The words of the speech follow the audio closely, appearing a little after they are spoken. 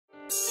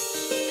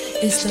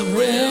It's the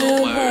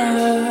real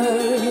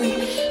word.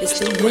 It's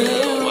the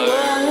real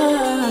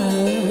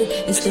word.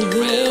 It's the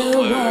real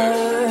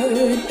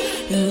word.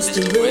 It's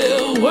the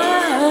real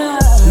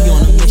word. We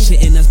on a mission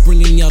and that's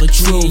bringing y'all the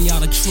truth.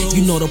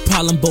 You know the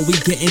problem, but we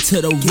get into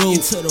the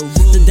root.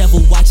 The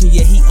devil watching,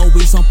 yeah, he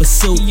always on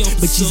pursuit.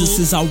 But Jesus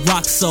is our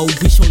rock, so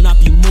we shall not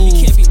be moved.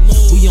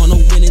 We on a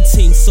winning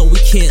team, so we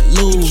can't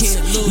lose.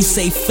 We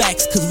say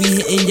facts, cause we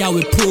hitting y'all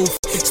with proof.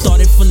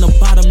 Started from the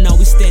bottom, now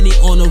we standing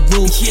on the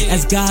roof.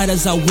 As God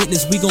as our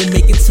witness, we gon'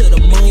 make it to the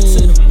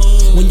moon.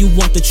 When you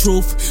want the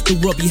truth, the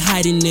world be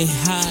hiding it.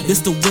 This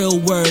the real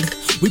word,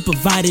 we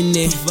providing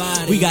it.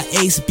 We got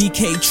Ace,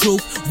 BK,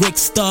 Truth, Rick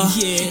Star,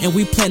 and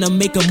we plan to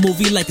make a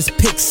movie like it's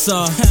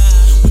Pixar.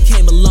 We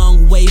came a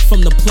long way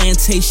from the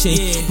plantation.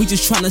 We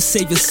just tryna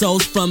save your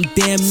souls from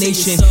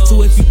damnation.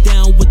 So if you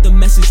down with the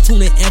message,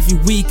 tune in every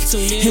week.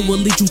 It will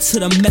lead you to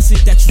the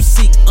message that you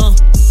seek.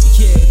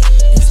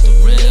 It's the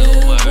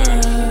real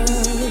word.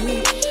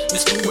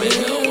 It's the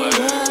real word.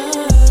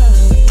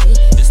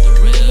 It's the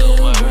real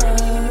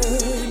word.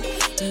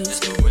 It's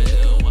the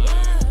real word.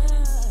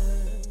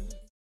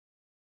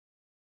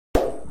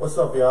 What's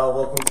up, y'all?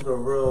 Welcome to the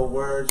Real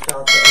Word. Shout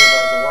out to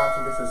everybody for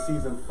watching. This is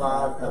season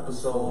 5,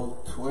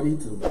 episode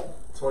 22.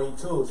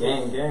 22.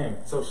 Gang.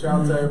 So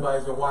shout out to everybody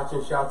who's been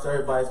watching. Shout out to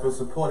everybody who's been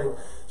supporting.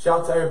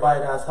 Shout out to everybody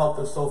that has helped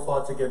us so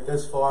far to get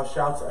this far.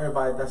 Shout out to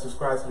everybody that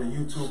subscribes to the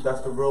YouTube. That's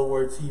the Real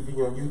Word TV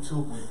on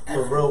YouTube.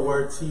 The Real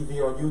Word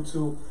TV on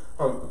YouTube.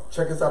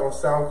 Check us out on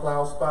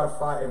SoundCloud,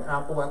 Spotify, and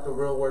Apple at the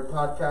Real Word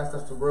Podcast.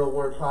 That's the Real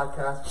Word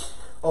Podcast.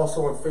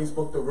 Also on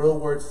Facebook, the Real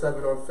Word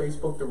 7 on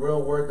Facebook. The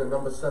Real Word, the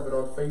number 7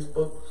 on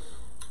Facebook.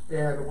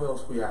 And where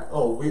else we at?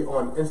 Oh, we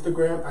on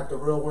Instagram at the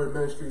Real Word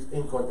Ministries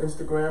Inc. on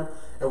Instagram,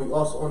 and we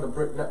also on the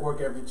Brick Network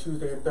every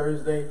Tuesday and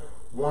Thursday, at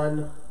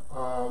 1,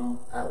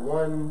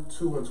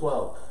 2, and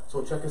 12.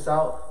 So check us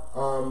out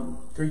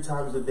 3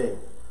 times a day.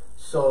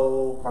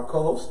 So my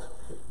co-host,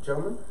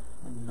 gentlemen.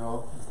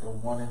 No, it's the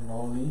one and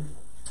only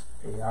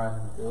AI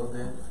in the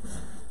building.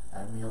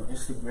 Add me on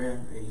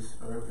Instagram, Ace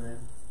Urban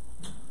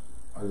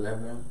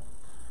 11.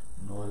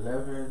 No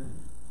 11,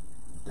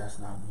 that's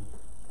not me.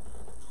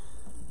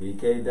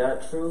 BK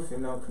Truth,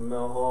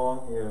 Camille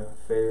Hall, your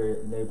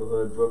favorite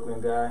neighborhood Brooklyn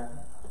guy.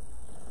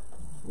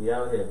 We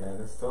out here, man.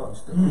 Let's talk.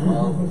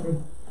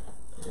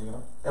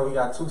 And we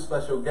got 2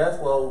 special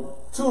guests. Well,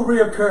 2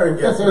 reoccurring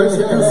guests. They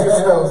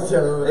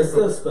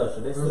still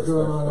special. What's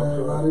going on,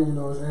 everybody?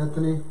 It's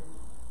Anthony.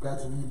 Glad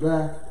to be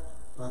back.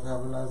 About to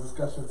have a nice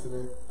discussion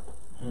today.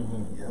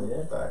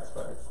 Yeah, facts.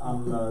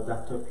 I'm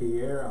Dr.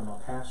 Pierre. I'm a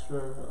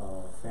pastor,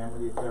 a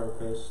family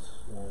therapist.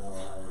 I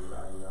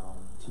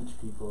teach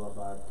people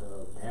about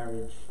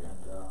marriage and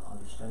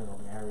understanding of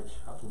marriage,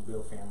 how to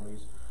build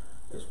families,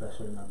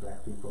 especially my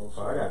black people.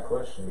 So I got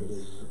questions. It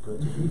is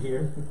good to be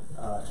here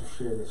to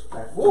share this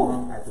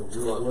platform at the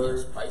Real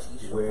Word,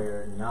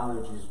 where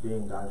knowledge is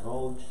being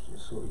divulged.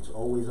 So it's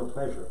always a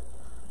pleasure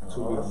to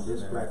be on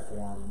this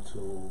platform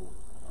to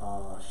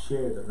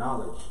share the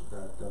knowledge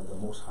that the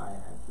Most High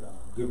had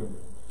given me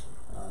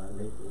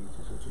lately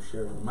to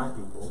share with my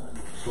people.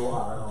 So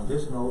on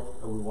this note,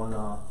 we want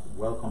to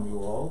welcome you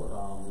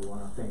all. We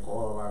want to thank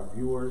all of our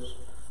viewers,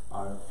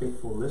 our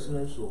faithful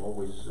listeners who are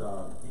always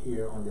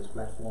here on this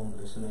platform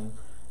listening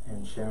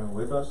and sharing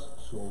with us.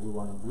 So we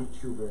want to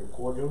greet you very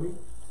cordially.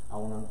 I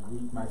want to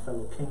greet my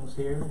fellow kings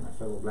here, my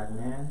fellow black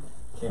man.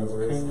 Kings,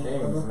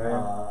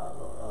 man.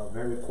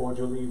 Very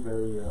cordially,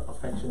 very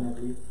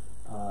affectionately.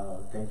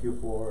 Thank you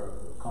for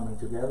coming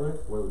together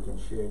where we can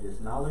share this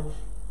knowledge,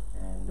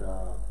 and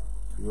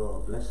you're a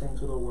blessing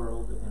to the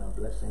world and a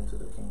blessing to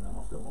the kingdom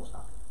of the Most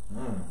High.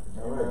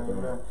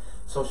 Amen.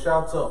 So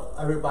shout out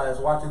to everybody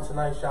that's watching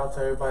tonight. Shout out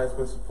to everybody that's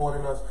been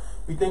supporting us.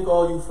 We thank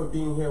all you for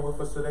being here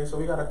with us today. So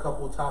we got a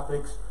couple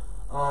topics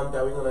that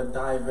we're going to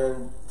dive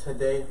in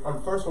today.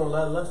 First one,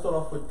 let's start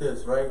off with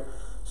this, right?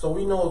 So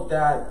we know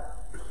that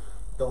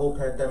the whole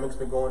pandemic's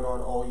been going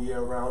on all year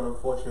round,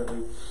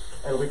 unfortunately,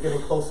 and we're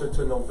getting closer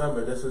to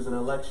November. This is an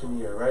election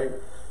year, right?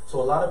 So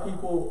a lot of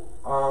people,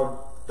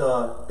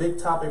 the big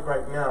topic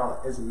right now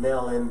is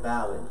mail-in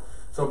ballot.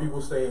 Some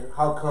people say,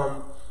 how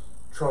come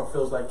Trump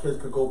feels like kids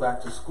could go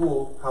back to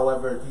school?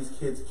 However, these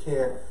kids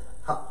can't.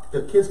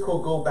 The kids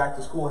could go back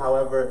to school.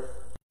 However,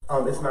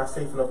 it's not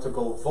safe enough to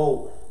go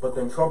vote. But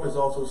then Trump is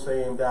also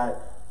saying that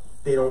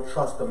they don't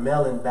trust the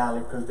mail-in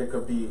ballot because there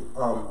could be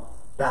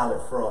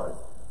ballot fraud,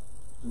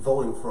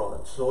 voting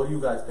fraud. So what do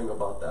you guys think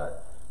about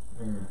that?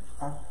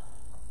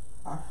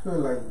 I feel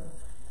like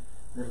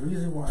the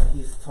reason why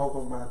he's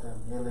talking about the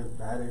mail-in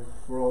ballot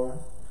fraud,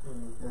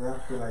 and I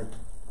feel like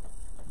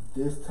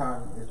this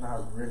time is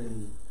not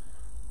really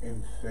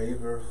in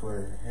favor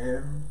for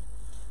him,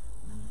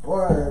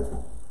 but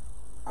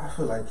I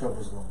feel like Trump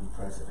is going to be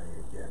president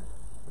again.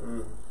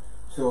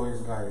 So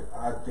it's like,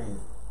 I think,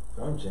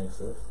 don't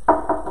jinx us.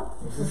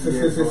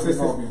 He's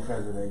going to be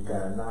president again.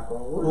 Gotta knock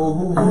on wood.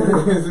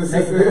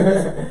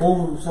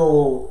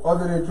 So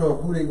other than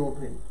Trump, who they going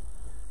to pick?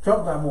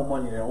 Trump got more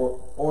money than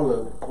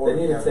all They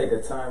need the to take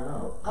a time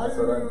out. I That's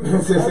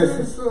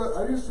what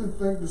I used to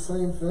think the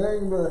same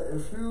thing, but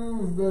if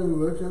you've been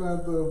looking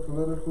at the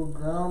political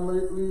ground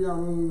lately, I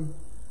mean,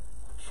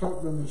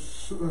 Trump been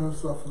shooting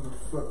himself in the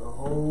foot a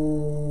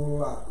whole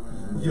lot,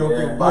 man. You don't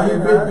think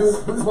Biden has?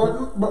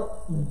 But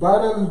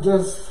Biden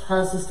just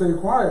has to stay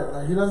quiet.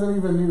 Like, he doesn't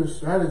even need a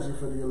strategy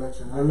for the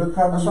election.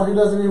 That's why he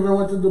doesn't even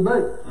want to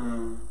debate.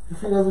 If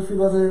he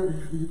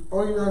doesn't,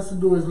 all he has to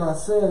do is not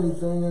say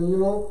anything, and you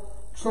know,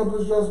 Trump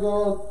is just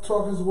gonna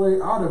talk his way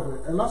out of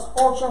it, and that's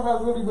all Trump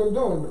has really been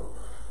doing, though.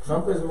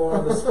 Trump is more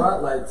on the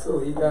spotlight too.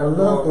 He got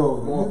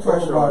more you talk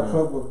pressure about on him.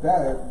 Trump with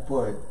that,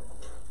 but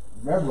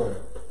remember,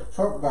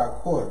 Trump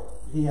got caught.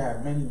 He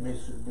had many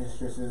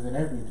mistresses and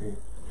everything.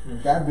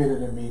 Got bit of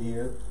the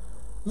media.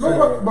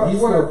 No, but he's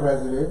still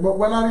president. But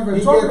we're not even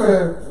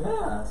talking.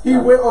 He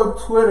went on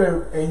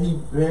Twitter and he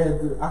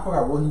banned. I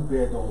forgot what he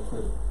banned on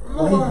Twitter.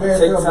 No, he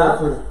banned TikTok. on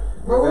Twitter.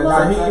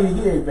 But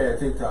he ain't banned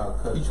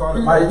TikTok because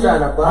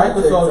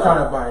Microsoft's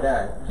trying to buy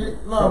that.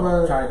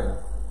 China.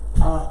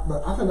 But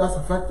I think that's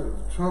effective.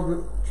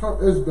 Trump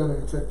is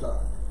banning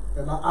TikTok,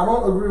 and I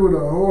don't agree with a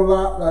whole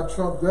lot that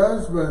Trump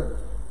does, but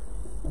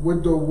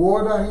with the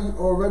war that he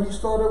already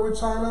started with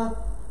China,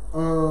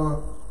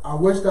 I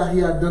wish that he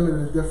had done it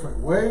a different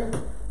way,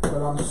 but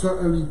I'm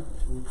certainly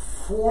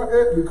for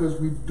it because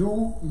we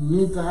do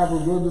need to have a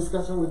real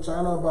discussion with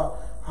China about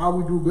how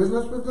we do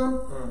business with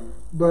them.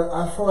 But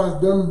as far as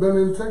them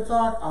banning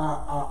TikTok,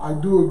 I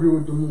do agree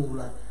with the move.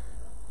 Like,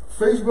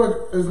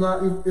 Facebook is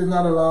not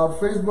allowed.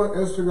 Facebook,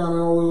 Instagram,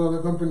 and all those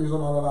other companies are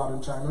not allowed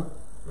in China.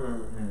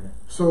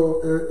 So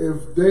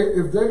if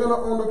they're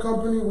gonna own the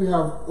company, we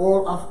have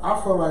all.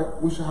 I feel like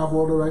we should have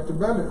all the right to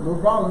ban it, no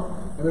problem.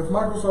 And if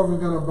Microsoft is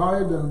gonna buy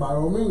it, then by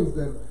all means,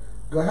 then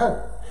go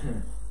ahead.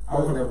 I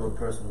was never a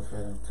personal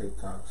fan of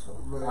TikTok, so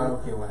I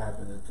don't care what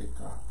happened to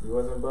TikTok. You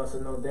wasn't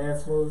busting no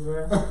dance moves,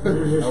 man?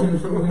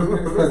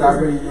 Because I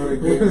already know the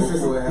game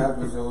before it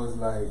happened, so it was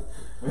like,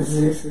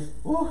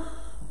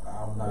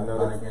 I'm not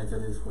about to get into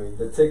this way.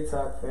 The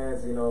TikTok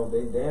fans, you know,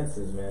 they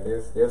dancers, man.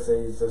 They'll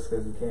say it's just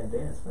because you can't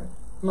dance, man.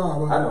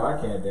 No, I know I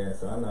can't dance,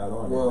 so I'm not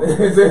on it.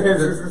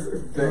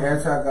 The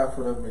answer I got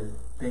for them is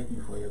thank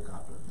you for your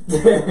compliment.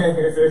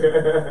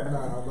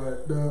 Nah,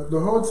 but the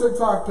whole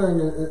TikTok thing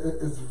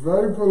is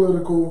very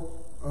political.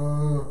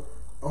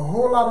 A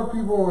whole lot of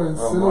people are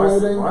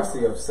insinuating.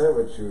 Marcy upset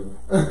with you.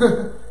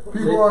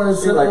 People are insinuating.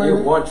 She's like, you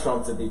want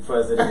Trump to be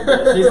president.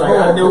 She's like,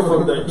 I knew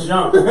from the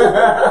jump.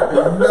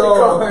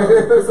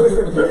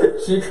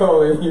 She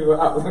calling you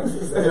out.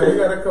 Yeah, we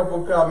got a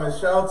couple comments.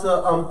 Shout out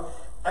to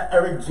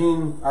Eric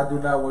Jean. I do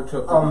not want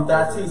Trump.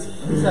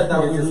 He said that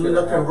we're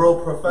looking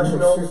real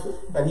professional,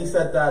 and he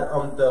said that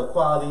the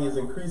quality is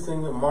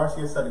increasing.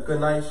 Marcia said a good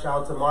night.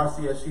 Shout out to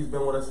Marcia. She's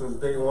been with us since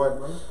day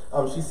one.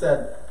 She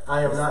said,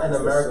 I am not in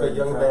America,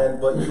 young man,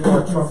 but you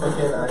want Trump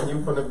again. I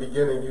knew from the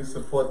beginning you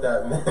support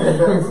that man.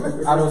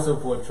 I don't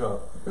support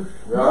Trump.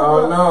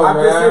 Oh no, I'm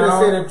man. just here to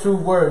say the true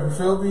word. You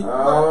feel me?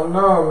 Oh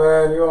no,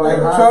 man. You like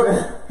Trump,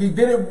 he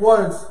did it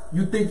once.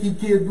 You think he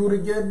can't do it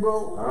again,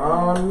 bro?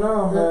 Oh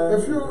no, man.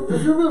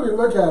 If you really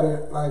look at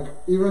it, like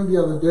even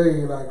the other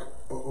day, like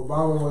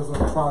Obama was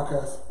on a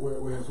podcast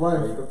with his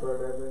wife,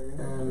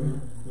 and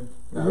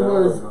he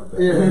was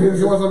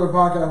on the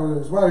podcast with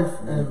his wife,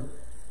 and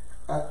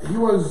he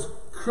was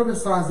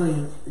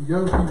criticizing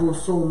young people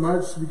so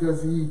much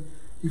because he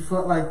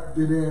felt like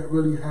they didn't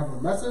really have a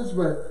message,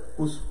 but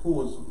who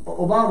was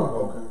Obama?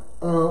 Okay.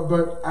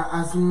 But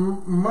as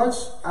much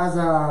as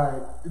I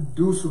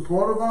do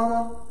support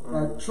Obama,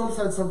 like Trump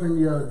said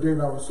something the other day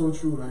that was so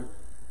true. Like,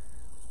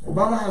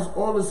 Obama has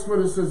all this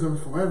criticism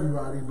for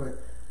everybody, but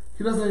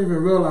he doesn't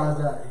even realize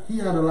that he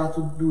had a lot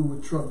to do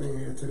with Trump being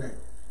here today.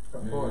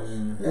 Of course.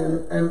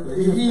 And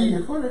he,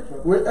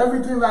 with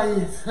everything that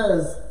he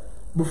says,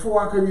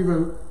 before I could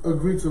even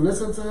agree to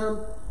listen to him,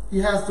 he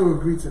has to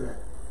agree to that.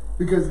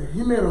 Because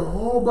he made a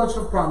whole bunch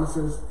of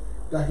promises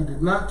that he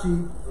did not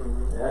keep.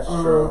 That's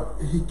true.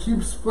 He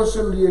keeps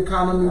pushing the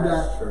economy.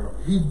 That's true.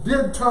 He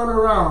did turn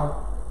around,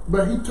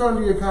 but he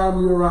turned the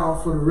economy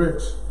around for the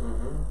rich.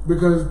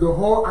 Because the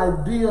whole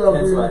idea of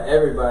that's why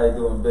everybody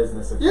doing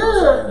business.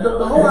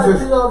 The whole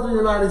idea of the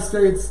United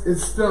States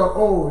is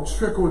still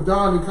trickle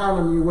down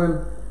economy,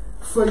 when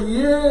for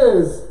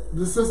years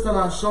the system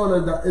has shown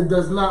us that it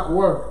does not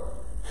work.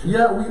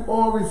 Yet we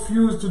all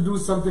refuse to do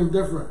something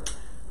different.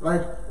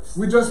 Like,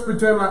 we just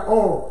pretend like,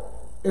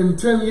 in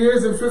 10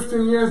 years, in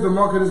 15 years, the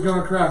market is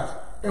going to crash.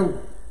 And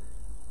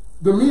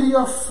the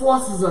media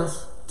forces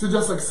us to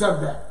just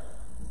accept that.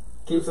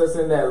 Keeps us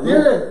in that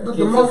loop. Yeah,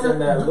 the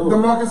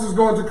market is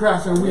going to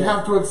crash, and we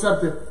have to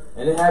accept it.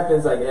 And it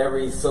happens like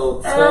every 10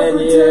 years.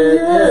 Every 10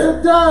 years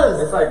it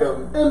does. It's like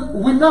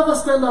and we never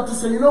stand up to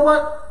say, you know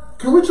what?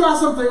 Can we try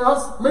something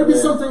else? Maybe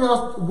something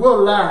else will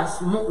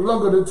last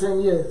longer than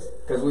 10 years.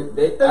 Because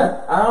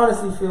I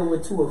honestly feel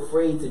we're too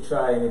afraid to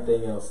try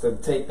anything else, to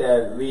take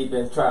that leap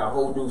and try a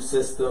whole new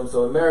system.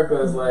 So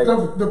America is like...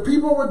 The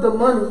people with the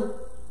money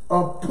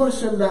are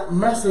pushing that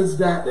message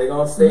that they're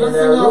gonna stay nothing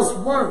else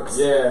works.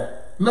 Yeah.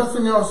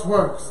 Nothing else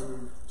works.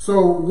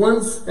 So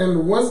once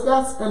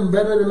that's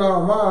embedded in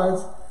our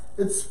minds,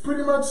 it's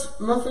pretty much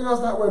nothing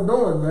else that we're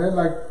doing, man.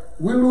 Like,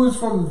 we lose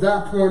from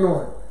that point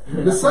on.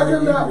 The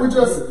second that we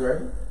just,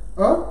 right?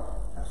 huh?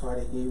 That's why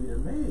they gave you the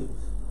maze.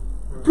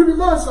 Pretty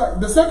much, like,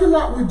 the second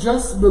that we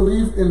just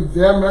believe in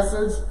their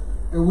message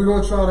and we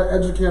don't try to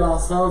educate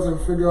ourselves and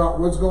figure out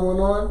what's going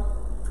on,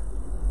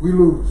 we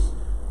lose.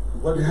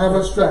 We have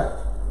us trapped.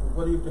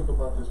 What do you think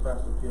about this,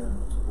 Pastor Pierre?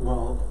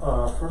 Well,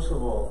 first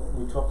of all,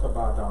 we talked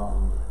about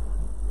the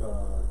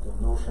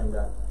notion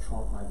that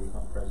Trump might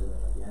become president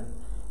again.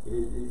 It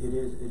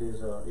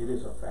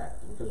is a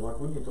fact, because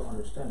what we need to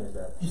understand is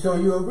that. So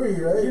you agree,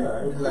 right?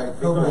 Yeah, like,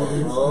 come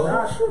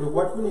on.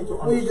 What we need to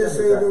understand we just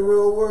say is that the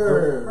real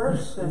word. The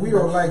person we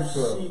don't like that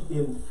Trump. you see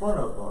in front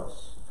of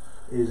us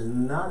is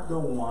not the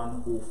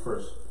one who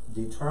first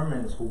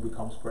determines who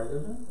becomes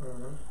president,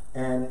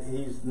 and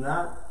he's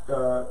not.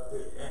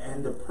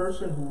 And the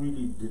person who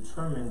really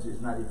determines is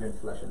not even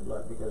flesh and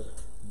blood, because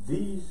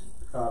these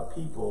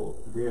people,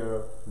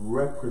 they're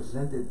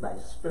represented by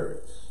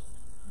spirits.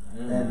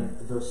 And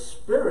the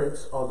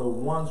spirits are the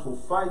ones who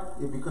fight,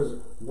 because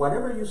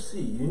whatever you see,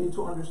 you need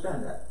to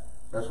understand that.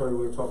 That's why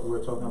we're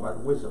talking about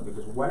wisdom,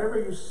 because whatever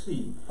you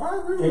see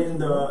in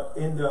the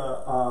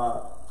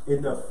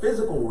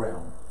physical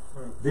realm,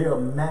 there are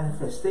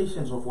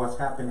manifestations of what's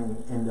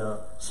happening in the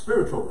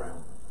spiritual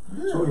realm.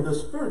 Yeah. So in the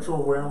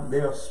spiritual realm,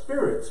 there are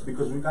spirits,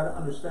 because we got to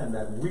understand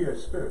that we are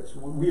spirits.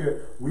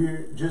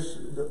 We're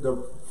just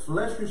the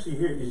flesh you see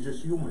here is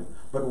just human,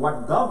 but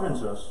what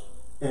governs us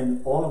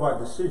and all of our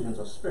decisions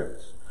are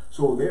spirits.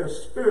 So there are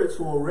spirits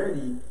who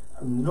already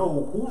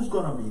know who's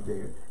going to be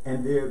there,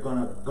 and they're going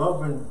to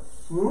govern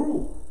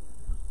through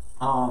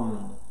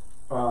Donald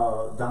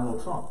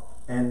Trump.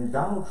 And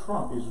Donald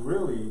Trump is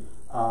really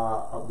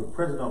the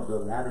president of the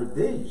latter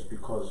days,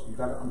 because you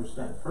got to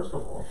understand, first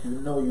of all, you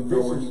know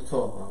what you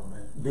talk about,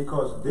 man.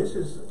 Because this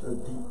is the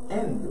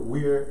end.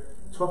 We're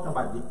talking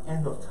about the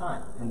end of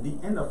time, and the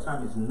end of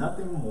time is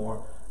nothing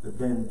more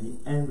than the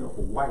end of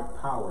white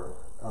power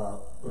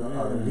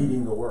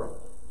leading the world.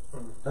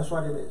 That's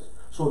what it is.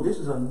 So this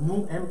is a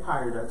new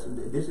empire.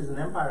 This is an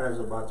empire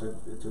that's about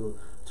to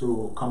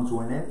come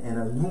to an end, and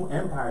a new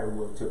empire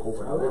will take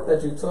over. I like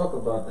that you talk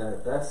about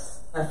that.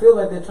 I feel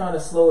like they're trying to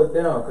slow it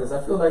down, because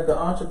I feel like the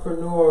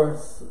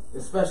entrepreneurs,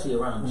 especially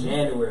around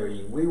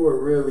January, we were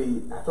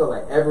really. I felt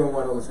like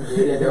everyone was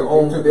creating their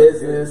own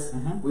business.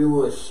 We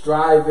were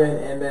striving,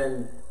 and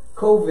then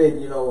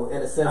COVID,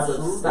 in a sense,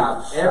 of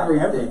stopped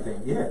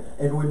everything. Yeah,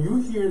 and when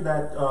you hear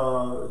that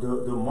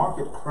the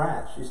market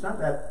crash, it's not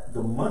that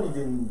the money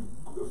didn't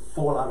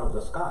fall out of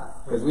the sky,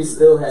 because we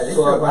still had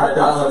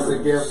 $1,200 to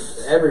give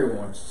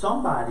everyone.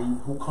 Somebody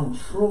who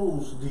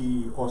controls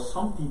or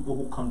some people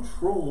who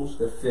controls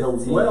the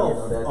 15,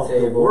 wealth of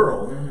the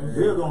world,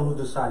 they're going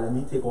to decide, let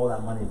me take all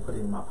that money and put it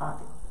in my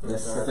pocket. I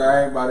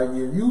ain't about to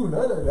give you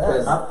none of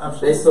that.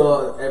 They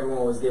saw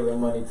everyone was giving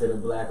money to the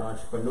black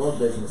entrepreneur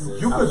businesses.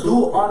 You could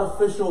do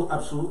artificial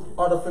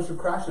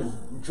crashes.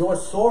 George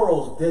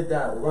Soros did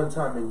that one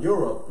time in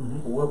Europe,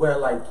 where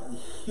like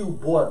he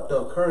bought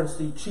the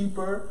currency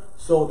cheaper,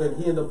 so then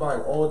he ended up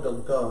buying all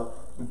the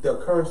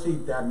currency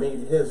that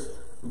made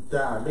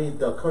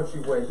the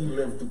country where he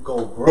lived to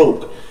go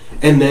broke.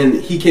 And then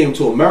he came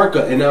to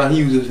America, and now he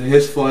uses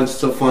his funds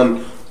to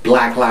fund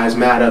Black Lives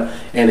Matter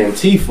and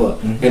Antifa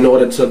in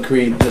order to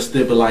create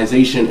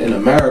destabilization in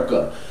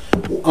America.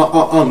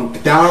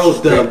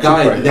 Daryl's the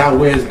guy that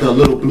wears the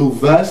little blue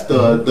vest,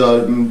 the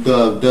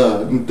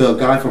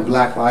guy from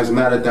Black Lives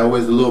Matter that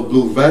wears the little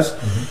blue vest.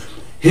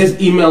 His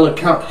email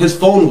account, his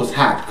phone was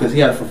hacked because he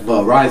had a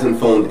Verizon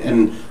phone,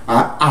 and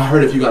I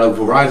heard if you got a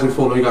Verizon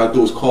phone, all you gotta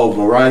do is call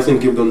Verizon,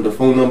 give them the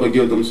phone number,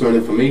 give them certain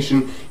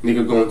information, and they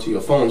could go into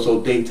your phone. So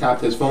they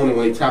tapped his phone, and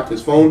when they tapped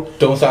his phone,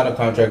 don't sign a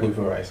contract with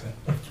Verizon.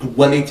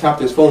 When they tapped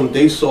his phone,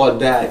 they saw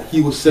that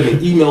he was sending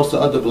emails to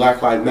other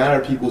Black Lives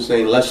Matter people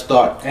saying, "Let's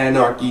start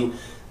anarchy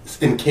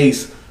in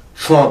case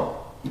Trump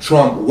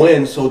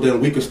wins, so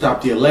then we could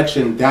stop the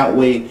election. That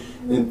way,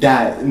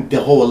 that the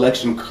whole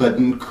election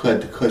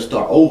could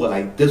start over."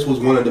 Like, this was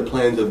one of the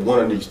plans of one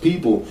of these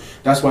people.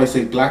 That's why I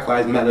say Black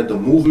Lives Matter the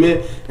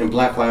movement and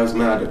Black Lives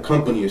Matter the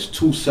company is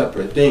two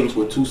separate things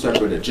with two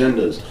separate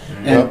agendas.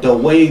 And the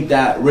way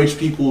that rich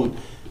people,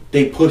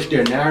 they push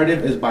their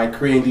narrative is by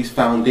creating these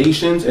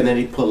foundations, and then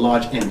they put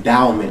large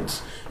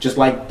endowments, just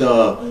like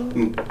the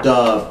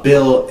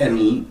Bill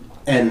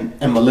and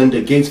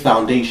Melinda Gates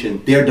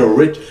Foundation. They're the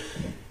rich.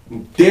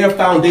 Their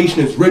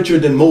foundation is richer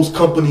than most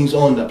companies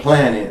on the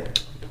planet,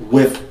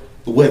 with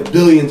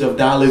billions of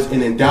dollars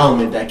in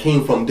endowment that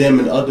came from them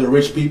and other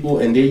rich people,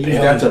 and they use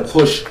that to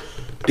push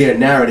their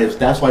narratives.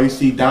 That's why you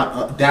see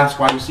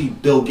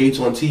Bill Gates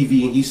on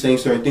TV, and he's saying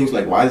certain things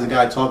like, "Why is the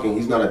guy talking?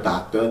 He's not a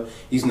doctor.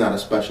 He's not a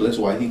specialist.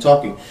 Why is he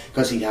talking?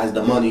 Because he has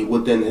the money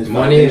within his foundation.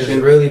 Money is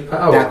really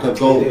powerful. That could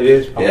go, it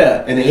is powerful.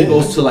 Yeah." And then he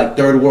goes to like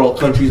third world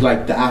countries,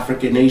 like the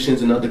African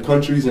nations and other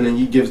countries, and then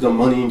he gives them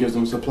money and gives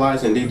them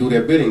supplies, and they do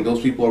their bidding. Those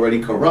people already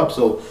corrupt,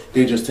 so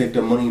they just take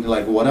the money to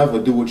like whatever,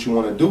 do what you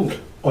want to do.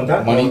 On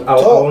that Money note,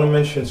 I talk. want to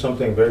mention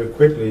something very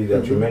quickly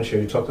that you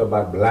mentioned. You talked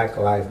about Black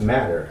Lives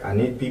Matter. I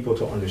need people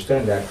to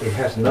understand that it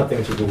has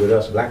nothing to do with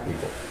us black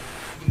people.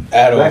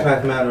 At Black all.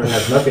 Lives Matter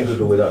has nothing to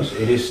do with us.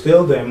 It is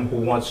still them who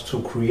wants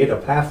to create a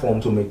platform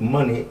to make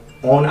money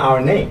on our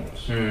names.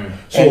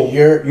 So And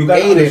you're you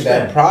gotta aiding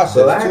understand, that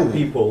process, Black too.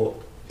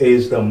 people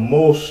is the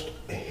most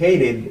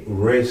hated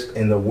race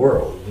in the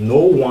world. No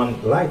one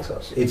likes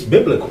us. It's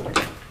biblical.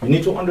 You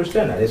need to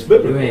understand that. It's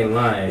biblical. You ain't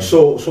lying.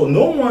 So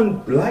no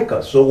one like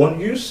us. So when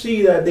you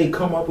see that they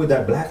come up with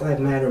that Black Lives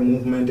Matter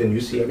movement and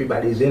you see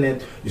everybody's in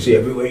it, you see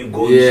everywhere you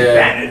go, you see Yeah.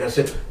 banners. I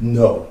said,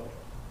 no.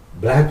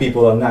 Black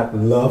people are not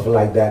loved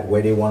like that,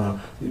 where they want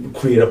to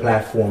create a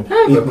platform.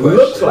 It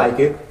looks like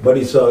it, but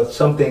it's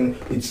something.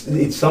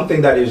 It's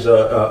something that is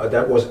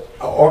that was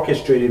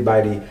orchestrated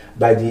by the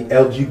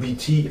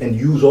LGBT and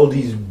use all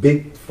these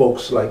big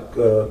folks like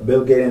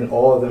Bill Gates and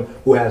all of them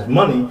who has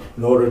money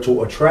in order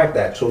to attract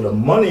that. So the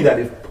money that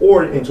is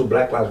poured into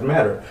Black Lives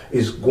Matter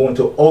is going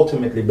to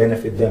ultimately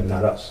benefit them,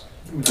 not us.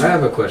 I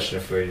have a question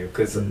for you,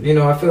 because you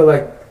know I feel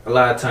like a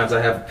lot of times I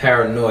have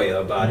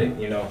paranoia about it.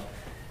 You know,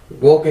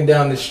 walking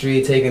down the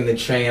street, taking the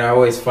train, I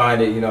always find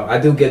it. You know, I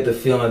do get the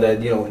feeling that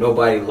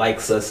nobody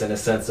likes us, in a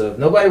sense of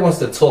nobody wants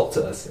to talk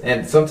to us,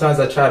 and sometimes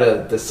I try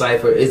to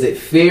decipher: is it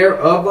fear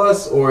of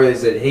us or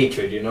is it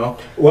hatred? You know.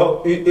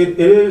 Well, it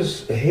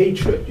is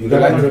hatred. You They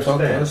gotta like to talk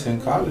to understand. us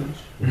in college.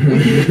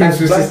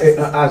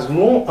 As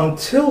long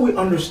until we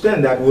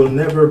understand that, we'll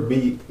never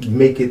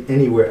make it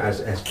anywhere as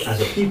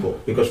a people.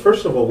 Because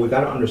first of all, we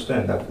gotta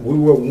understand that we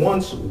were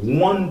once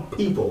one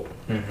people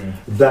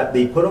that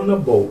they put on a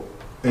boat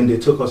and they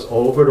took us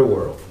all over the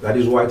world. That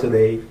is why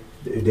today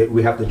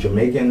we have the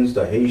Jamaicans,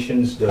 the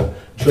Haitians, the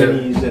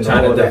Chinese, and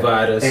trying all to of that.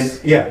 divide us.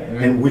 And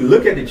and we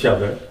look at each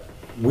other.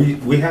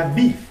 We have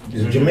beef.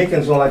 The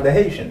Jamaicans don't like the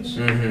Haitians.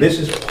 This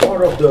is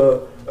part of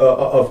the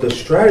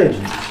strategy,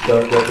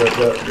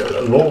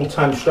 the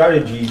long-time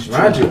strategies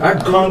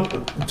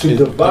to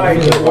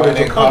divide in order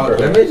to conquer.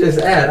 Let me just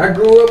add, I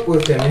grew up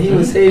with him, and he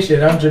was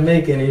Haitian. I'm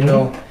Jamaican. You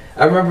know,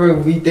 I remember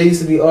there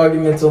used to be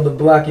arguments on the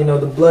block. You know,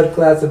 the blood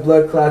clots, and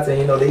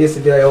they used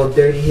to be like, "Oh,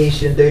 dirty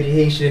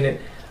Haitian," and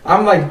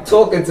I'm like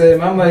talking to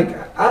him. I'm like,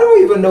 I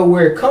don't even know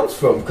where it comes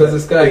from, because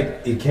it's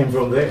like It came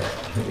from there.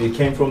 It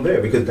came from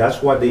there because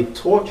that's what they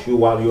taught you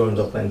while you were in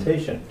the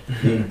plantation.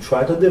 They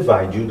try to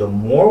divide you. The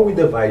more we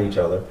divide each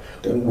other,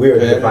 we're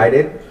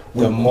divided.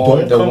 We The more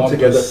don't the come 1%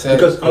 together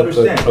because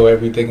understand. control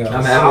everything else.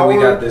 I'm happy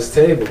we got this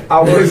table.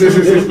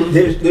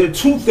 There are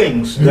two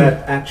things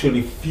that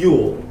actually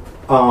fuel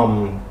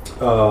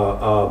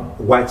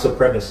white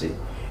supremacy.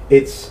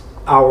 It's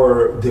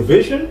our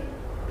division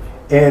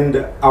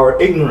and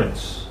our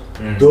ignorance.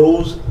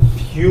 Those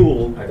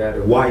fuel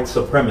white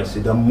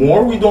supremacy. The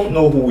more we don't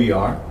know who we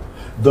are,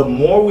 the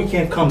more we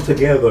can come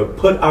together,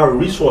 put our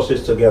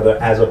resources together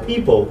as a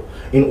people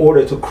in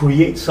order to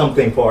create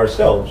something for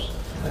ourselves,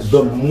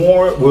 the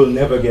more we'll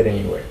never get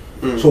anywhere.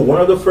 So one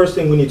of the first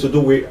things we need to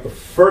do, we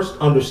first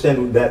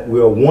understand that we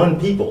are one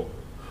people.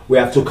 We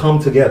have to come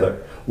together,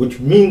 which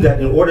means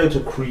that in order to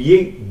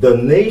create the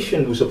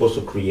nation we're supposed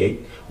to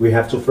create, we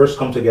have to first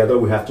come together.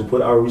 We have to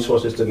put our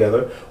resources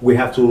together. We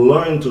have to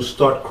learn to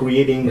start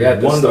creating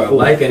wonderful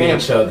liking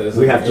families. each other.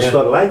 We have to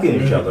start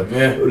liking each other.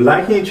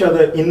 Liking each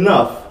other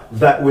enough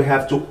that we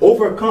have to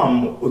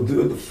overcome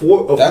the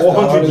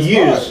 400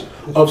 years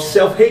of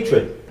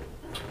self-hatred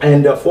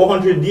and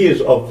 400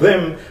 years of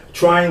them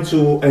trying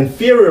to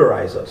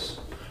inferiorize us,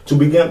 to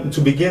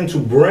begin to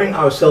bring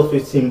our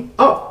self-esteem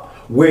up.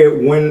 Where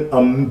when a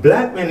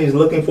black man is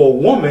looking for a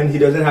woman, he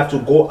doesn't have to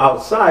go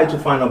outside to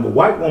find a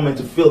white woman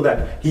to feel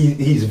that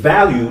he's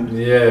valued.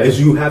 As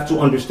you have to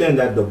understand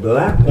that the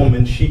black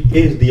woman, she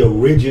is the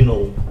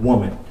original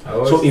woman.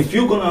 So if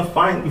you're gonna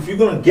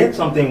get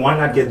something, why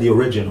not get the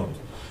original?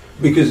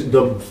 Because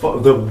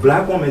the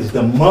black woman is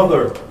the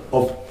mother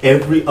of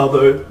every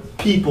other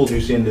people you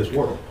see in this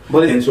world.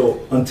 And so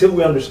until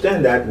we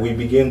understand that, we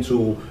begin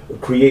to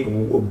create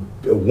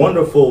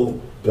wonderful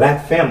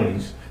black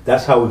families.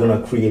 That's how we're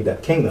gonna create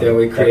that kingdom. Then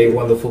we create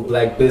wonderful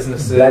black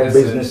businesses.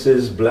 Absolutely.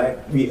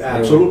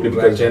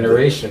 Black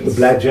generations. The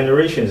black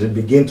generations, and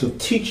begin to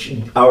teach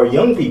our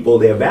young people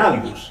their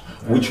values,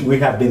 which we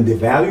have been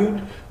devalued.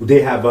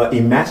 They have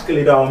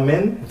emasculated our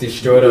men,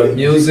 destroyed our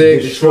music,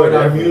 destroyed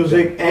our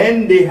music,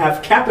 and they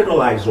have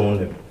capitalized on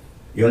them.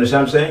 You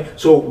understand what I'm saying?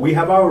 So we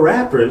have our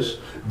rappers.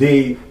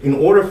 In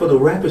order for the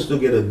rappers to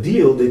get a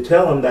deal, they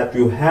tell them that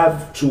you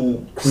have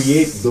to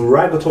create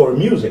derogatory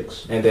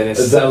musics, and then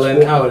it's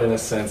selling out in a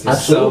sense.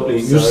 Absolutely,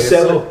 you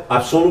sell it.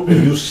 Absolutely,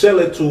 you sell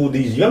it to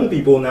these young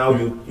people. Now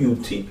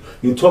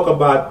you talk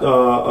about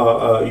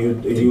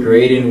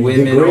degrading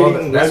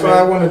women. That's why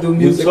I want to do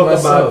music myself. You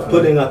talk myself, about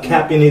putting a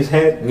cap in his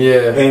head.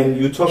 And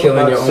you talk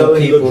about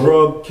selling your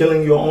drug,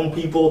 killing your own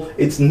people.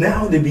 It's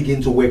now they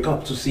begin to wake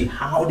up to see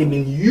how they've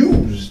been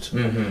used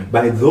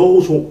by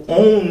those who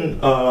own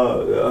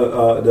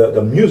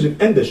the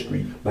music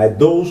industry, by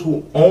those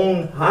who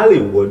own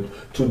Hollywood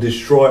to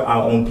destroy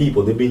our own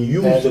people. They've been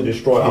used to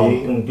destroy our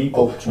own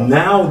people.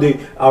 Now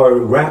our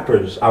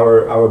rappers,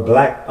 our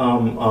black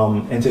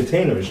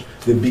entertainers,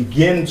 they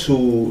begin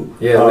to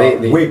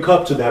wake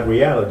up to that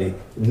reality.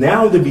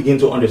 Now they begin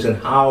to understand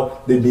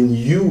how they've been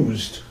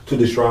used to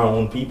destroy our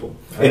own people.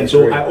 And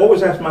so I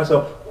always ask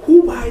myself,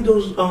 who buy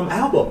those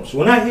albums?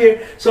 When I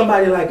hear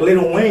somebody like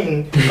Lil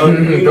Wayne,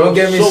 don't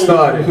get me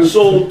started.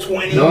 Sold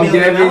 20 don't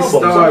million get me albums.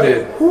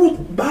 started. Who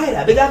buy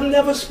that? They got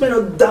never spent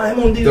a dime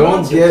on these.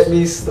 Don't get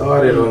me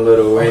started on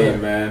Lil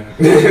Wayne, man.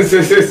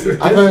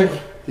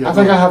 I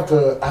think I have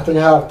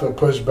to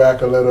push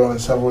back a little on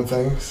several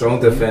things. Don't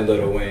defend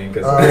Lil Wayne,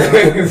 cause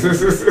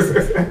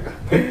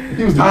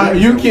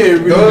you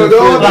can't. Don't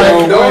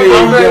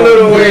defend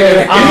Lil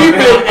Wayne. He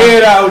been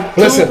aired out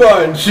too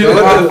much.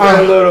 Don't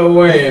defend Lil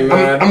Wayne,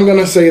 man. I'm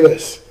gonna say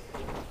this.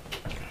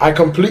 I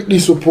completely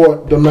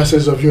support the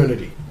message of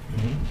unity.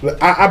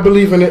 I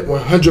believe in it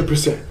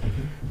 100%.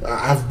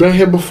 I've been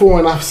here before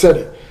and I've said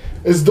it.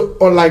 It's the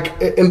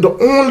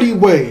only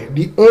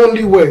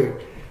way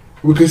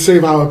we can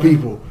save our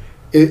people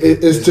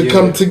is to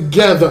come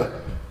together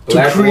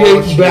to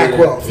create black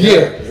wealth.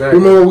 Exactly.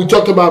 Remember we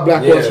talked about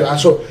black wealth.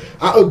 So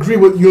I agree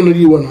with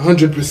unity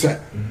 100%.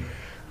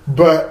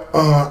 But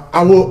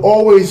I will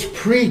always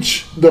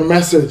preach the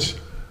message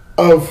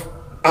of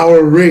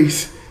our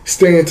race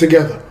staying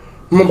together.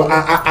 Remember,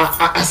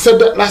 I said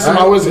that last time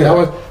I was here.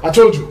 I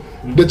told you,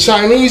 the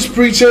Chinese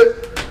preach it,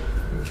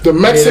 the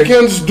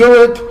Mexicans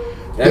do it,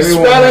 the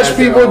Spanish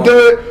people do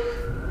it.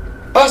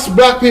 Us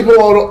black people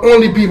are the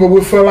only people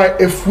we feel like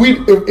if we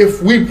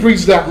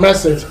preach that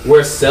message,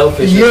 we're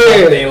selfish or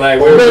something, like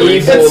we're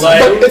evil.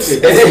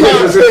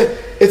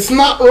 It's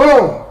not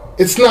wrong.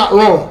 It's not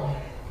wrong.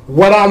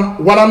 What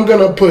I'm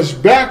gonna push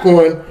back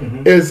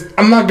on is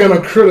I'm not gonna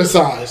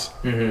criticize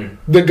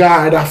the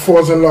guy that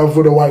falls in love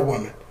with a white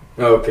woman.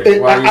 Okay,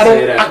 why you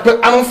say that? But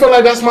I don't feel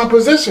like that's my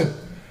position.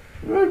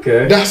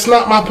 Okay, that's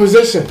not my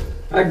position.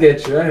 I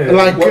get you.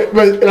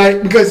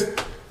 Because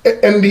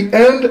in the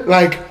end,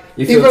 like.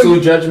 You feel too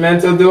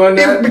judgmental doing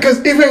that? Because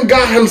even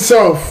God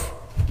himself,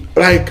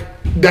 like,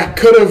 that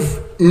could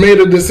have made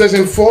a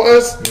decision for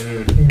us,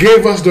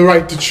 gave us the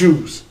right to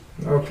choose.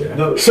 Okay.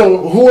 So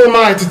who am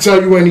I to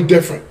tell you any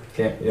different?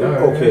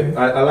 Okay.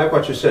 I like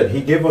what you said.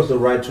 He gave us the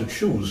right to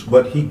choose,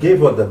 but he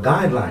gave us the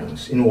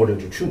guidelines in order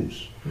to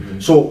choose.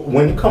 So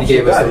when it comes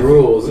to God, the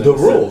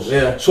rules.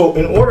 Yeah. So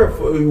in order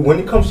when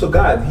it comes to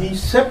God, he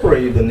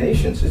separated the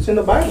nations. It's in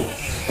the Bible.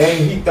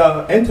 And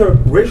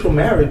interracial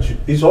marriage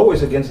is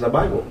always against the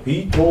Bible.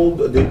 He told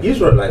the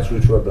Israelites,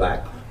 which were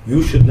black,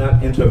 you should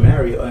not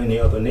intermarry any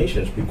other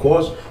nations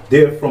because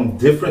they're from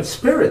different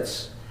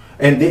spirits.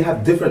 And they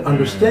have different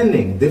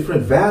understanding,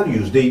 different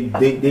values. They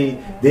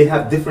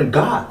have different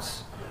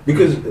gods.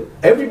 Because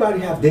everybody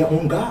have their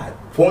own God.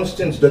 For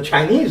instance, the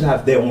Chinese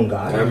have their own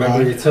God, I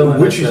remember you telling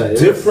which is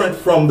different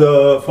from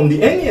the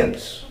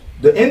Indians.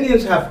 The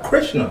Indians have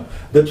Krishna.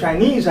 The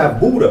Chinese have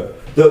Buddha.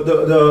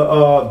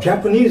 The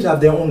Japanese have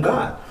their own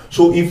God.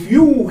 So if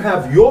you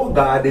have your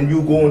God and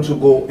you're going to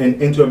go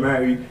and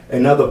intermarry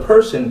another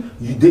person,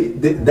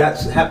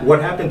 that's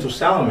what happened to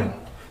Solomon.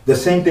 The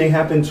same thing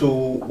happened to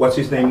what's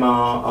his name,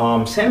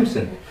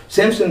 Samson.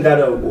 Samson got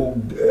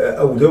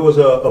there was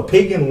a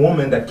pagan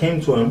woman that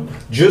came to him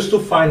just to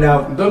find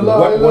out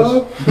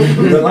Delilah,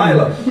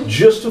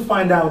 just to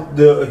find out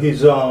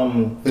his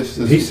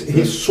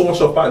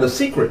source of power, the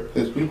secret.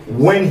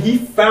 When she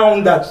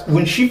found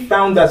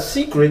that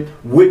secret,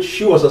 which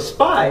she was a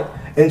spy,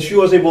 and she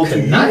was able to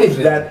use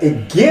that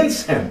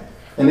against him.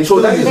 And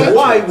so that is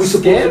why we're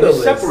supposed to be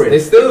separate. They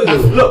still do.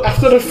 Look,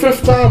 after the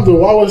 5th time, though,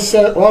 why was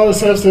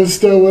Samson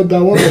still with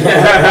that woman? I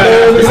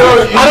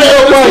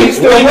don't know why he's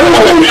still with her.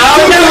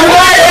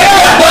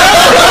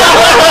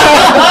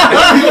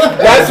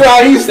 That's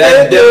why he's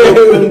still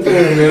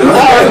there.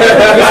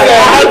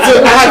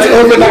 I had to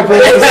open that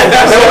parenthesis.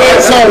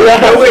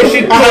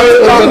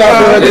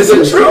 It's the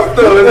truth,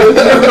 though.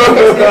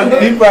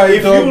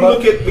 If you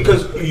look at,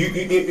 because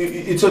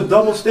it's a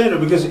double standard,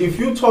 because if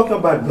you're talking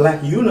about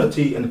black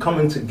unity and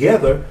coming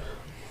together,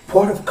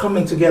 part of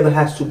coming together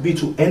has to be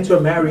to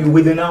intermarry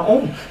within our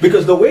own.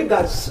 Because the way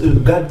God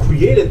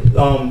created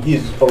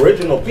his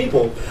original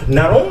people,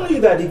 not only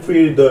that he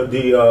created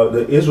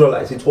the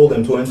Israelites, he told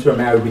them to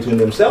intermarry between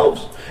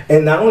themselves,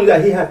 and not only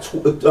that, he had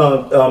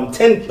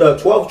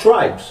 12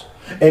 tribes.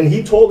 And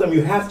he told them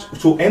you have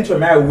to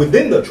intermarry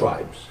within the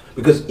tribes.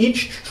 Because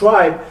each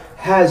tribe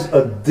has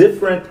a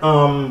different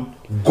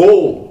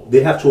goal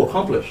they have to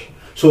accomplish.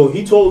 So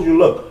he told you,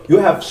 look, you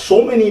have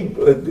so many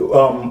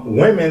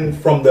women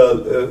from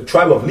the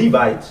tribe of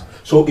Levites.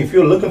 So if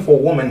you're looking for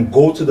a woman,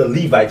 go to the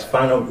Levites,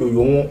 find out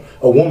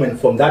a woman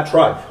from that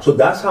tribe. So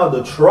that's how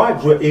the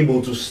tribes were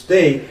able to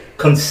stay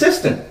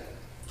consistent.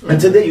 And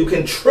today you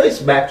can trace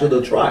back to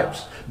the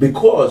tribes,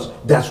 because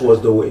that's was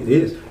the way it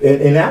is.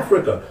 In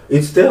Africa,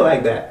 it's still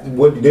like that.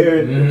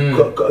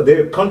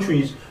 Their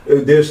countries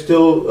they're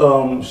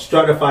still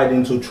stratified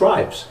into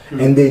tribes,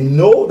 and they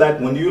know that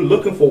when you're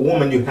looking for a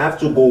woman, you have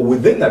to go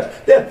within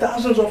that. There are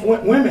thousands of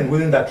women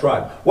within that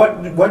tribe.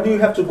 Why do you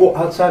have to go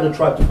outside the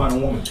tribe to find a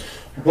woman?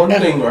 One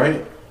thing,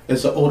 right?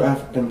 It's an old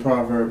African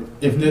proverb.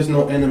 If there's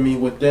no enemy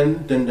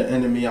within, then the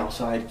enemy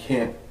outside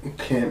can't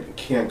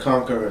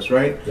conquer us,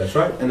 right? That's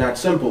right. And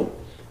that's simple.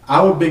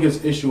 Our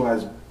biggest issue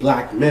as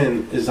black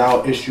men is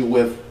our issue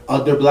with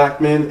other black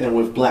men and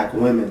with black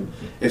women.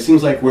 It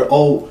seems like we're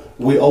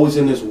always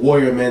in this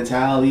warrior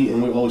mentality,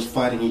 and we're always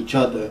fighting each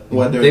other.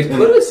 Whether They it's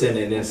put us in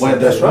it. That's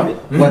right.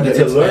 Whether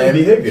To it's learn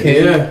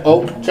behavior.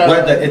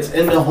 whether it's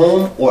in the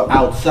home or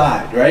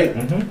outside, right?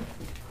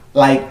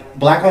 Like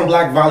black on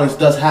black violence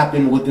does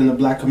happen within the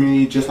black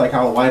community, just like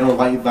how white on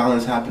white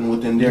violence happen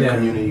within their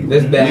community.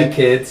 There's bad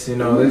kids, you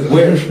know.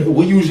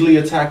 We usually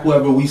attack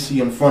whoever we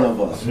see in front of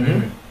us,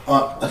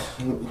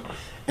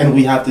 and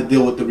we have to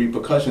deal with the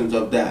repercussions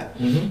of that.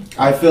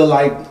 I feel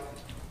like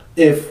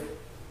if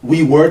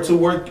we were to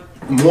work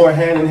more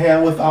hand in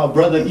hand with our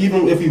brother,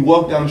 even if we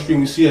walk down the street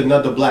and we see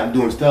another black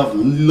doing stuff,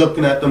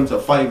 looking at them to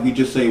fight, we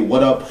just say,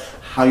 "What up?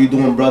 How you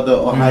doing, brother?"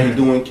 or "How you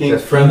doing, king?"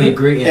 That's friendly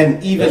greeting.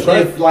 And even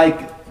if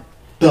like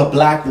the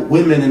black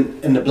women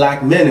and the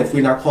black men, if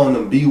we're not calling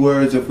them B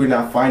words, if we're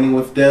not fighting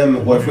with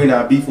them, or if we're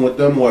not beefing with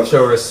them, or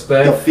show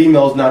respect, the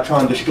female's not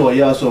trying to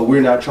destroy us, or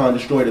we're not trying to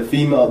destroy the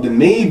female, then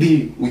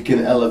maybe we can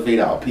elevate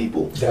our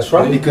people. That's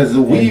right. Because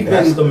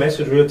that's the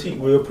message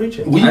we're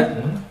preaching.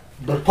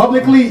 But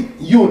publicly,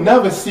 you'll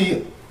never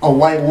see a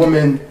white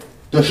woman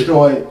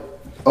destroy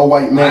a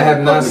white man. I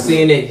have not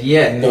seen it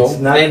yet. No, It's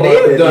not and part they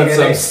of have their done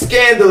DNA. some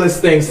scandalous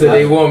things to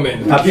their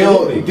woman.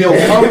 Absolutely. They'll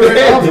cover it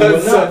up.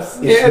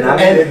 It's not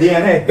in the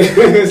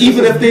DNA.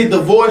 Even if they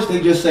divorce,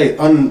 they just say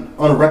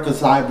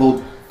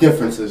unreconcilable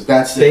differences.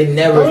 That's They it.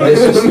 never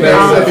disrespect.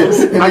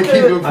 And they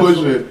keep it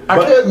pushing. I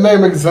can't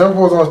name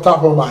examples on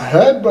top of my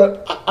head,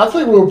 but I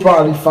think we'll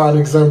probably find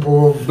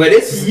example of. But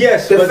it's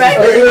Yes, the but fact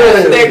that you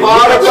gotta think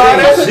hard about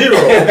it. Zero.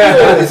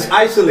 It's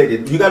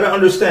isolated. You got to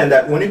understand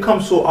that when it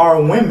comes to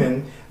our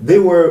women, they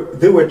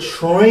were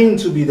trained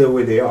to be the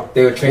way they are.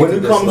 They were trained when to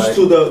it comes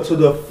dislike. to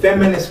the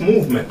feminist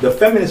movement. The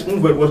feminist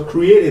movement was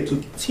created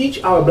to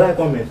teach our black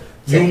women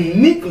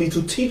uniquely,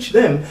 to teach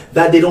them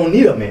that they don't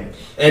need a man.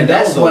 And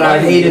that's what I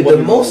hated the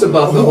most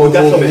about the whole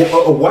That's movement.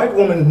 a white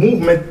woman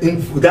movement.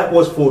 That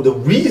was for the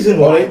reason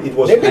why it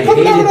was. They be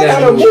coming out with a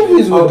lot of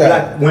movies with black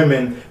that.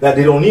 women that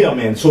they don't need a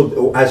man.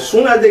 So as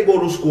soon as they go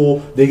to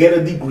school, they get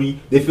a degree.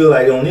 They feel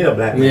like they don't need a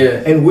black man.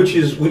 Yeah. And which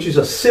is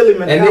a silly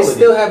mentality. And they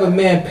still have a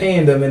man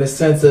paying them in a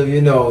sense of,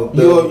 you know,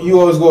 You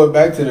always go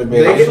back to the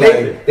man.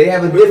 they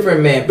have a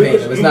different man paying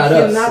them. It's not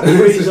us. You cannot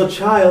raise a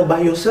child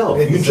by yourself.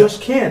 You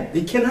just can't.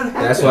 It cannot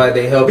happen. That's why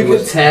they help you with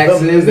Because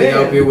taxes. the They man-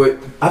 help you with.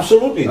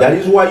 Absolutely. That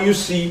is why you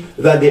see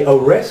that they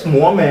arrest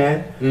more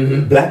men,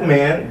 black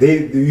men.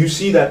 You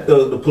see that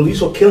the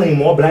police are killing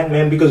more black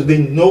men because they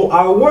know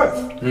our worth.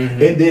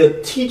 And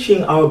they're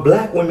teaching our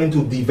black women to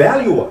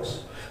devalue us.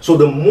 So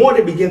the more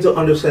they begin to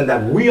understand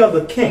that we are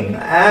the king,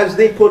 as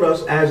they put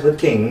us as the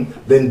king,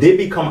 then they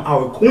become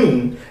our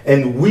queen,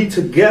 and we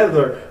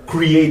together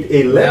create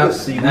a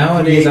legacy.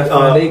 Nowadays, I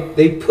find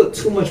they put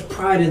too much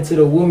pride into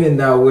the woman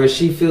now, where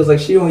she feels like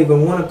she don't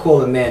even want to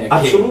call a man a king.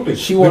 Absolutely.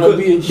 She want to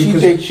be. She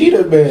think she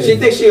the man. She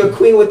thinks she a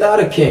queen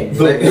without a king. And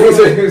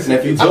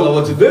if you tell her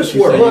what to do, she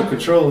say you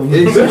control him.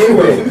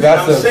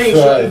 That's I'm a saying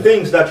fact. certain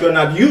things that you're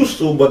not used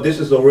to, but this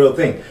is the real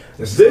thing.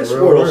 This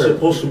world is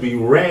supposed to be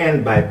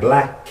ran by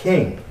black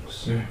kings.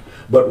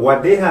 But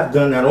what they have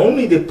done, not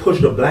only they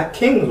push the black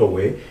kings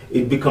away,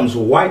 it becomes a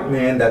white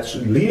man that's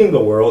leading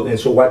the world. And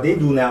so what they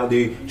do now,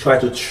 they try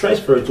to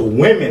transfer it to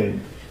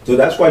women. So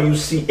that's why you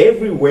see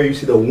everywhere, you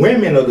see the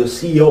women are the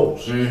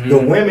CEOs,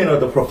 the women are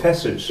the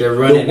professors, They're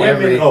running the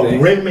women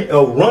everything.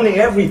 are running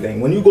everything.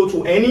 When you go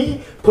to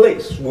any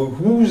place,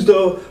 who's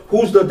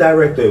the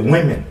director?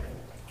 Women.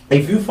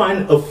 If you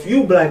find a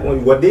few black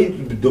women,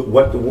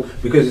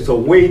 because it's a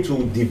way to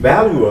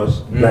devalue us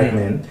black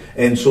men,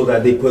 and so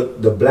that they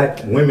put the black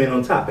women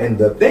on top. And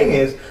the thing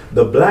is,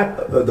 the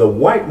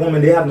white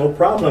woman, they have no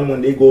problem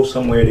when they go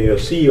somewhere. They're a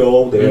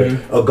CEO, they're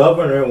a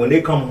governor. When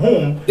they come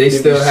home, They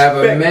still have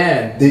a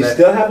man. They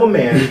still have a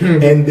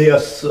man, and they are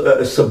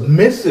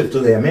submissive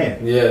to their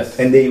man. Yes.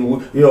 And they,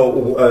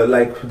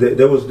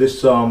 there was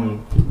this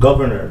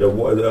governor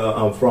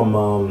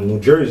from New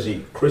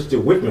Jersey, Christy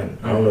Whitman.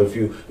 I don't know if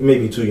you may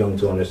be too young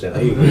to understand.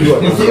 You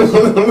are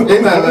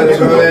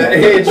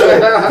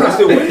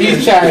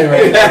He's trying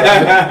right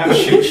now.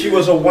 she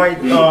was a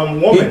white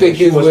woman. think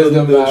She his was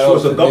wisdom she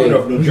was the out governor today.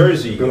 of New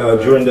Jersey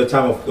during the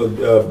time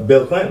of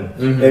Bill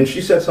Clinton, and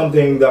she said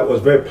something that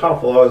was very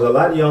powerful. I was a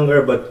lot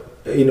younger, but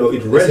it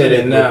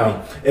resonated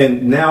now. with me.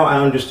 And now I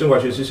understand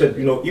what she said.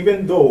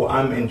 Even though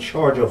I'm in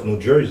charge of New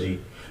Jersey,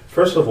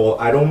 first of all,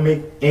 I don't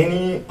make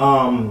any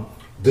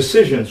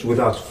decisions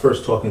without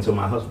first talking to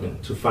my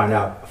husband to find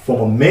out from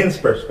a man's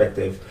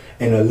perspective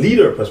and a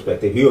leader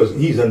perspective.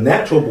 He's a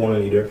natural born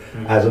leader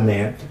as a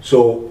man,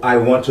 so I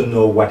want to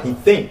know what he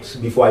thinks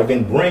before I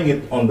even bring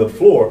it on the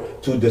floor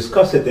to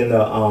discuss it in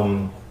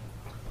the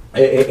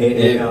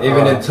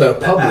Even into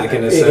public,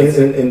 in a sense.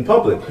 In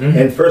public.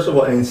 And first of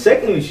all, and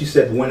secondly, she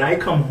said, when I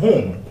come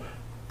home,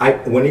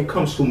 when it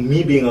comes to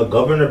me being a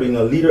governor, being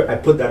a leader, I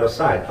put that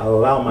aside. I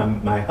allow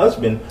my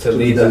husband to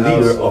be the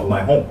leader of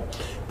my home.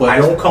 But I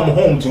don't come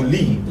home to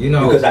lead,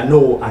 because I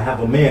know I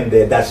have a man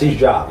there. That's his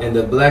job. In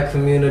the black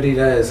community,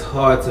 that is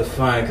hard to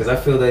find, because I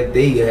feel like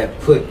they have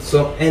put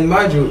so. And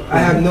mind you, I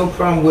have no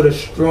problem with a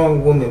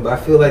strong woman, but I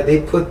feel like they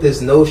put this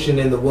notion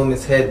in the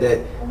woman's head that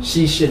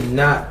she should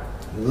not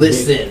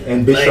listen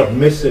and be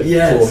submissive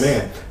to a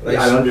man. Like,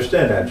 I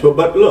understand that. So,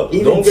 but look,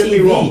 don't get me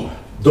wrong.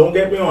 Don't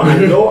get me wrong. I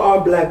know our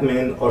black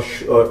men are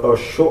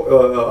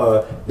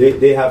short.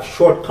 They have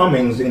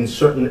shortcomings in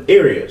certain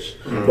areas.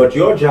 But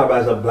your job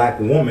as a black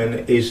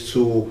woman is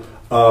to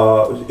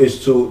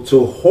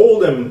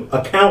hold him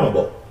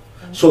accountable,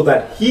 so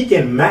that he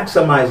can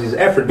maximize his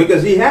effort,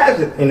 because he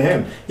has it in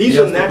him. He's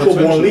a natural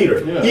born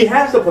leader. Yeah. He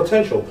has the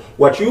potential.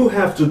 What you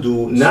have to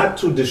do, not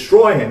to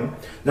destroy him,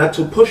 not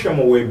to push him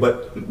away,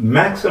 but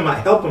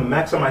help him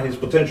maximize his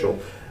potential.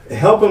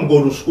 Help him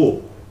go to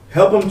school.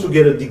 Help him to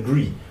get a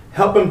degree.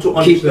 Help him to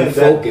understand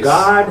that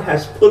God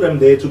has put him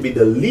there to be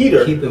the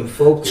leader, keep him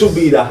focused, to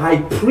be the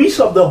high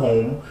priest of the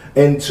home,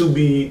 and to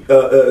be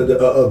so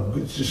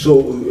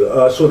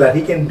that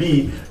he can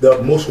be the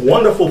most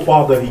wonderful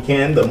father he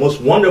can, the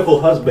most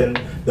wonderful husband,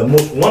 the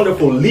most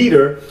wonderful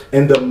leader,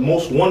 and the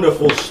most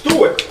wonderful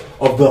steward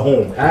of the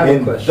home.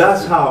 And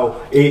that's how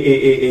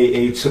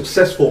a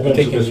successful home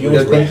is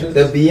used.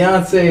 The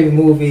Beyonce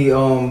movie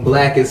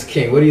Black is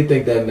King, what do you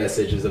think that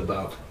message is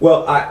about?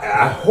 Well,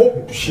 I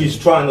hope she's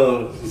trying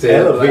to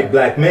elevate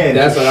black men.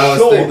 That's what I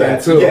was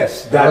thinking too.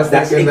 Yes,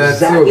 that's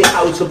exactly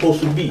how it's supposed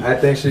to be. I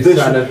think she's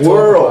trying to talk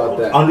about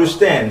that.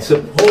 Understand,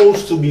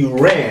 supposed to be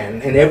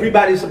ran, and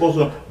everybody's supposed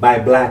to by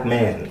black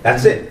men.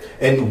 That's it.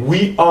 And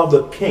we are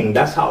the king.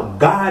 That's how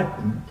God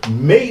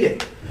made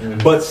it.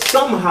 But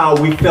somehow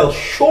we fell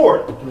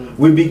short.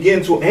 We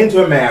begin to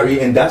intermarry,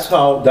 and that's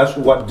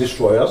what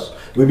destroyed us.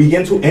 We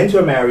begin to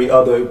intermarry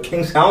other.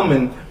 King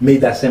Salman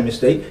made that same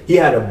mistake. He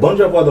had a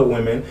bunch of other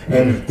women,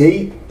 and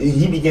he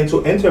began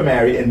to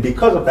intermarry, and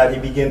because of that,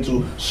 he began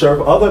to serve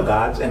other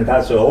gods. And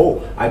God said,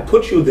 "Oh, I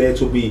put you there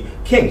to be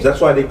kings."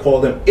 That's why they call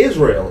them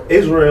Israel.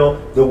 Israel.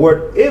 The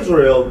word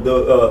Israel,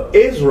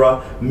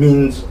 Ezra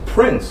means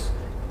prince.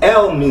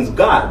 El means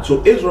God.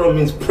 So Israel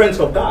means prince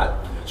of God.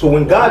 So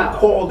when God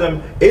called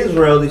them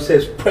Israel, he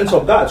says Prince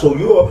of God. So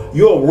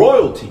you're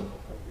royalty,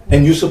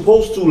 and you're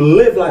supposed to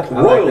live like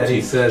royalty. Like that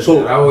he says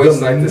so that. I always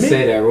like to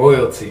say that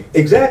royalty.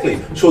 Exactly.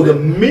 So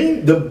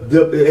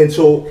and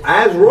so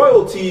as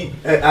royalty,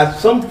 at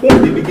some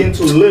point they begin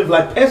to live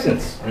like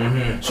peasants.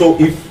 So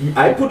if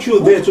I put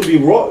you there to be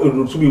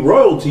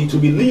royalty, to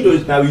be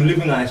leaders, now you're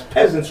living as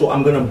peasants. So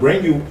I'm going to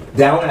bring you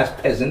down as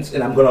peasants,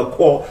 and I'm going to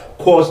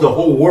cause the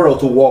whole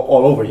world to walk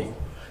all over you.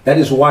 That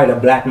is why the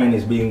black man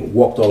is being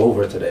walked all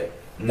over today.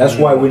 That's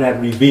why we're not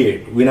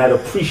revered. We're not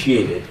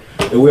appreciated.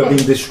 We're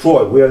being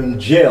destroyed. We're in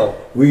jail.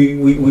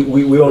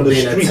 We're on the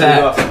street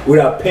with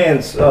our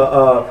pants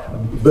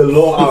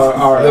below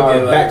our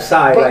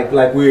backside,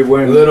 like we're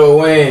wearing Lil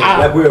Wayne.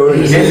 Like we're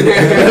wearing.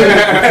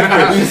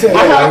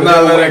 I'm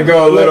not letting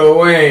go, Lil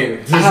Wayne.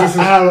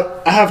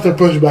 I have to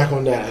push back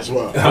on that as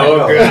well. Oh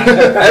God!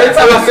 Every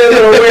time I say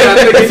Lil Wayne, I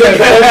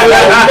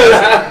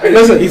think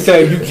listen, he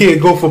said you can't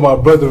go for my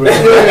brother.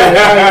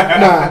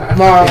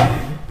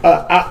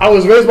 I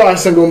was raised by a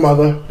single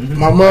mother.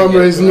 My mom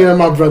raised me and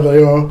my brother,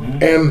 yo.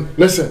 And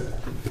listen,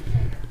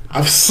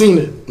 I've seen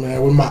it,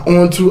 man, with my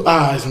own two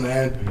eyes,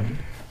 man.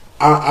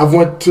 I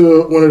went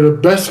to one of the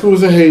best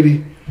schools in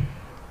Haiti.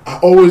 I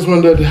always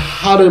wondered,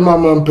 how did my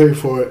mom pay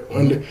for it?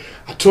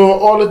 I told her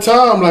all the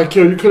time, like,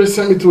 yo, you could have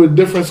sent me to a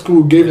different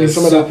school, gave me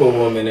some of that,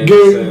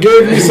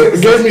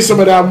 gave me some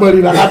of that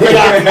money. Like, I think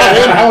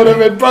I would have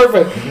been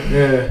perfect.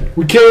 Yeah.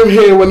 We came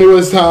here when it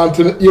was time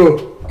to,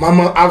 my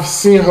mom, I've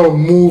seen her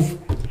move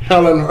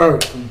hell on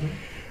earth.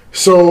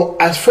 So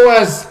as far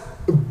as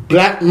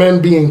black men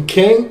being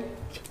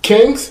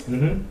kings,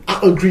 I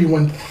agree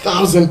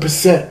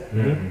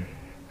 1000%.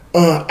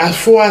 As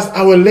far as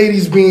our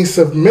ladies being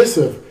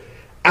submissive,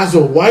 as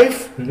a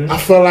wife, I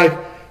feel like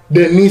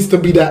there needs to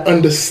be that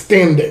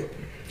understanding.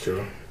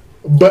 Sure.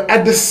 But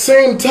at the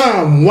same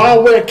time,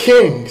 while we're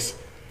kings,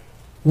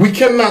 we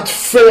cannot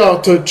fail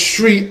to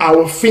treat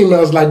our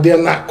females like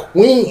they're not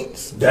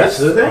queens. That's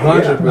the thing.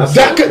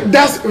 100%.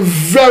 That's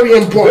very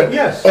important. But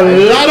yes, a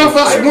lot of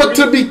us want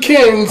to be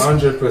kings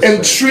 100%.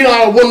 And treat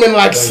our women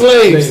like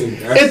slaves.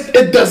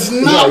 It does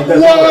not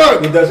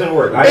work. It doesn't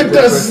work. It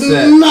does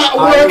not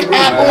work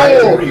at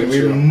all.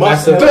 We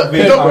must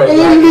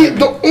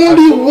the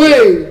only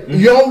way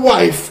your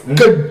wife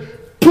could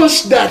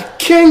push that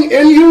king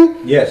in you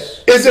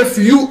is if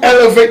you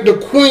elevate the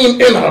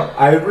queen in her.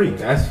 I agree.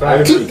 That's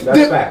facts.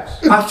 That's facts.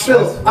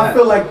 I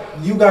feel like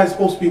you guys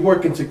supposed to be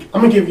working to.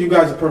 I'm gonna give you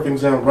guys a perfect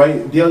example,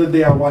 right? The other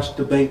day I watched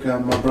The Banker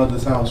at my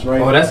brother's house, right?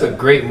 Oh, that's a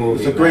great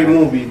movie. It's a great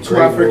movie. Two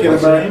African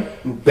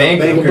American.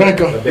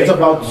 Banker. It's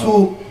about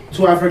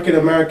two African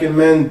American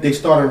men. They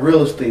started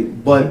real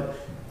estate, but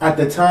at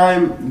the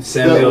time,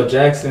 Samuel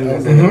Jackson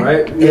is in it,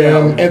 right? Yeah,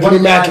 Anthony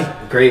Mackie.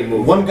 Great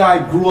movie. One guy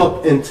grew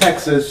up in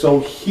Texas,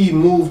 so he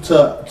moved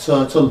to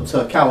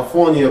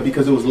California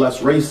because it was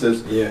less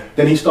racist. Yeah.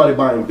 Then he started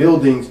buying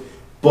buildings,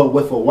 but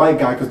with a white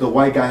guy, because the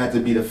white guy had to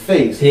be the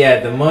face. He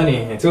had the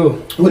money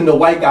too. When the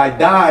white guy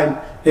died,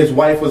 his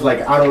wife was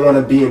like, I don't want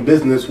to be in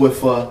business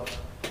with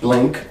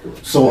blank,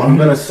 so I'm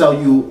gonna sell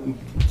you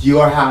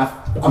your half.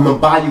 I'm gonna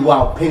buy you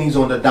out pennies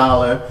on the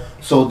dollar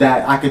so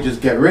that I could just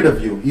get rid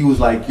of you. He was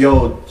like,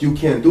 yo, you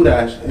can't do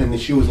that. And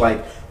she was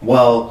like,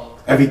 well,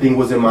 everything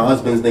was in my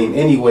husband's name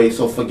anyway,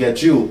 so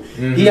forget you.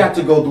 He had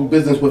to go do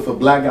business with a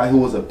black guy who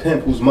was a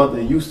pimp, whose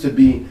mother used to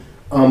be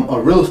a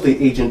real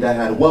estate agent that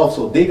had wealth,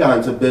 so they got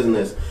into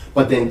business.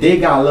 But then they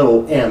got a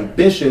little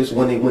ambitious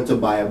when they went to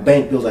buy a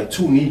bank. There was like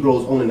 2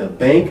 Negroes owning a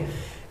bank,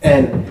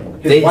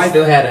 and his wife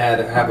still had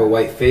to have a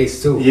white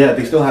face too. Yeah,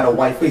 they still had a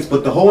white face.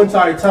 But the whole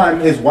entire time,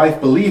 his wife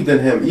believed in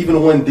him.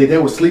 Even when they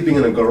were sleeping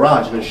in a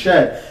garage, in a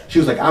shed, she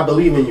was like, I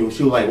believe in you.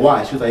 She was like,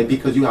 why? She was like,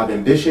 because you have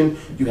ambition,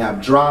 you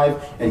have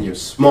drive, and you're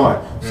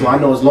smart. So I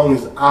know as long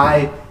as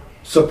I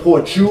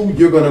support you,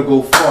 you're going to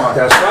go far.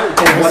 That's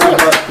right. And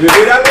whatever. You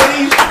hear that,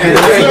 ladies?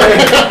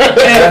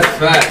 That's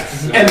facts.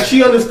 And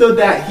she understood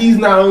that he's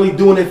not only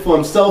doing it for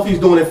himself, he's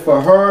doing it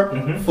for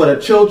her, for the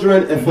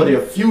children, and for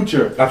their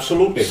future.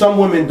 Absolutely. Some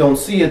women don't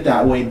see it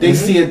that way. They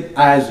see it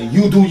as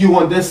you do you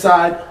on this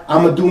side,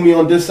 I'm going to do me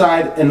on this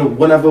side, and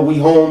whenever we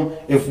home,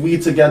 if we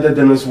together,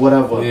 then it's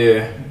whatever.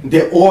 Yeah.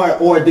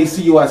 Or they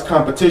see you as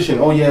competition.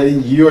 Oh yeah,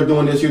 you're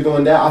doing this, you're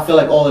doing that. I feel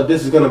like all of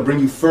this is going to bring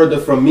you further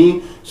from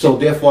me, so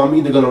therefore I'm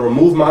either going to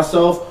remove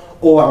myself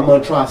or I'm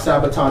going to try to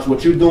sabotage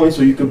what you're doing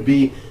so you could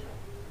be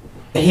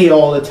here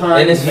all the time.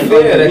 And it's fair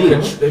that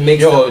it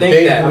makes them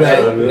think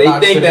that. They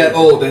think that,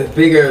 oh, the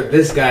bigger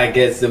this guy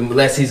gets, the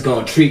less he's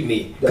going to treat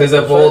me. Because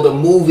of all the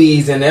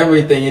movies and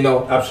everything, you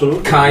know.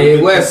 Absolutely.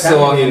 Kanye West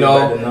song, you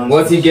know.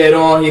 Once he get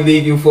on, he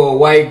leave you for a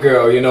white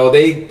girl, you know.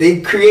 They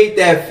create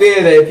that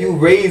fear that if you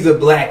raise a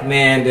black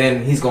man,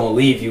 then he's going to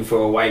leave you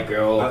for a white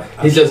girl.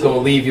 He's just going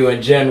to leave you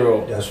in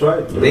general. That's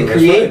right. They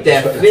create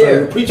that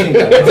fear. We're preaching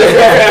that.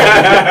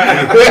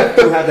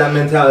 We have that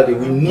mentality.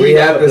 We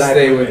have to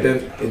stay with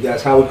them.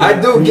 That's how we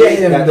I do get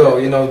him though,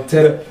 you know,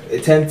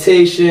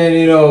 temptation,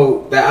 you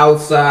know, the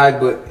outside,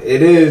 but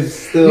it is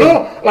still.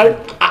 No,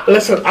 like,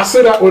 listen, I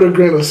say that with a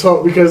grain of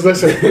salt because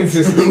listen,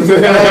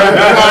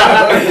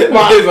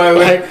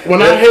 like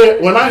when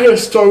I hear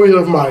stories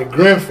of my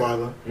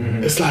grandfather,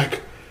 it's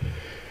like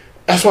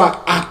that's why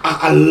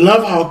I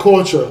love our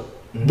culture,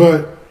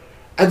 but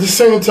at the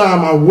same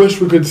time, I wish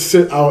we could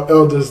sit our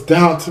elders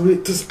down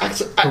to just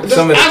ask.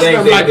 Some of the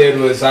things they did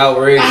was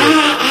outrageous.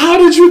 How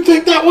did you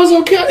think that was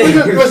okay?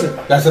 Listen,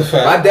 That's a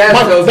fact. My dad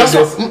tells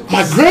me this.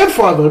 My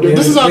grandfather.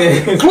 This is how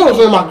close.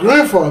 And my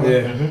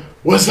grandfather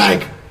was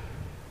like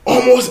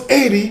almost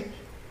 80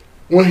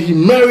 when he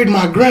married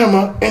my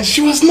grandma, and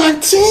she was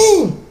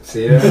 19.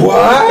 See that?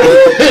 What?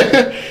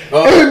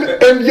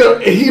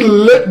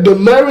 and the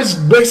marriage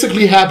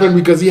basically happened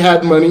because he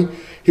had money.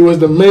 He was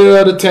the mayor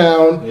of the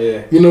town.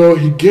 Yeah. You know,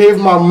 he gave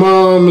my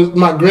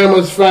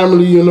grandma's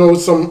family, you know,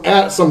 some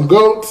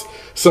goats,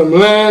 some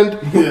land.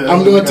 Yeah,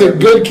 I'm going to take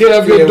good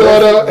care of your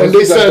daughter. And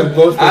they said,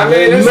 no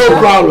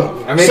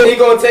problem. I mean, he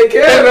going to take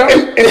care of her.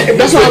 And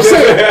that's what I'm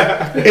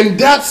saying. In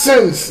that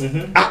sense,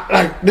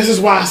 this is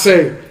why I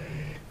say,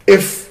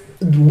 if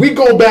we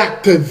go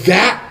back to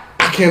that,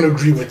 I can't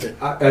agree with it.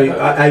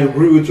 I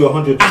agree with you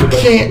 100%.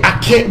 I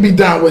can't be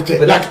down with it.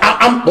 But like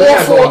I'm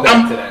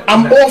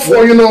all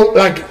for you know,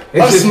 like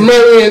us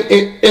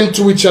marrying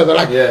into each other.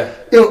 Like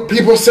you know,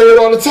 people say it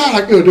all the time.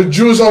 Like, you know, the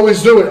Jews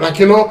always do it. Like,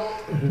 you know,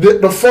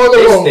 the father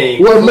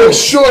will make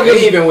sure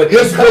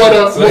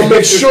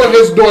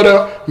his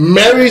daughter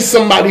marries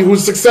somebody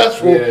who's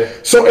successful. Yeah.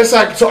 So it's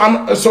like so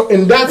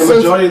in that sense, the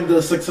majority of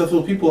the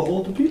successful people are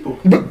older people.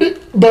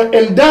 But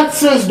in that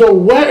sense, though,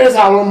 where is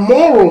our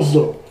morals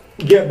though?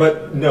 Yeah,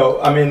 but no,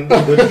 I mean,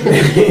 those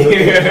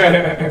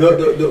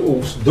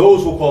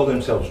who call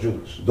themselves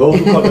Jews,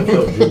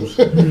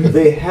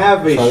 they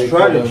have a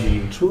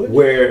strategy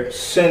where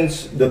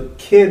since the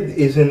kid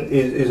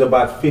is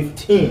about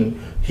 15,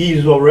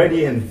 he's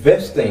already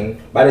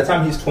investing. By the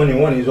time he's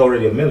 21, he's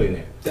already a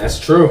millionaire. That's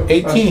true.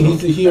 18,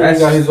 he already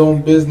got his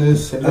own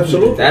business.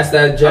 Absolutely. That's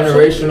that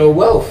generational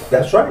wealth.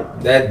 That's right.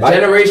 That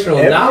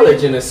generational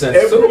knowledge in a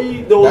sense.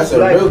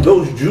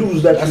 Those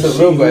Jews that you see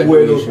who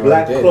wear those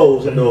black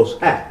clothes and those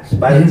hats,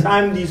 by the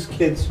time these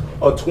kids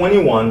are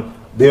 21,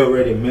 they're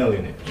already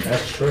millionaires.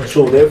 That's true.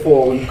 So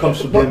therefore, when it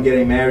comes to them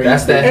getting married,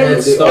 that's that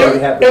head they already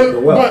have the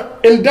wealth.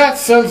 But in that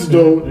sense,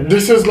 though,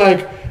 this is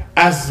like,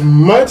 as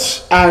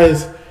much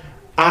as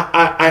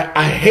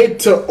I hate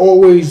to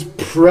always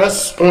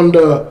press on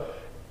the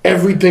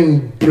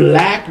everything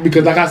black,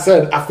 because like I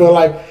said, I feel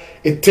like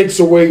it takes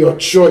away your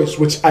choice,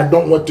 which I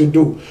don't want to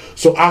do.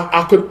 So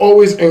I could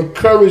always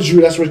encourage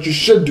you. That's what you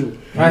should do.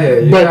 I hear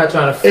you. You're not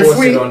trying to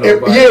force it on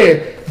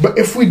nobody. But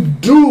if we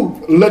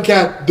do look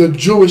at the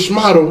Jewish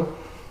model,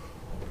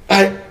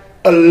 a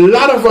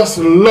lot of us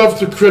love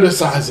to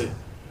criticize it.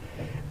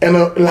 And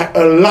like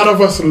a lot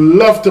of us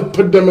love to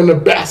put them in the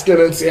basket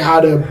and say how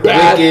they're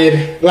bad.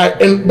 Wicked.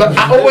 But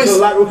I always There's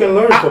a lot we can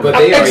learn from them.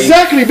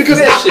 exactly because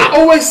I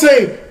always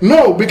say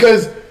no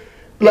because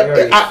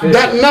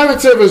that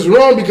narrative is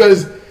wrong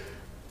because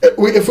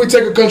if we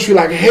take a country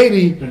like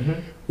Haiti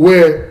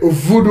where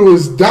voodoo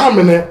is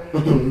dominant,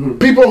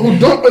 people who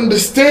don't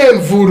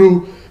understand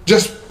voodoo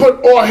just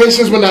put all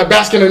Haitians in that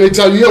basket and they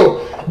tell you,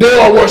 yo, they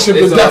all worship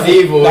the devil.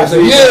 Evil. They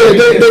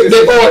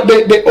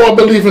all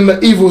believe in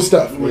the evil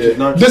stuff.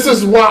 This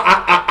is why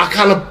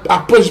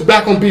I push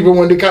back on people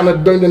when they kind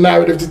of bring the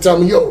narrative to tell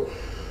me, yo,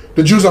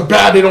 the Jews are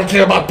bad, they don't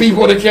care about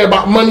people, they care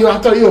about money. I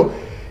tell you, yo,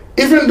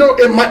 even though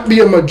it might be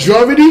a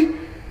majority,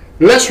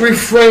 let's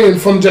refrain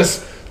from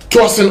just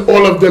tossing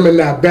all of them in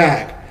that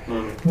bag.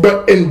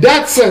 But in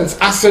that sense,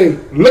 I say,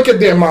 look at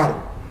their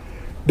model.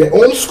 Their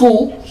own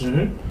schools,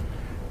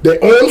 their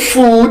own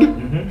food,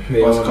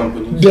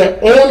 their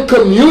own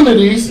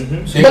communities,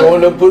 They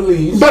own the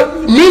police.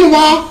 but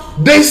meanwhile,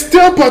 they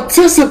still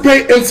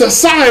participate in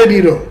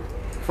society though.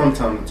 From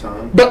time to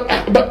time. But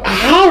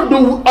how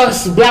do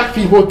us black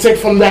people take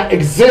from that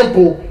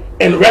example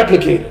and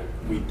replicate it?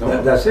 We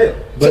don't. That's it.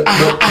 But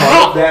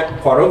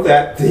part of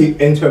that, they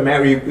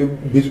intermarry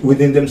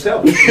within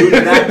themselves. You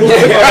would not be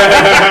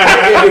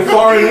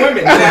foreign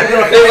women.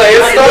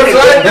 It starts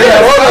right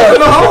there.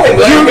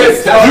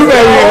 You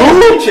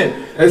marry who?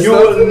 You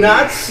will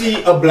not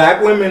see a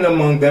black woman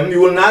among them.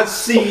 You will not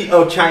see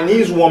a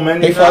Chinese woman.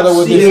 They father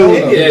with see the an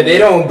Indian. Indian. Yeah, they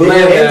don't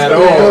blend at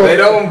all. They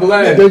don't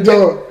blend. They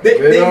don't. They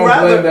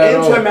rather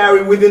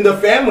intermarry within the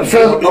family.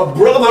 A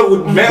brother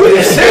would marry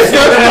a sister.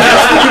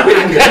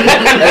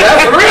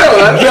 That's real.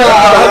 I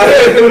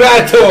can't do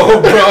that to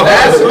him, bro.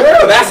 That's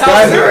real. That's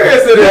how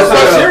serious it is. That's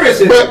how serious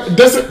it is. But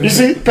this, you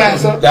see,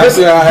 Pastor, That's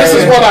this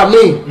is what I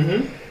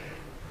mean.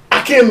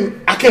 I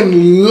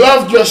can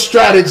love your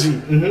strategy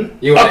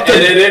You want to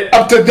edit it?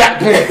 up to that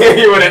point.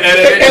 You want to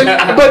edit it?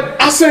 But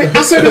I say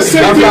the same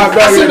thing.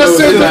 I say the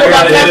same thing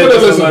about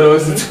capitalism.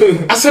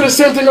 I say the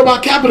same thing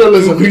about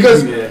capitalism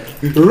because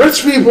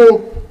rich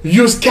people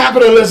use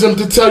capitalism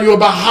to tell you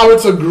about how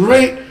it's a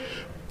great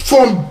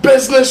form of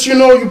business. You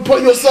know, you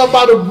put yourself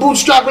by the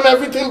bootstrap and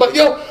everything. But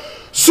yo,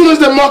 soon as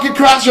the market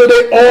crashes,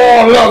 they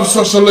all love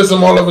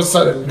socialism all of a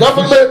sudden.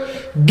 Government,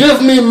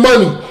 give me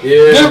money.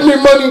 Give me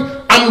money.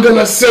 I'm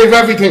gonna save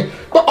everything.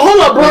 But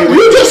hold up, bro.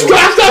 You just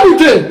scratched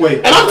everything.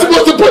 And I'm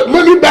supposed to put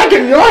money back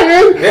in your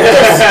hand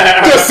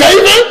to save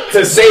it?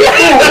 To save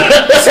who?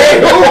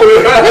 Save who?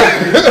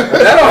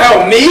 That don't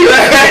help me.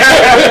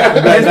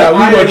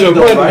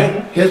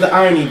 Here's the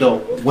irony though.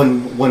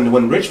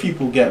 When rich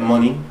people get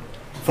money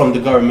from the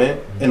government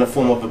in the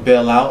form of a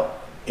bailout,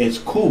 it's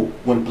cool.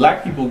 When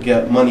black people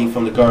get money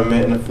from the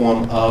government in the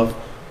form of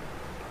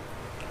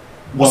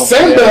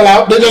same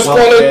bailout, they just call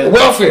it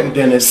welfare.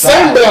 Then it's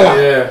same bailout.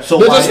 Yeah. So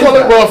they just call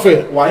it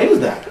welfare. Why is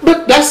that?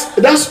 But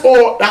that's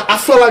all. I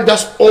feel like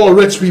that's all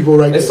rich people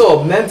right It's there.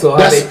 all mental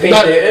how they paint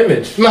their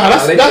image. Nah,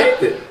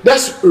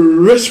 that's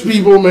rich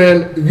people,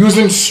 man,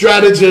 using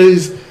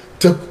strategies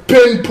to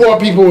pin poor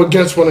people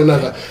against one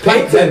another.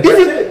 Like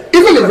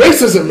even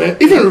racism, man.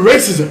 Even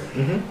racism.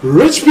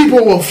 Rich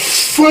people will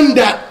fund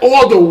that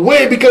all the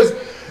way because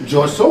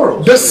George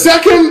Soros. The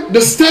second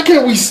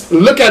we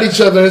look at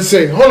each other and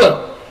say, hold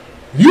up.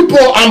 You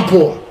poor, I'm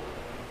poor.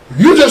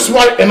 You just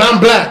white and I'm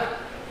black.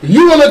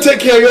 You want to take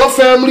care of your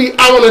family,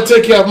 I want to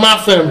take care of my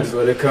family. That's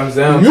what it comes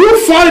down to. You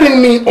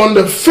fighting me on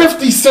the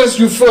 50 cents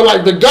you feel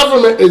like the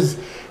government is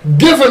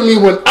giving me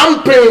when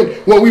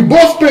we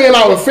both paying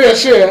our fair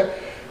share.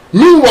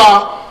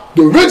 Meanwhile,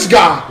 the rich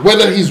guy,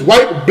 whether he's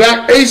white,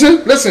 black,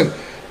 Asian, listen,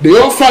 they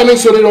all fighting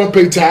so they don't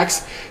pay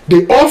tax.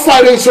 They all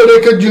fighting so they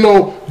could,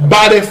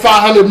 buy their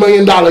 $500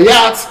 million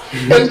yachts.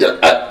 And,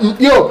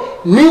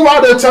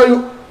 meanwhile, they'll tell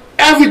you,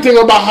 everything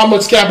about how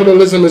much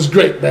capitalism is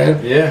great, man.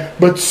 Yeah.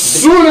 But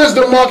soon as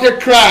the market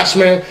crash,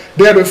 man,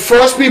 they're the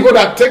first people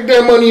that take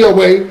their money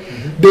away.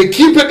 They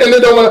keep it and they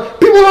don't want to.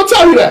 People don't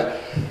tell you that.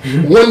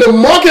 When the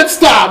market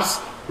stops,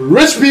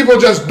 rich people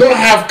just don't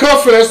have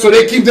confidence, so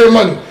they keep their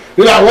money.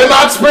 They're like, we're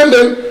not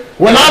spending.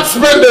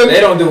 They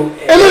don't do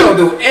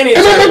any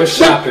type of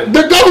shopping.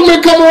 The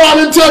government come around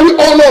and tell you,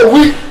 oh no,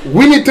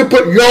 we need to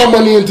put your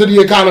money into the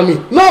economy.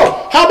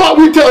 No. How about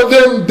we tell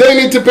them they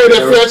need to pay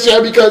their fair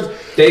share because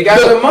they got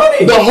the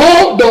money. The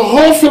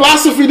whole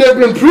philosophy they've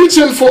been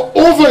preaching for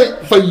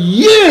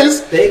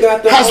years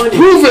has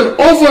proven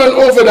over and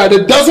over that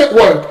it doesn't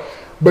work.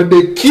 But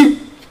they keep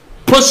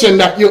pushing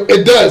that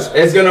it does.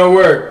 It's gonna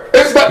work.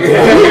 It's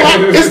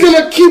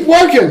gonna keep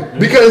working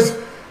because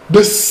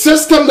the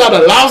system that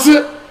allows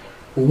it,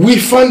 we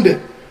fund it.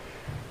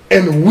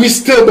 And we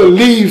still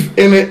believe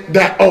in it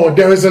that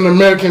there is an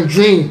American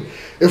dream.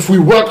 If we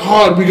work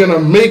hard, we're gonna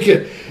make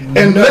it.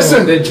 And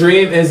listen, the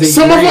dream is a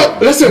some of us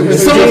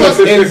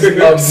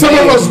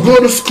go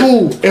to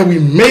school and we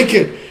make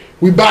it.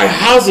 We buy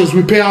houses,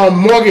 we pay our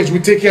mortgage, we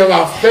take care of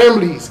our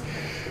families.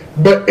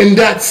 But in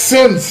that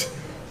sense,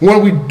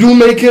 when we do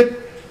make it,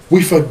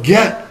 we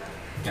forget.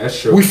 That's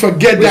true. We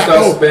forget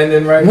that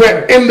spending right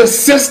we're in the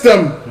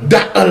system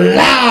that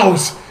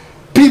allows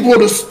people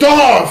to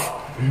starve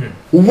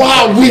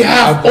while we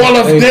have all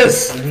of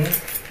this,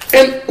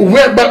 and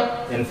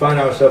and find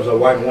ourselves a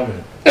white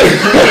woman. That's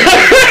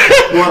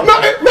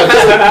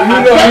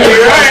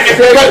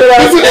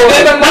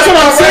what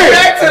I'm saying.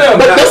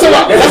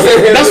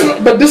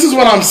 But this is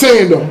what I'm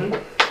saying though.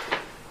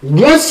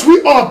 Once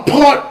we are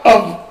part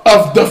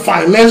of the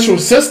financial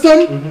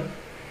system,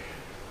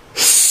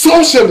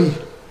 socially,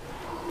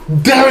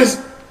 there is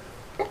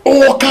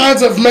all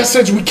kinds of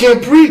message we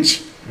can't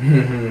preach.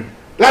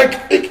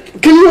 Like,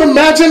 can you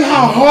imagine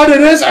how hard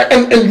it is?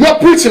 And you're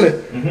preaching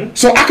it.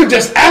 So I could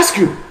just ask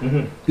you.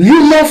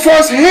 You know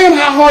firsthand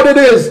how hard it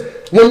is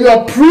when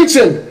you're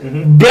preaching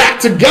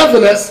black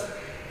togetherness,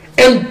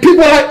 and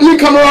people like me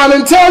come around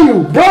and tell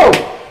you, bro,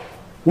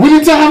 we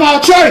need to have our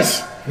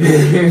choice.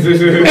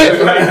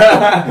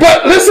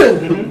 But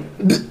listen,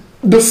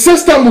 the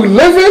system we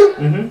live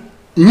in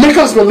make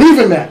us believe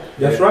in that.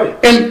 That's right.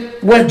 And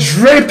we're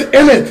draped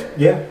in it.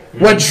 Yeah.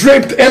 We're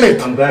draped in it.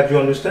 I'm glad you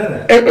understand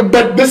that.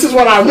 But this is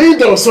what I mean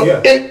though. So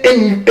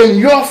in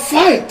your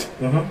fight,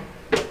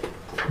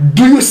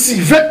 do you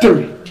see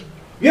victory?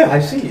 Yeah,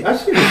 I see.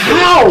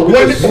 How?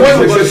 When even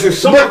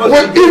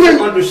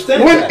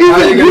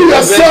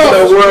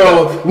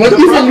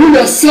you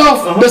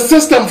yourself, the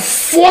system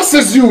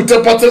forces you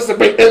to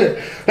participate in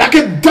it. Like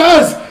it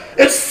does.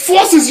 It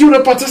forces you to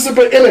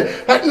participate in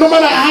it. Like no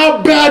matter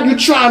how bad you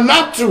try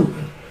not to.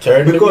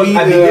 Because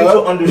I begin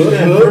to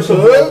understand, first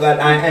of all,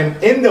 that I am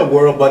in the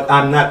world, but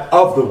I'm not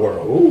of the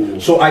world. Ooh.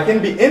 So I can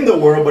be in the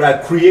world, but I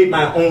create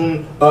my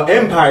own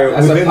empire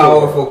that's within a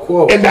powerful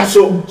quote. And that's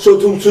so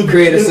to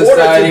create a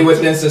society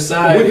within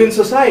society. Within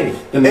society.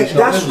 And that's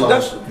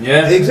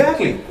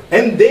exactly.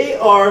 And they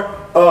are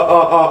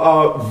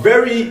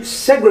very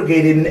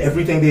segregated in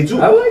everything they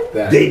do. I like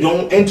that. They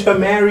don't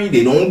intermarry.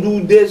 They don't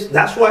do this.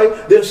 That's why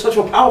they're such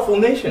a powerful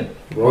nation.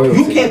 Royalty.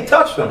 You can't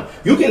touch them.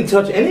 You can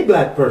touch any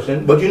black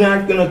person, but you're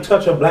not going to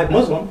touch a black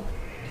Muslim.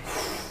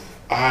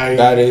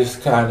 That is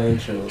kind of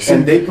true.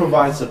 And they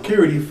provide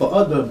security for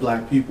other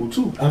black people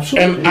too.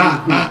 Absolutely.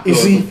 And you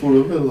see,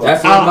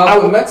 that's what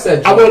Malcolm X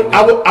said. I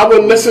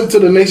would listen to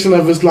the Nation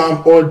of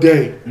Islam all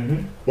day.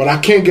 What I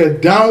can't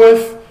get down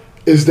with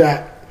is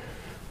that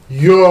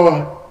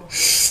you're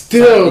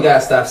still. You gotta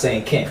stop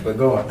saying can't, but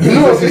go on.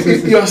 No,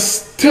 you're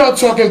still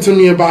talking to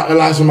me about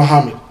Elijah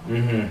Muhammad.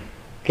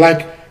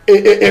 Like,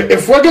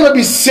 if we're gonna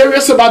be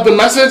serious about the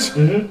message,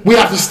 we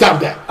have to stop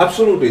that.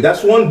 Absolutely,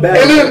 that's one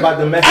bad thing about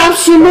the message.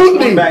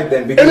 Absolutely.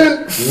 And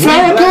then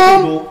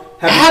Farrakhan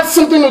had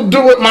something to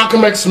do with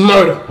Malcolm X's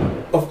murder.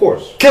 Of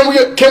course. Can we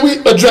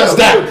address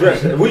that?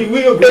 We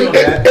agree on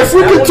that. If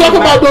we can talk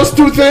about those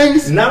two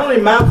things, not only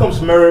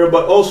Malcolm's murder,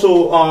 but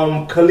also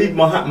Khalid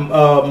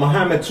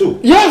Muhammad too.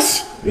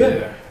 Yes.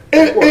 Yeah.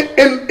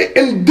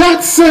 In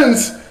that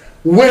sense,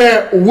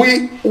 where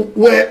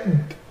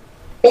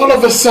all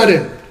of a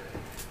sudden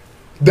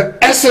the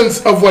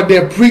essence of what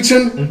they're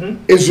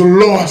preaching is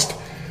lost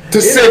to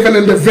save an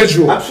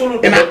individual.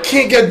 Absolutely. And I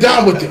can't get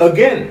down with it.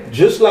 Again,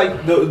 just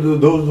like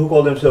those who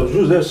call themselves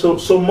Jews, there's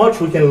so much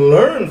we can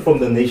learn from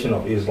the Nation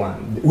of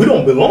Islam. We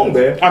don't belong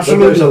there.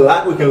 Absolutely. But there's a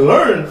lot we can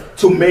learn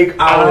to make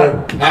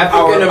our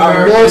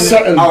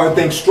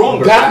thing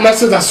stronger. That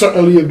message I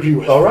certainly agree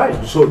with. All right.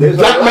 So there's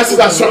that message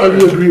I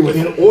certainly agree with.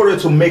 In order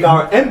to make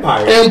our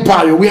empire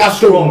we have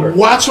stronger. To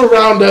watch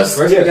around us.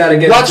 First we gotta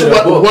get watch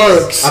what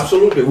works.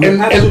 Absolutely. We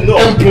have to know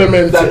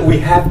implement that we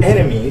have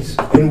enemies,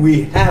 and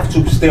we have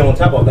to stay on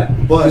top of that.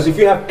 Because if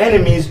you have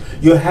enemies,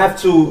 you have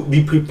to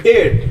be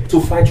prepared to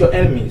fight your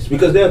enemies.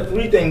 Because there are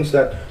three things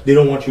that they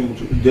don't want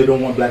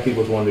black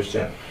people to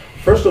understand.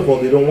 First of all,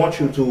 they don't want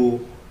you to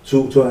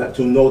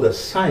know the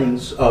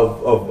science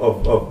of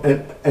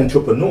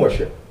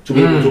entrepreneurship, to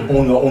be able to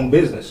own your own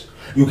business.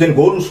 You can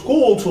go to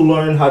school to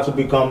learn how to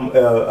become,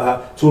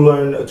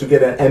 to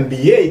get an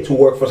MBA to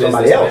work for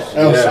somebody else.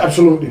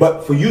 Absolutely.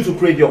 But for you to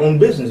create your own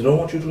business, they don't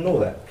want you to know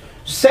that.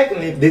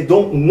 Secondly, they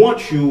don't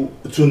want you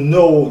to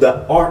know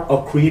the art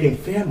of creating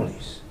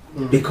families.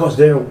 Because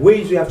there are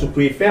ways you have to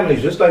create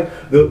families, just like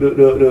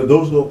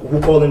those who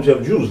call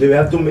themselves Jews. They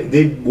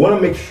want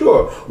to make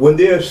sure when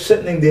they're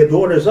setting their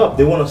daughters up,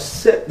 they want to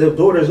set their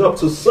daughters up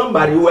to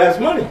somebody who has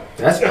money.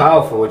 That's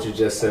powerful what you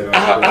just said.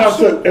 I have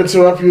to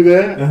interrupt you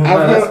there.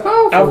 That's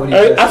powerful.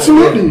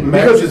 Absolutely,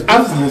 because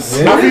business.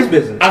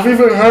 I've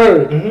even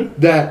heard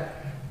that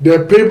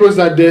there are papers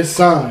that they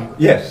sign.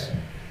 Yes.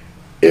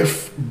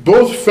 If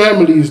both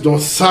families don't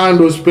sign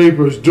those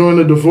papers during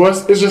the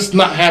divorce, it's just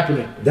not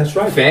happening. That's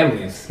right.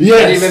 Families.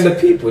 Yes. Not even the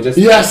people, just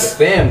the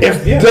family.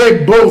 If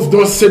they both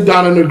don't sit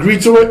down and agree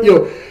to it,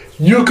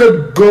 you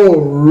could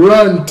go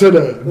run to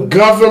the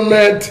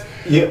government,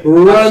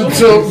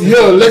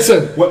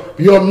 listen,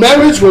 your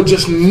marriage will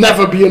just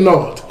never be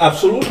annulled.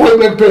 Absolutely. Point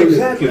blank period.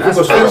 Exactly.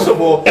 Because first of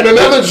all, and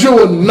another Jew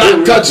will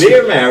not touch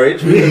their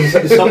marriage is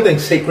something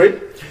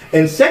sacred.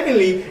 And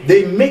secondly,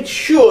 they make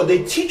sure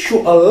they teach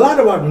you a lot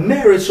about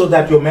marriage so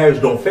that your marriage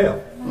don't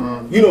fail.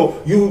 You know,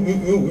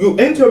 you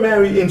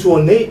intermarry into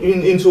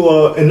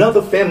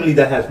another family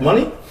that has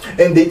money,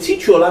 and they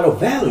teach you a lot of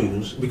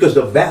values because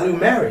they value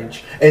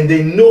marriage, and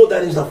they know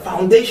that is the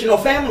foundation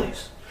of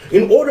families.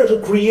 In order to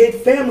create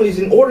families,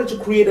 in order to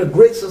create a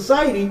great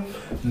society,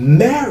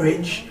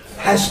 marriage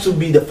has to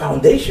be the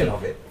foundation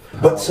of it.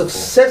 But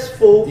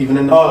successful, Even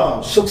in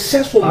the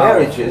successful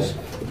marriages,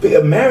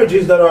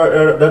 marriages that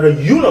are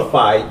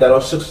unified, that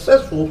are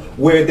successful,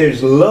 where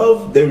there's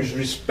love, there is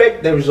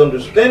respect, there is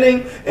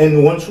understanding,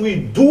 and once we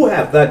do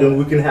have that, then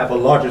we can have a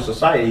larger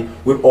society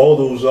with all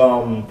those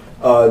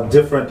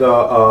different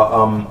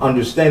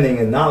understanding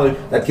and knowledge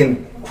that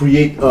can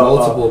create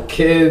multiple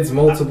kids,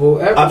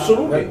 multiple everything.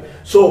 Absolutely.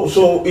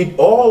 So it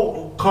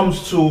all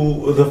comes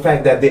to the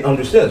fact that they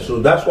understand.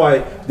 So that's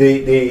why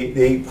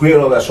they create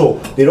all that. So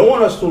they don't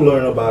want us to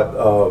learn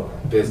about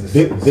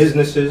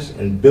businesses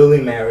and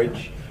building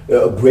marriage,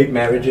 great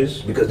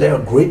marriages, because they are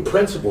great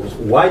principles.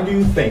 Why do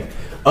you think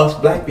us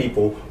black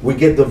people, we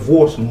get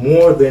divorced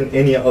more than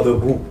any other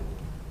group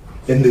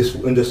in this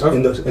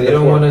They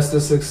don't want us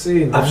to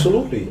succeed, man.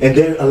 Absolutely. And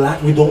there's a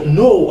lot we don't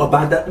know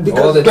about that,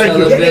 because all the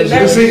television.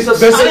 This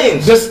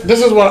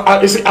is what I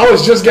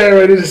was just getting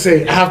ready to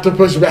say. I have to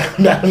push back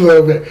on that a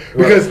little bit,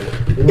 because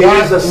it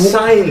is a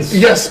science.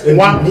 Yes, and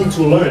we need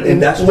to learn,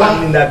 and that's why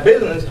I'm in that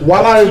business.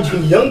 While I'm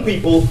teaching young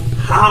people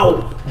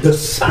how the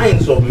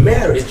science of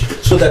marriage,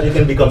 so that you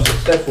can become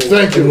successful.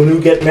 Thank you. And when you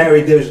get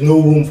married, there is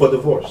no room for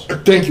divorce.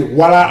 Thank you.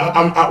 While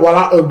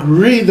I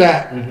agree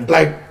that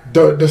like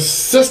the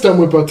system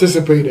we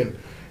participate in,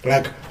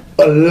 like,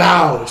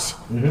 allows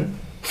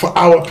for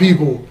our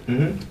people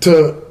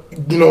to,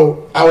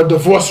 our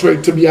divorce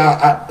rate to be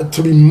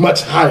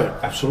much higher.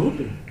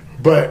 Absolutely.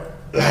 But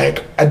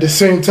like at the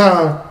same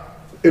time,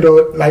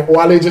 like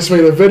Wale just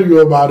made a video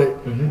about it.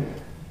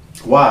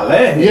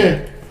 Wale.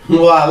 Yeah.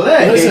 Wale.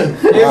 Listen,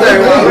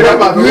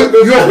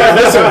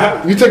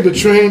 you take the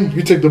train,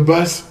 you take the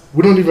bus,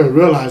 we don't even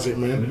realize it,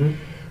 man.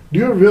 Do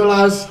you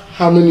realize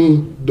how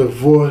many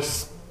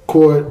divorce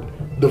court,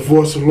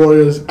 divorce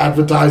lawyers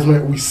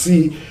advertisement we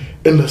see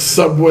in the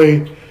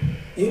subway,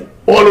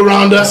 all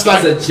around us?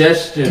 Like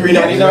suggestion.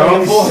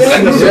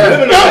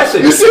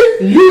 $3.99 you see,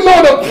 you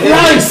know the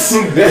price.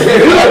 You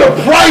know the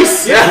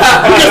price.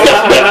 Because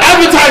the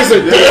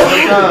advertising.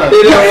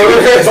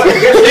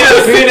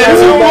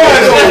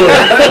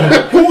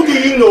 Who do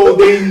you know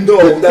they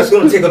know that's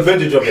going to take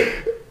advantage of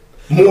it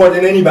more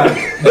than anybody?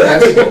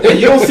 And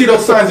you don't see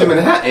those signs in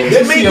Manhattan.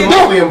 They make it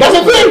That's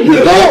the thing.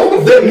 You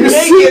know, they make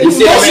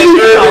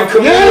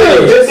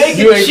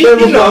it cheap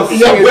enough.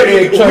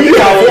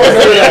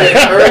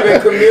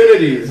 Urban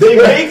communities. They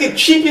make it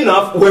cheap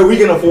enough where we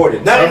can afford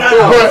it.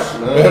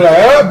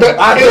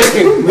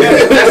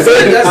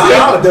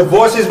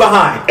 Divorce is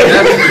behind.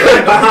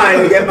 I'm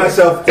behind to get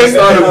myself to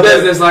start a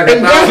business like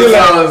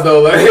 $1,000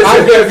 though.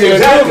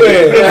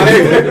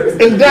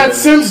 In that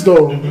sense,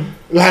 though,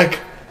 like,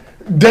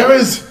 there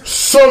is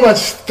so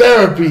much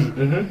therapy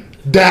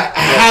that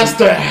has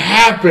to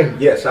happen.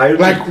 Yes, I agree.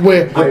 Like,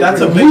 where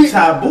that's a big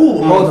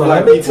taboo.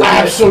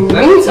 Absolutely.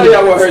 Let me tell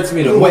y'all what hurts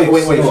me the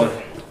most. Wait.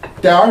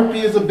 Therapy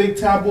is a big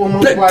taboo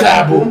amongst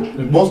black people.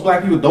 Most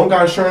black people don't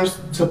got insurance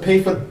to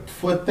pay for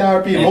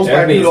therapy. And most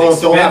black people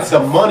don't have the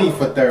money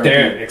for therapy.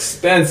 They're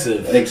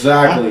expensive.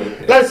 Exactly.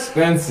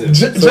 Expensive.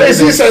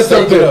 Jay-Z said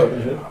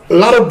something. A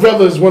lot of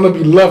brothers want to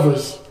be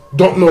lovers,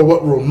 don't know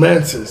what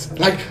romance is.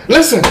 Like,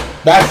 listen.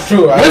 That's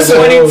true. Listen.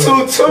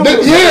 22 too.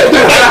 This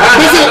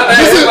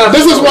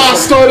is why I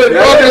started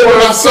earlier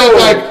when I said,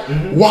 like,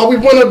 while we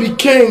want to be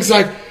kings,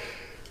 like,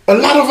 a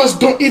lot of us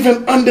don't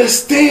even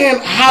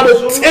understand how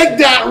to take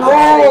that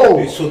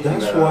role. So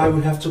that's why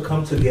we have to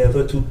come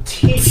together to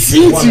teach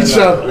each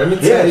other. Let me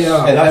tell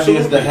y'all. And that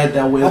is the head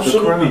that wears the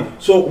crown.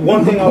 So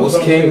one thing most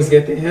kings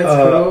get their heads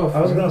cut off.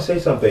 I was gonna say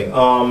something.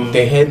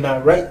 Their head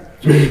not right.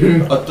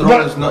 A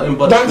throne is nothing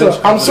but Doctor,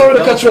 I'm sorry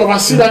to cut you off. I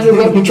see that you're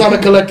trying to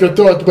collect your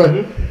thoughts, but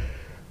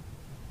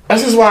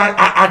this is why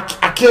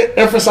I can't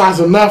emphasize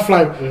enough.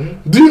 Like,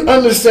 do you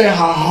understand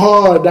how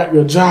hard that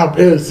your job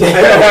is?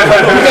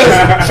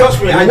 Because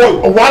trust me, I know.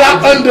 While I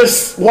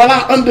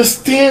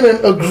understand and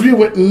agree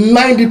with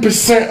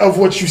 90% of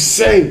what you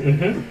say,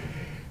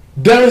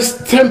 there is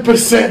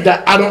 10%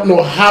 that I don't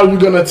know how you're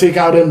gonna take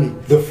out in me.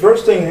 The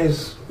first thing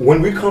is,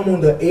 when we come on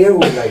the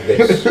airway like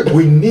this,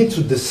 we need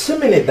to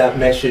disseminate that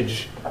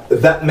message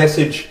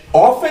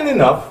often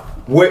enough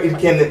where it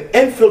can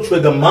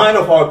infiltrate the mind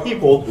of our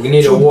people to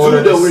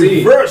do the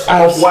reverse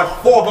of what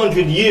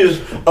 400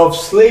 years of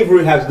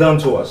slavery has done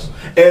to us.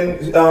 And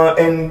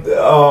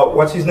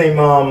what's his name?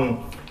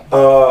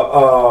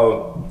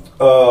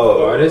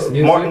 Artist,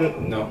 music?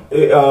 Martin? No.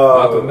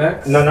 Malcolm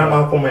X? No, not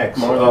Malcolm X.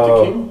 Martin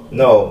Luther King?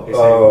 No.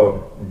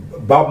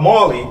 Bob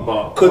Marley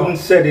couldn't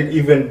said it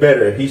even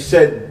better. He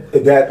said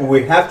that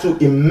we have to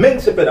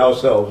emancipate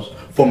ourselves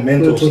from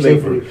mental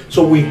slavery.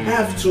 So we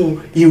have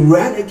to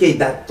eradicate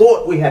that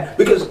thought we had.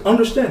 Because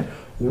understand,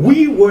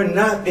 we were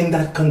not in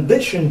that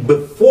condition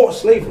before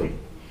slavery.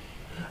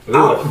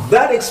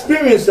 That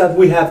experience that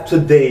we have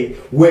today,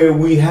 where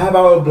we have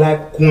our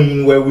black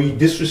queen, where we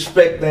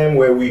disrespect them,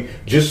 where we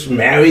just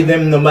marry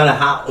them no matter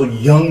how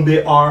young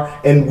they are,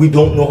 and we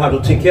don't know how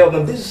to take care of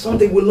them, this is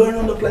something we learn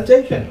on the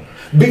plantation.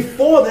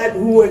 Before that,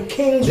 we were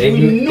kings.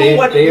 We knew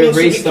what it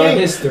means to be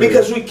kings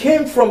because we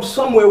came from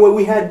somewhere where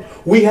we had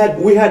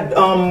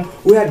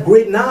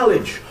great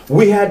knowledge.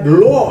 We had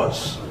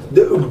laws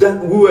that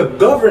we were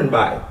governed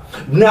by.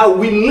 Now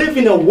we live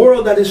in a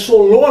world that is so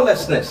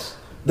lawlessness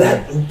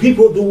that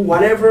people do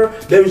whatever.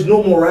 There is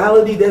no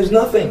morality. There's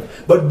nothing.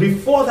 But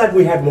before that,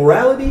 we had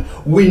morality.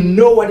 We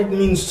know what it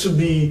means to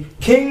be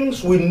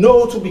kings. We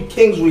know to be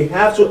kings, we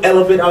have to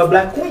elevate our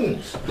black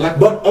queens.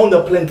 But on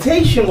the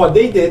plantation, what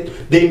they did,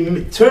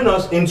 they turn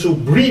us into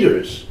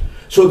breeders.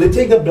 So they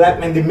take the black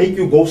men, they make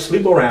you go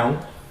sleep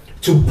around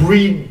to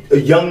breed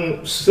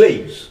young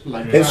slaves.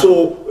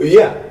 So,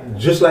 yeah,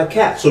 just like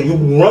cats. So you're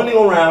running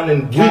around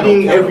and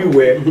breeding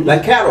everywhere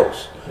like cattle.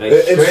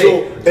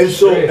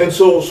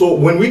 So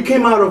when we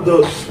came out of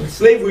the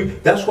slavery,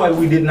 that's why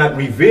we did not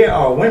revere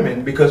our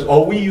women, because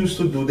all we used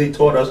to do, they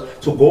taught us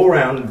to go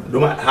around, no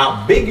matter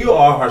how big you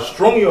are, how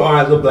strong you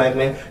are as a black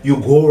man, you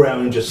go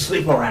around and just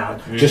sleep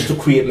around just to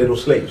create little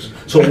slaves.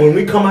 So when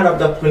we come out of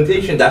that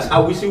plantation, that's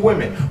how we see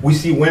women. We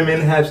see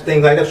women have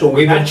things like that. So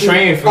we've been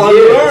trained for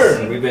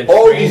unlearn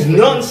all these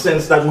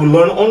nonsense that we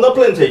learn on the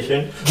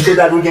plantation so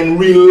that we can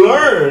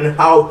relearn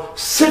how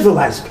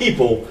civilized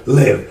people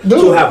live.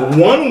 To have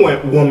one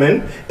woman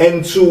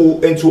and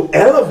to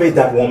elevate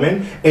that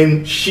woman,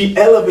 and she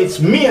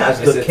elevates me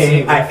as the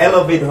king. I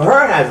elevate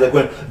her as the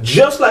queen,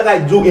 just like I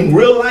do in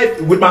real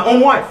life with my own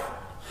wife.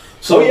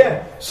 So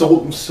yeah.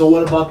 So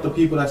what about the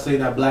people that say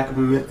that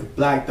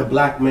the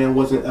black man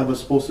wasn't ever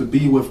supposed to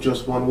be with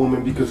just one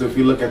woman? Because if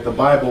you look at the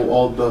Bible,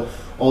 all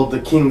the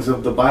kings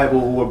of the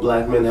Bible who were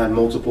black men had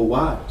multiple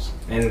wives.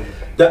 And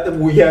that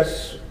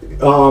yes.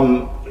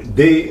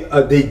 They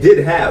did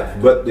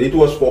have, but it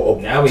was for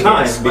a time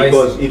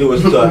because it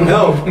was to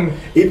help.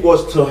 It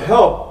was to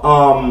help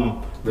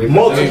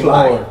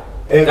multiply.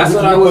 And that's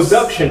what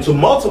production to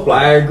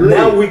multiply. I agree.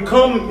 Now we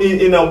come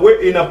in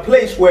a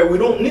place where we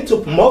don't need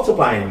to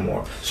multiply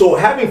anymore. So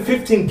having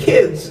 15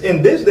 kids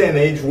in this day and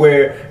age,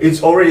 where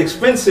it's already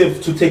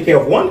expensive to take care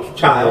of one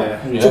child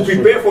to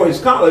prepare for his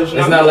college.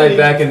 It's not like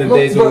back in the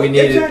days when we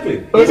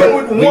needed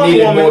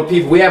more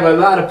people. We have a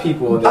lot of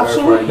people in the earth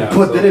right now.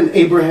 But didn't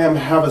Abraham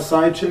have a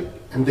side chick,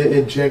 and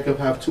didn't Jacob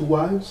have 2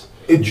 wives?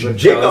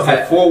 Jacob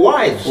had 4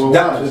 wives.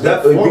 That was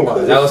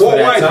for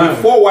that time.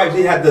 With 4 wives,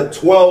 he had the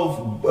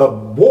 12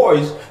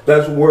 boys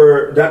that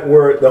were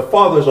the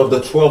fathers of the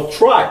 12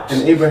 tribes.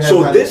 And Abraham.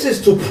 So this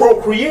is to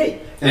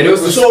procreate. And it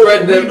was to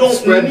spread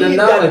the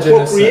knowledge that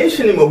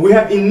procreation anymore. We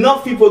have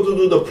enough people to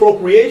do the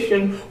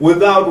procreation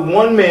without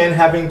one man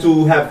having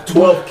to have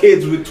 12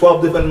 kids with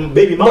 12 different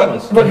baby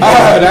mamas. And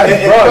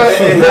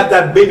have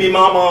that baby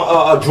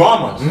mama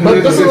dramas.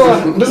 But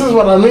this is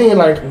what I mean.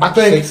 Like, I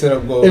think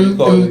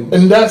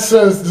in that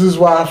sense, this is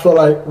why I feel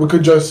like we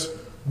could just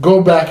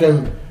go back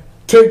and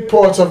take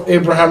parts of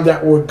Abraham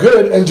that were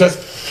good and just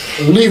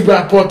leave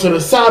that part to the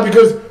side,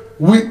 because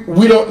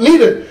we don't need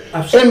it.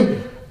 Absolutely.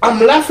 And I'm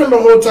laughing the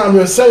whole time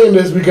you're saying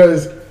this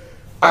because,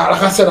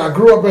 like I said, I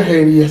grew up in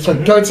Haiti. I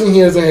spent 13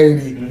 years in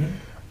Haiti,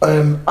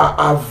 and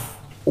I've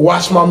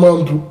watched my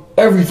mom do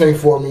everything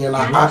for me, and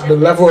the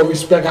level of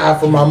respect I have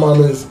for my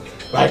mom is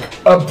like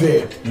up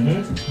there.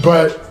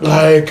 But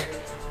like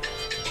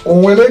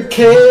when it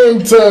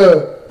came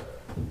to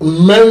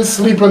men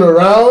sleeping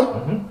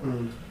around,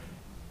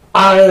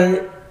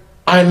 I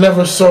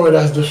never saw it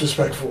as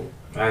disrespectful.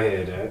 I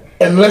hear that.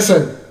 And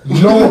listen.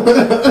 No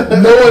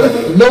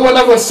one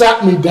ever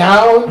sat me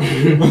down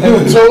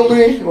and told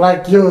me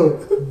like, yo,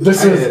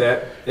 this is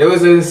that. It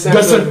was a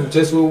sense of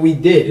just what we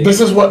did.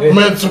 This is what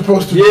men's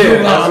supposed to do.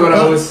 Yeah, that's what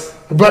I was.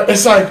 But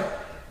it's like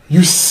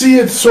you see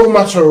it so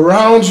much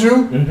around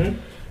you.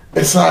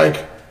 It's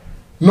like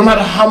no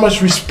matter how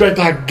much respect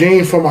I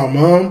gained from my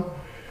mom,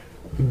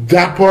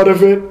 that part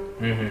of it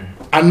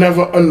I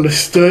never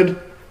understood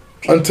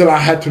until I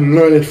had to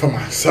learn it for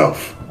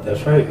myself.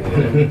 That's right.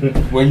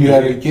 When you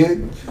had a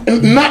kid?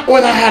 Not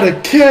when I had a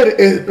kid.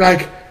 It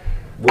like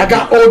I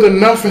got old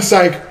enough. It's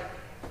like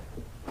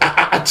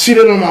I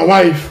cheated on my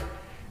wife,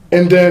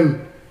 and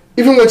then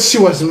even when she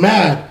was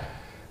mad,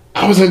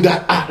 I wasn't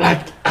that.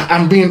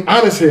 I'm being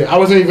honest here. I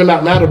wasn't even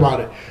that mad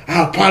about it.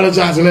 I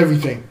apologized and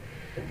everything.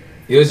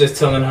 You was just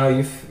telling how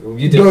you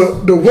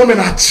the woman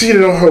I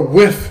cheated on her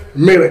with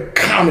made a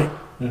comment.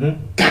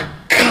 That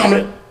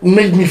comment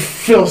made me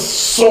feel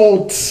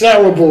so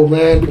terrible,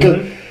 man,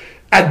 because.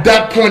 At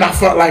that point, I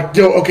felt like,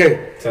 yo,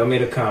 okay. Tell me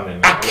the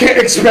comment. I can't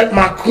expect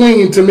my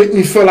queen to make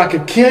me feel like a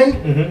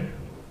king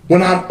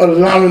when I'm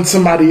allowing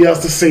somebody else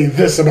to say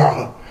this about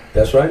her.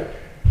 That's right.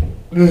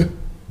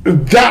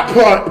 That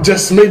part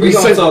just made me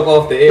say. We're going to talk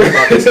off the air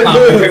about this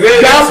comment.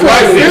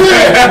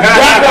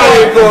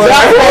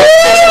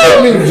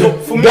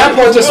 That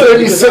part just made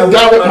me sit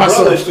down with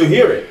myself. To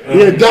hear it.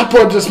 Yeah, that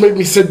part just made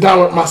me sit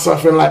down with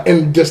myself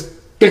and just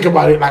think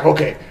about it. Like,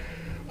 okay,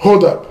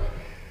 hold up.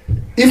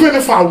 Even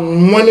if I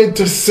wanted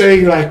to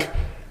say like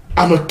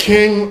I'm a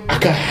king, I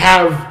could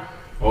have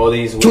all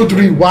these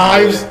 2-3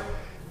 wives.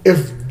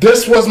 If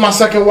this was my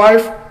second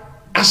wife,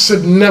 I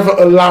should never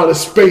allow the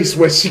space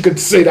where she could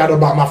say that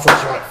about my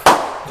first wife.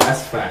 I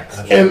That's facts.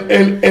 And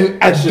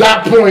at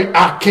that point,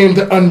 I came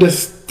to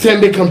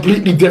understand it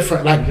completely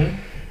different. Like,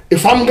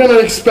 if I'm gonna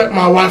expect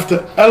my wife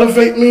to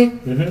elevate me,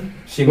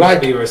 she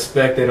must be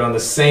respected on the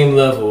same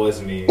level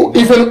as me,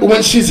 even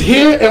when she's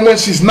here and when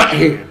she's not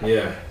here.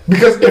 Yeah.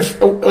 Because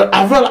if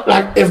I feel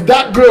like if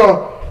that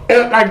girl,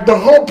 and like the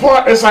whole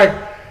part is like,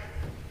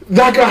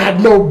 that girl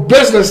had no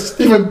business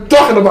even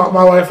talking about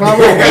my wife. I'm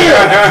like,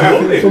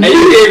 and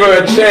you gave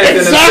her a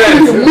chance.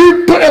 Exactly.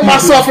 Me putting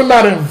myself in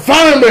that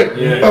environment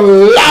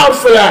allowed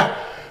for that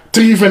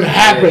to even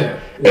happen.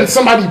 And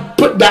somebody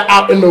put that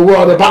out in the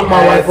world about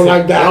my wife or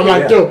like that. I'm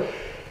like, yo,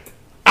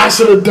 I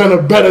should have done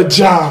a better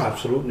job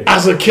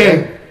as a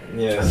king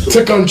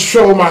to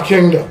control my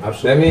kingdom.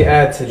 Let me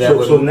add to that.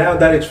 So now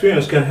that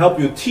experience can help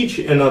you teach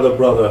another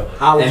brother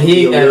how to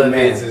be a real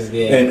man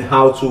and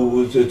how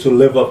to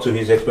live up to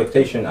his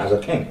expectation as a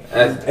king.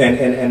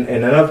 And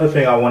another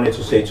thing I wanted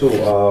to say too.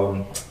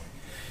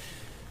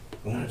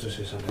 I wanted to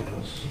say something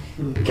else.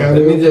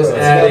 Let me just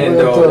add in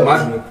though,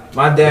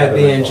 my dad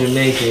being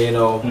Jamaican, you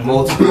know,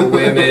 multiple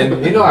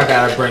women, you know I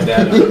gotta bring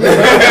that up.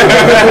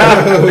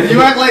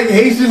 You act like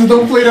Haitians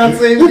don't play that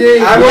same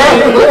game. I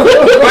mean,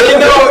 but you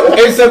know,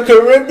 it's a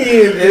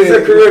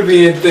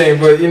Caribbean thing,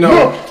 but you know.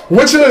 No,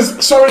 which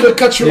is, sorry to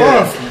cut you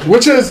off,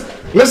 which is,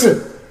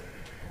 listen,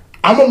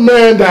 I'm a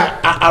man that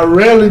I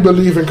rarely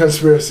believe in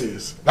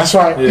conspiracies. That's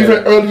why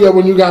even earlier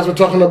when you guys were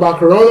talking about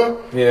Corona,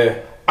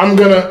 I'm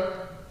gonna,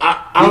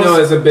 you know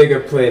it's a bigger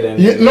play than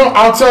no,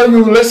 I'll tell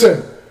you,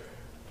 listen,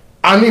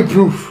 I need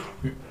proof.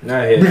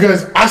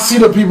 Because I see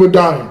the people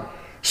dying.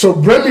 So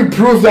bring me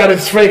proof that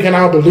it's fake and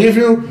I'll believe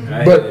you.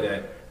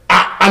 But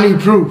I need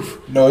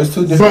proof. No, it's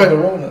two different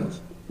coronas.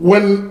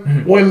 When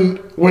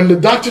the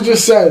doctor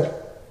just said,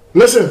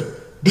 listen,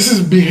 this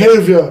is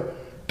behavior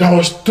that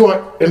was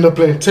taught in the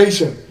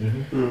plantation.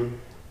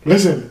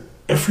 Listen,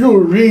 if you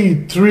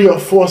read 3 or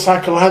 4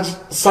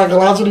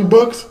 psychology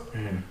books,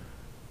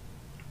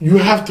 you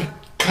have to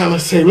kind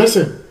of say,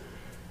 listen,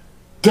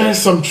 there's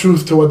some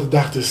truth to what the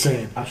doctor's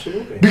saying.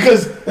 Absolutely.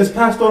 Because it's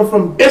passed on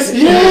from... because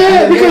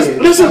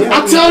listen,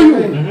 I tell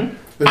you,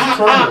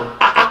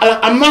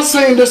 I'm not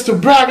saying this to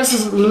brag, this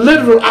is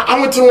literal. I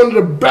went to one of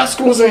the best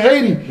schools in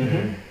Haiti.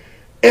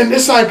 And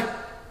it's like,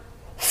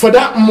 for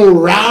that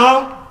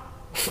morale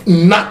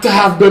not to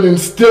have been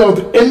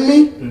instilled in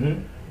me,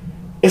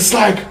 it's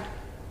like,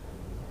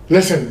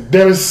 listen,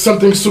 there is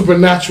something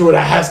supernatural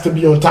that has to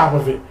be on top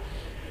of it.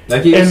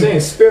 Like you were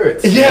saying,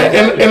 spirits. Yeah,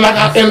 and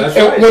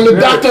when the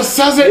doctor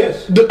says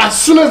it, as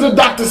soon as the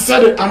doctor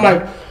said it, I'm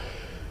like,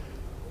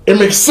 it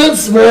makes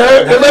sense,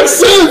 man. It makes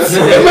sense.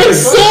 It makes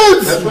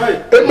sense. That's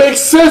right. It makes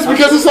sense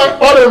because it's like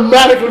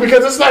automatically,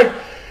 because it's like,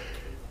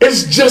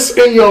 it's just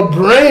in your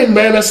brain,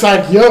 man. It's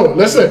like, yo,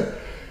 listen.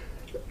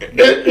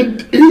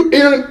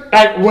 You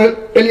like when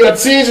in your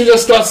teens, you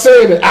just start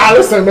saying it.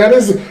 Listen, man,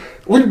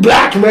 we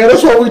black, man.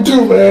 That's what we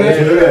do,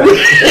 man.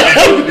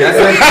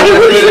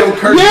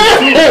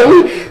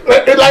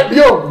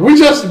 We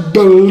just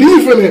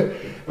believe in it.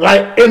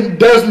 Like, and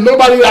there's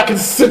nobody that can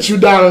sit you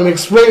down and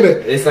explain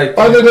it. It's like,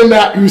 other than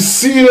that, you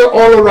see it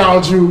all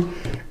around you,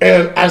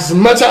 and as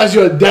much as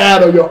your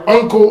dad or your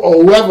uncle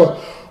or whoever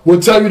will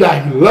tell you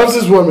that he loves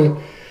his woman,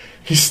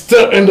 he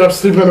still end up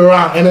sleeping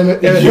around. And then,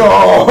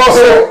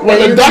 so when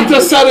the doctor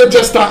said it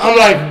just now, I'm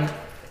like,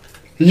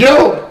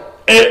 yo,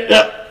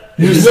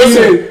 this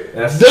thing,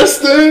 it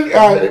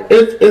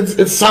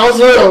sounds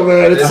real,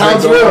 man. It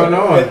sounds real.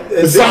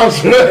 It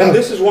sounds real. And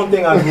this is one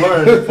thing I've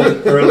learned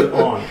from early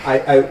on.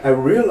 I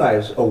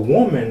realized a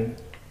woman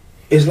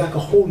is like a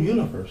whole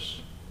universe.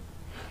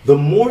 The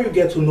more you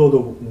get to know the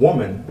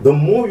woman, the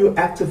more you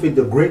activate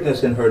the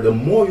greatness in her, the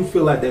more you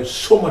feel like there's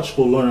so much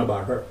to learn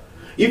about her.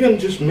 Even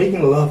just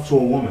making love to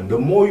a woman, the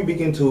more you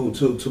begin to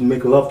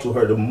make love to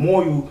her, the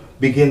more you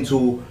begin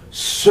to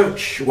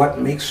search what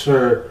makes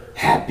her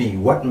happy,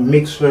 what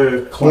makes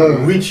her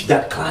reach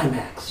that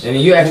climax. And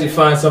you actually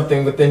find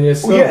something within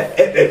yourself. Yeah,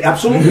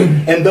 absolutely.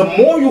 And the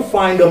more you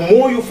find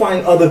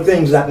other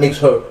things that makes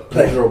her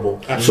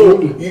pleasurable.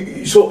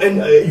 Absolutely.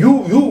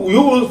 You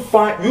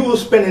will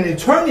spend an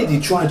eternity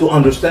trying to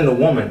understand a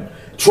woman,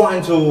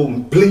 trying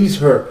to please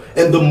her,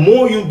 and the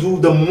more you do,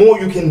 the more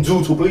you can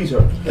do to please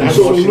her.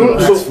 So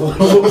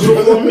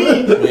for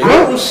me,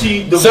 I don't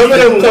see the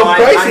reason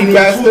why I need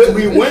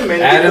 2-3 women,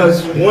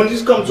 because when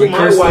this comes to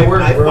my wife,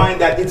 I find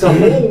that it's a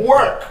whole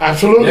work.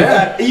 Absolutely.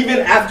 That even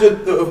after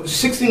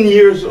 16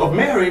 years of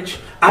marriage,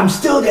 I'm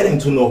still getting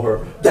to know her.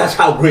 That's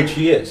how great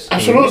she is.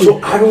 Absolutely. So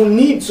I don't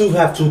need to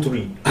have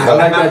 2-3.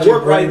 I have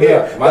work right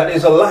here. That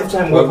is a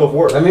lifetime worth of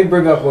work. Let me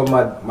bring up with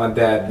my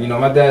dad. You know,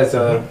 my dad's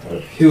a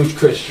huge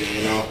Christian,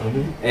 you know.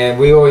 And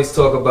we always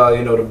talk about,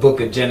 you know, the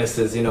book of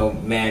Genesis, you know,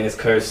 man is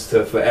cursed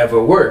to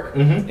forever work.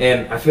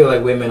 And I feel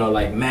like women are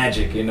like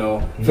magic, you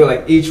know. I feel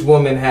like each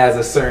woman has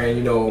a certain,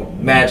 you know,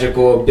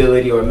 magical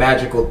ability or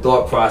magical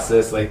thought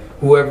process. Like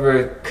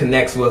whoever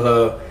connects with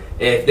her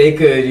if they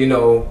could,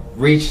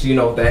 reach,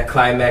 that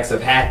climax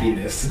of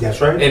happiness.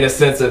 That's right. In a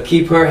sense of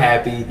keep her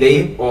happy,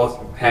 they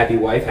also happy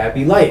wife,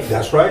 happy life.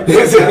 That's right.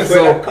 That's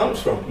where that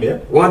comes from. Yeah.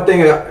 One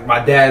thing,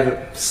 my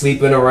dad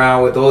sleeping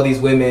around with all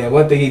these women.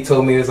 One thing he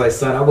told me was like,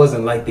 son, I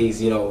wasn't like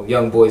these,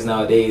 young boys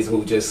nowadays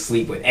who just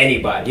sleep with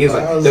anybody. He was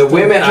like, the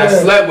women I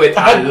slept with,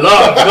 I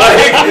loved.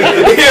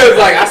 Like, he was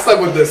like, I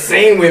slept with the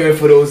same women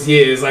for those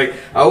years. Like,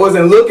 I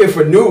wasn't looking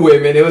for new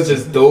women. It was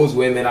just those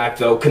women I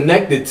felt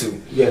connected to.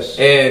 Yes.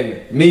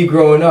 And me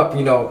growing up,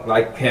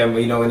 like him,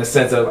 in the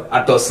sense of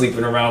I thought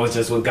sleeping around was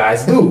just what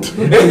guys do.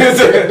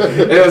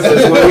 It was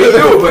just what we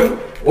do. But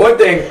one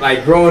thing,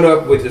 like growing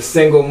up with a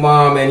single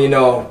mom and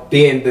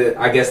being the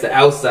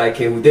outside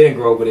kid who didn't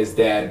grow up with his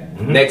dad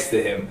next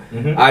to him,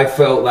 I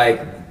felt like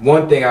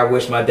one thing I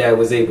wish my dad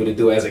was able to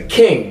do as a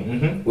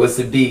king was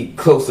to be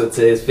closer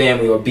to his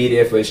family or be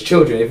there for his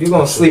children. If you're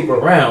gonna sleep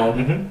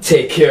around,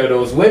 take care of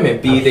those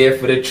women, be there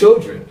for the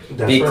children,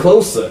 be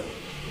closer.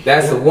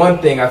 That's the one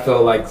thing I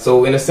felt like.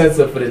 So in a sense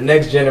of for the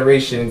next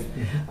generation,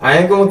 I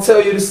ain't gonna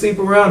tell you to sleep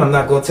around. I'm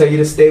not gonna tell you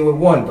to stay with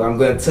one, but I'm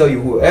gonna tell you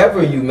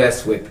whoever you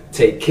mess with,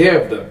 take care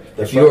of them.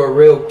 If you're a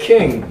real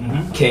king,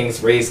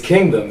 kings raise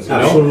kingdoms.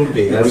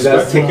 Absolutely. You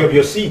gotta take care of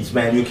your seeds,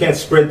 man. You can't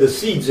spread the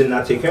seeds and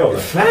not take care of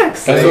them.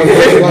 Facts. Like,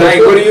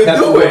 what are you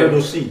doing?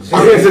 Those seeds.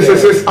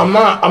 I'm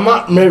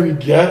not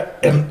married yet,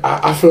 and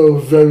I feel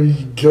very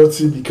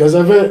guilty because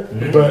of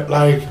it. But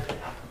like,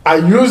 I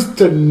used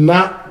to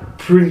not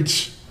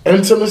preach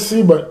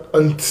intimacy, but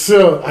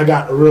until I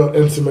got real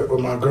intimate with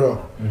my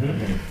girl,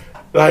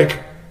 like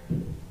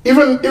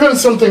even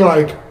something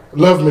like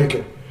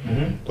lovemaking,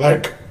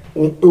 like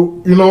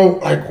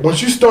like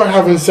once you start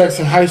having sex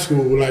in high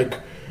school, like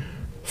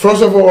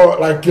first of all,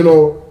 like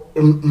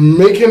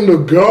making the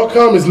girl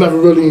come is never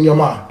really in your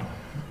mind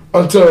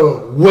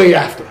until way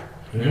after,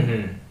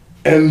 and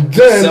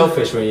then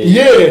selfish when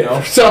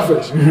you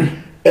selfish.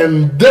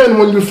 And then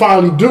when you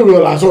finally do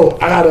realize, oh,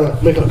 I gotta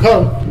make her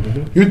come,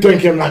 you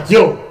thinking like,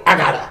 yo, I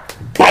gotta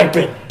pipe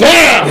it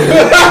down. I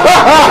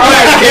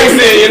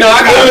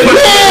gotta put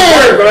it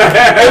work.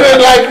 And then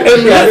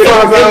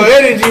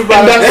energy,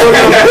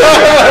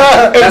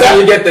 that's when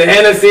you get the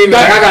Hennessy,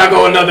 like I gotta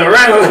go another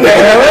round.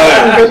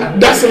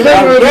 That's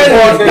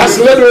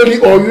literally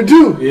all you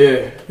do.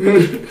 Yeah.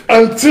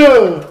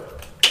 Until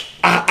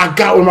I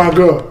got with my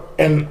girl,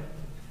 and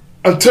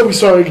until we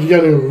started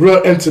getting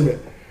real intimate.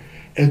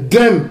 And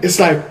then it's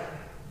like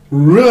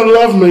real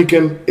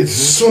lovemaking. It's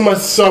so much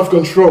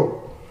self-control.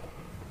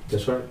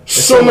 That's right.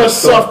 It's so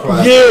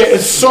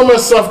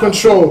much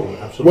self-control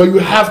where you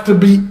have to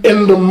be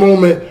in the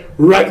moment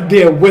right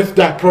there with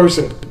that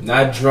person.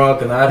 Not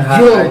drunk and not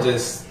high,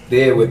 just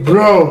there with them.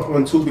 Bro.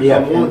 And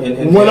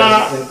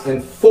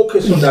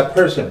focus on that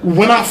person.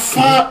 When I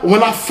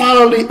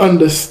finally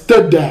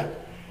understood that,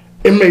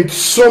 it made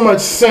so much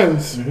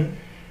sense.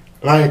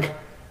 Like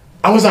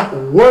I was at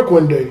work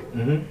one day.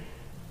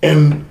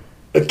 And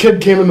a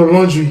kid came in the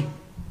laundry.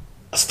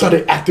 I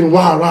started acting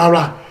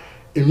wild.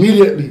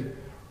 Immediately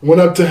went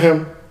up to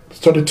him,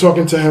 started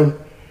talking to him,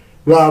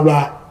 got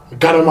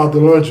him out the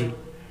laundry.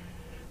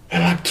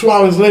 And like 2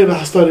 hours later,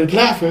 I started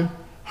laughing.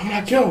 I'm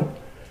like, yo,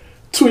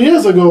 2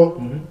 years ago,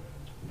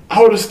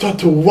 I would have started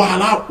to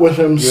wild out with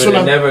him. You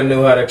never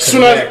knew how to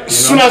connect.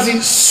 Soon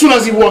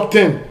as he walked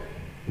in.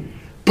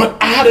 But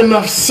I had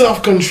enough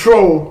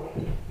self-control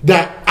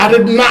that I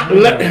did not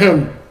let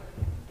him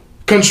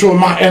control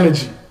my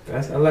energy. I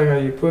like how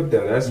you put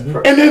that. That's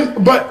and then,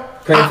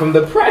 but came from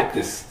the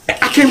practice.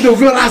 I came to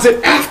realize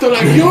it after,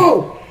 like,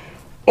 yo,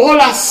 all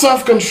that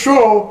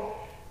self-control,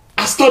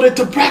 I started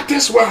to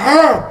practice with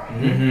her,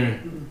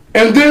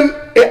 and then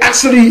it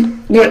actually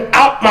went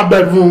out my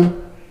bedroom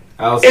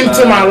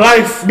into my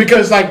life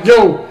because, like,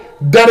 yo,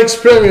 that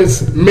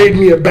experience made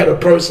me a better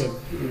person.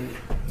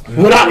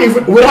 Without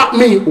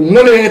me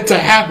wanting it to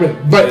happen,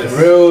 but if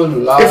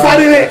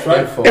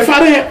I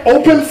didn't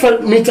open for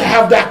me to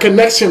have that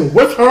connection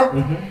with her,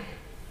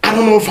 I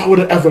don't know if I would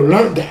have ever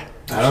learned that.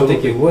 I don't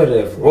think you would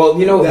have. Well,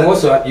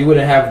 also you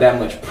wouldn't have that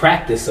much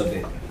practice of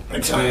it.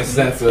 Exactly. In a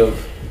sense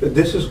of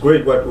this is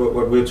great. What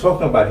we're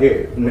talking about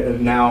here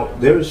now.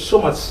 There is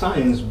so much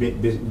science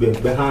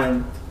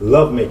behind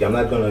lovemaking. I'm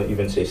not going to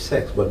even say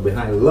sex, but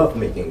behind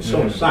lovemaking,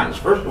 so much science.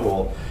 First of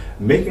all,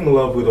 making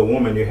love with a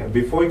woman,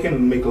 before you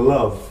can make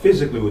love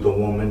physically with a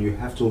woman, you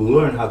have to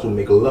learn how to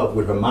make love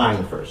with her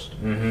mind first.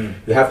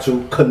 You have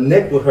to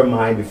connect with her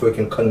mind before you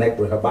can connect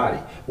with her body.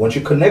 Once you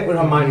connect with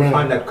her mind, you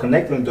find that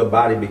connecting with the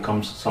body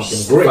becomes something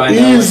great.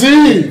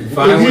 Easy.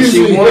 Find what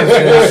she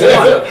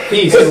wants.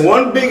 Peace. And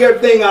one bigger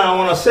thing I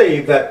want to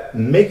say that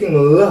making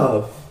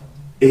love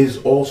is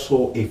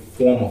also a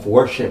form of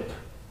worship.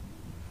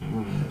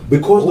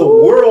 Because the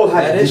world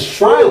has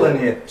destroyed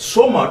it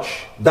so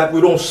much that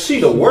we don't see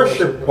the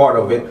worship part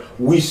of it.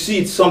 We see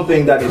it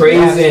something that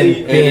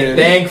praising, being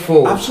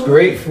thankful,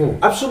 grateful.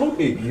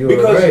 Absolutely.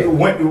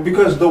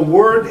 Because the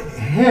word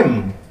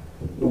hymn,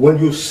 when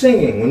you're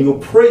singing, when you're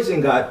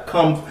praising God,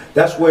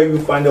 that's where you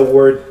find the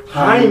word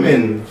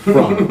hymen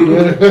from.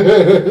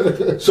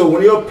 So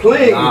when you're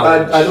playing,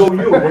 I know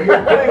you, when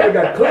you're playing with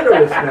that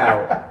clitoris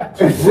now,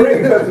 to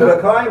bring us to the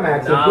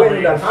climax and play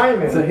with that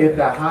hymen, To hit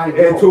that high and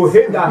note. to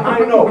hit that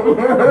high note,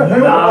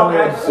 you are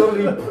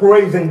absolutely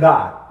praising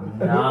God.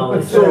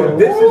 So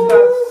this is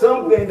not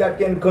something that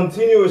can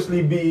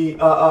continuously be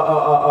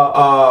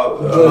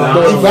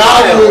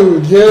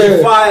Devalued,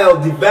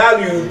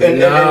 devalued,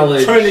 and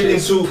turn it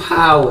into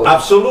power.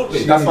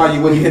 Absolutely. That's why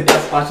when you hit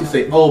that spot, you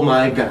say, "Oh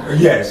my God."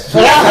 Yes.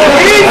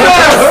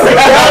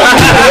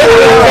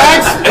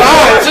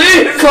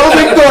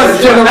 Closing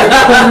thoughts, gentlemen.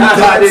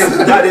 That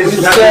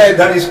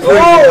is crazy.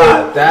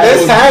 God.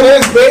 Let's have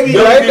this baby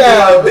Young right people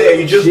now. out there,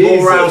 you just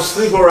go around,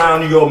 sleep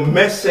around, you're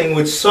messing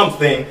with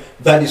something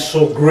that is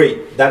so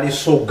great, that is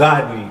so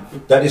godly,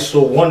 that is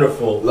so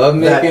wonderful. Love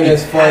making that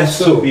is fun has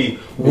too. to be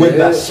with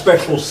that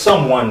special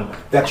someone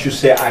that you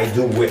say I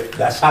do with.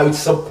 That's how it's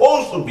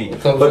supposed to be.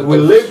 But we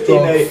live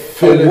in a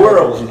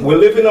world. We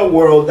live in a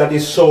world that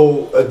is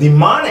so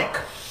demonic.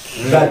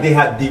 That they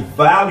have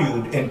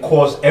devalued and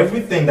caused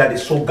everything that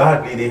is so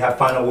godly. They have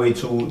found a way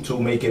to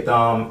make it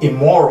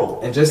immoral.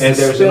 And just to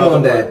spin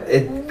on that,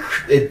 it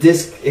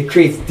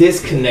creates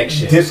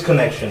disconnection.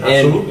 Disconnection,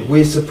 absolutely. And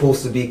we're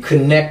supposed to be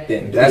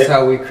connecting. That's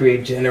how we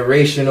create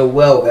generational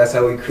wealth. That's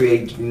how we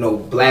create,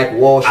 Black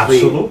Wall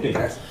Street. Absolutely.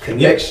 That's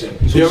connection.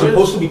 So you're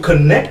supposed to be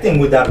connecting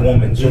with that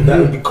woman. So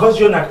that because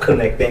you're not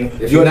connecting,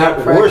 if you're not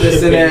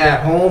practicing it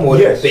at home or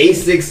the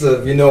basics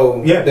of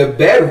the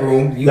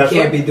bedroom, you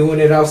can't be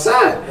doing it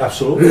outside.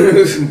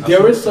 Absolutely.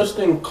 There is such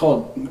thing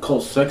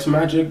called sex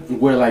magic,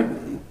 where like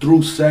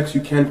through sex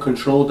you can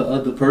control the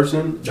other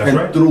person,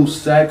 and through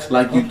sex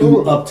like you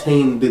do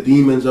obtain the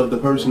demons of the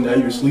person that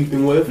you're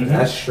sleeping with.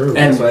 That's true.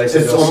 And that's why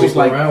it's almost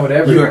like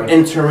you're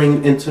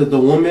entering into the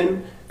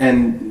woman,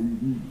 and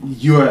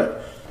your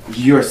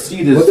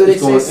seed is. What do they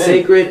going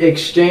say? Sacred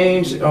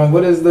exchange.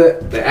 What is the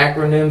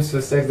acronyms for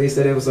sex? They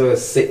said it was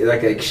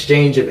like an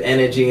exchange of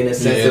energy in a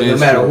sense of no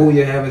matter who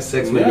you're having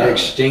sex with, you're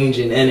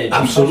exchanging energy.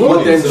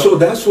 Absolutely. So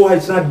that's why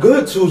it's not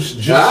good to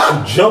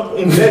just jump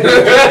in bed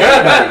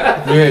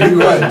with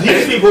everybody. Because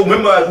these people,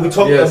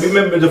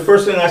 remember the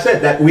first thing I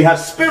said, that we have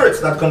spirits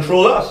that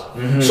control us.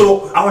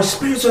 So our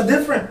spirits are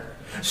different.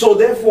 So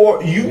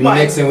therefore, you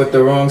might mixing with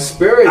the wrong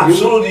spirit.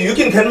 Absolutely, you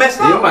can mess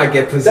up. You might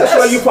get possessed. That's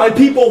why you find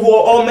people who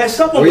are all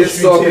messed up on the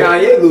streets. We saw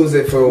Kanye lose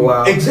it for a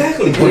while.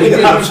 Exactly.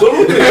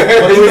 Absolutely.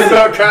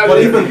 But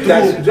even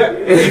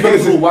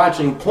through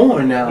watching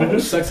porn now,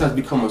 sex has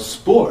become a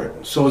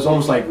sport. So it's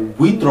almost like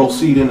we throw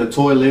seed in the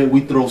toilet,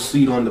 we throw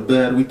seed on the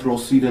bed, we throw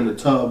seed in the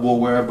tub, or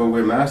wherever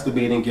we're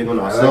masturbating, giving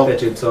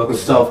ourselves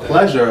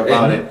self-pleasure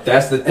about it.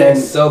 That's the thing,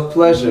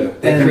 self-pleasure.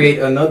 They create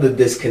another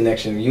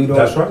disconnection.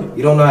 That's right.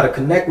 You don't know how to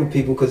connect with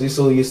people because you're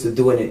so used to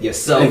doing it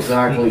yourself.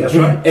 Exactly. That's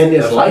right. And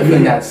there's life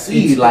in that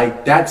seed.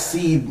 Like that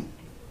seed,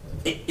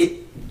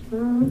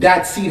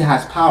 that seed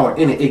has power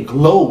in it. It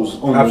glows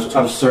almost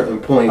to a certain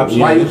point.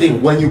 Why do you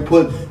think when you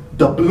put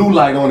the blue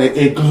light on it,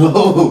 it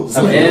glows?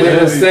 And in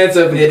a sense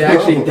of it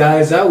actually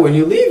dies out when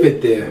you leave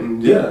it there.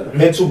 Yeah.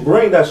 And to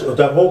bring that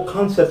whole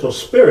concept of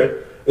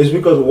spirit is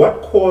because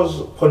what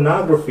caused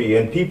pornography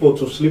and people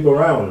to sleep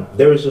around,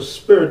 there is a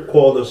spirit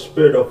called the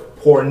spirit of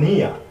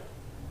pornea.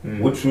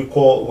 Which we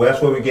call,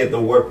 that's where we get the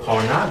word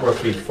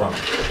pornography from.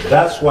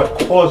 That's what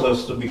caused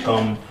us to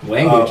become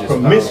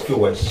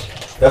promiscuous.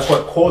 That's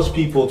what caused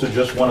people to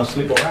just want to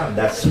sleep around.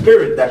 That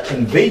spirit that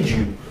invades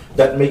you,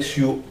 that makes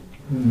you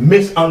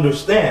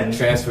misunderstand.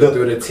 Transfer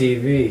through the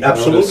TV.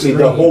 Absolutely.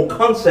 The whole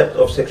concept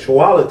of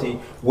sexuality,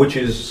 which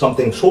is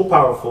something so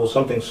powerful,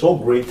 something so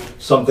great,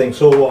 something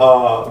so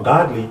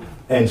godly,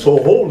 and so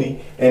holy,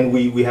 and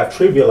we have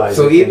trivialized it.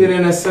 So even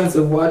in a sense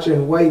of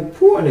watching white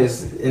porn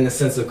is in a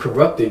sense of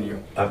corrupting you.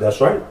 That's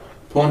right.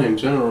 Porn in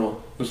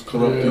general is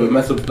corrupt. It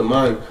messes up the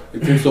mind.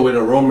 It takes away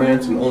the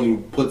romance and only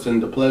puts in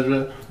the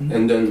pleasure,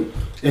 and then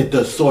it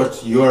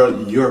distorts your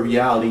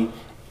reality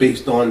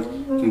based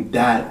on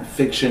that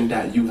fiction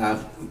that you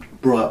have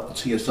brought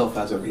to yourself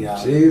as a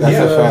reality.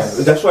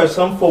 That's why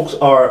some folks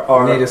are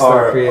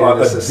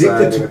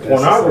addicted to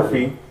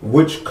pornography,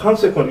 which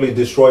consequently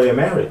destroy their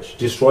marriage,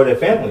 destroy their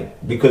family,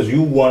 because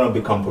you want to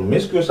become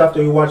promiscuous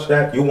after you watch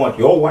that. You want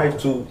your wife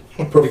to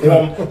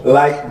perform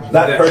like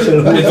that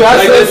person who's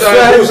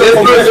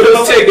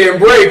taking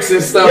breaks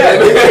and stuff.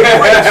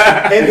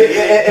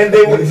 And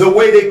the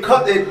way they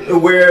cut it,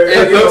 where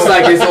it looks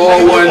like it's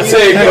all one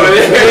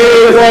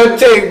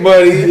take,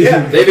 buddy.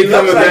 Yeah. They be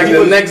coming back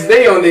the next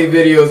day on their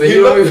videos. And he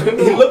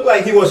looked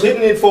like he was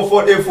hitting it for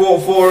 48 hours. He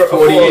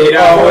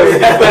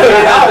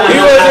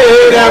wasn't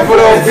hitting that for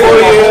those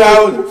 48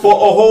 hours. For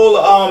a whole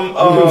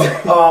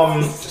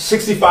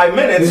 65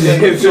 minutes.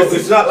 So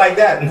it's not like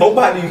that.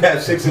 Nobody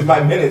has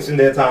 65 minutes in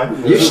their time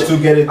to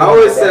get it. I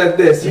always said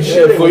this. You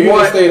shouldn't for you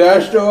to stay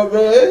that strong,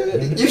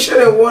 man. You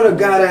shouldn't want a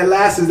guy that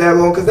lasts that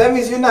long, because that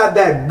means you're not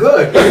that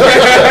good.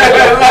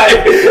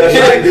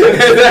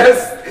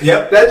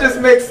 Yep. That just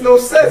makes no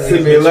sense to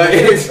me. Like,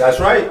 that's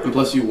right. And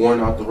plus, you worn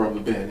out the rubber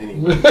band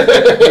anyway.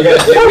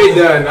 Yes, we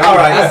done. All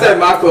right, I said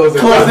my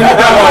closing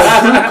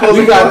thoughts.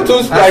 You got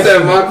two spicy. I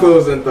said my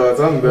closing thoughts.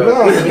 I'm done.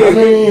 No, I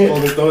mean,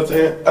 Closing thoughts,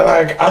 Ant?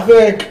 like, I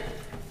think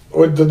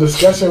with the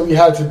discussion we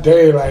had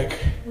today, like,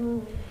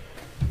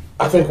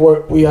 I think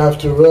what we have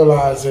to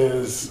realize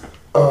is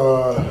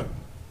our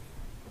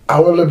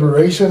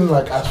liberation,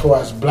 like as far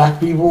as black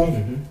people,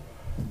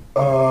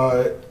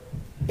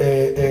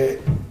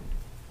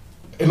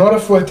 in order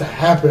for it to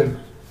happen,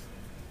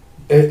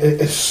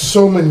 it's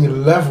so many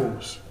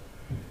levels.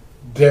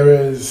 There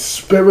is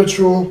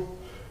spiritual,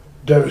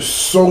 there is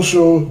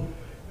social,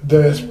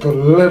 there is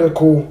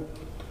political,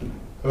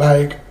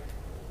 like,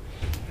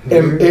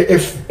 and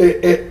if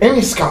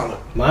any scholar,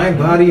 Mind,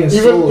 body, and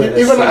soul.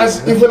 even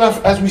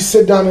as we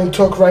sit down and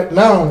talk right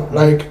now,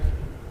 like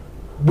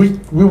we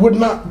would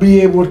not be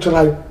able to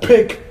like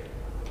pick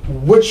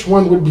which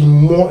one would be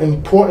more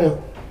important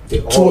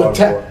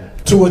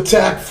to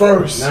attack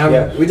first.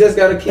 Nah, we just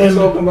gotta keep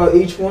talking about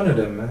each one of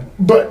them, man.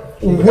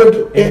 But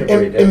would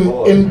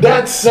in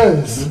that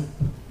sense,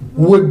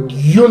 would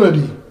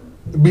unity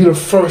be the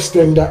first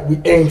thing that we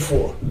aim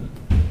for?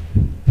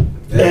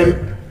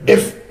 And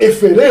if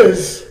it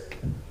is,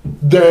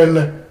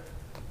 then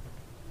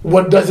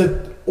what does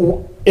it?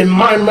 In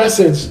my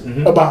message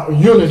about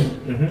unity,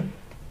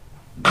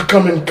 I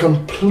come in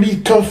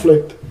complete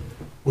conflict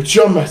with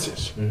your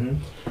message,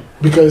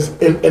 because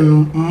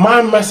in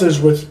my message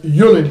with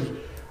unity,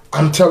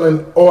 I'm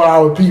telling all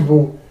our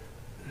people,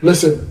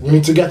 listen, we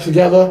need to get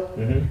together.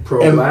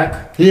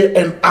 Pro-black.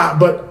 Yeah,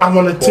 but I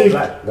want to take,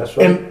 that's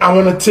right. and I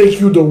want to take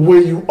you the way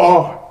you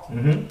are.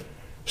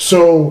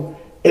 So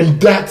in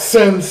that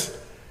sense,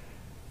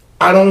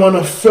 I don't want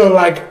to feel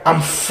like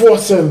I'm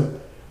forcing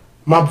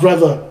my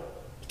brother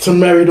to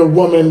marry the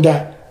woman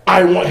that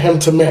I want him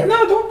to marry.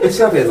 No, don't. It's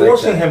not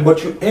forcing him,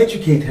 but you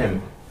educate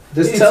him.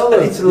 Just tell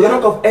him. It's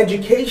lack of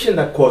education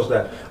that caused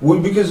that.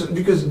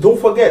 Because don't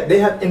forget, they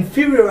have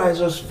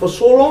inferiorized us for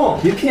so long.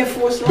 You can't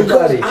force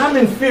nobody. Because I'm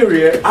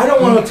inferior, I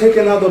don't want to take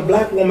another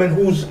black woman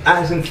who's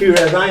as inferior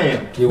as I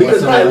am.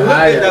 Because I look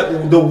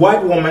at the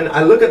white woman,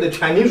 I look at the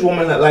Chinese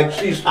woman like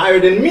she's higher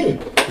than me.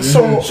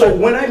 So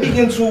when I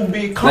begin to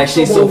be comfortable like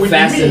she's so with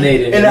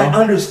fascinated, me, and I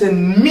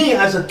understand me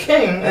as a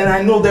king, and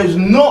I know there's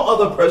no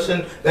other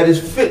person that is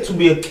fit to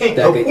be a king,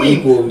 that a can queen,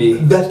 equal me.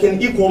 that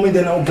can equal me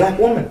than a black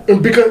woman.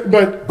 And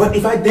But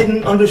if I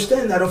didn't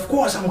understand that, of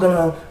course I'm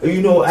gonna,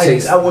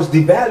 I was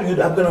devalued.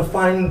 I'm gonna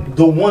find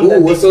the one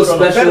that. What's so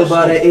special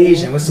about an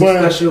Asian? What's so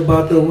special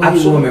about the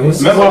white woman?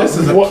 What's Remember, this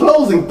is a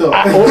closing thought.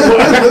 I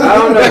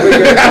don't know.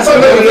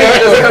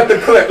 Just cut the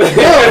clip.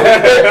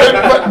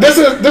 But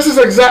this is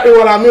exactly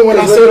what I mean when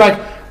I say like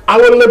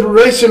our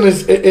liberation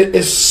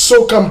is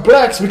so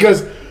complex,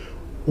 because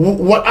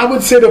what I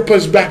would say to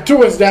push back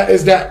to is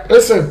that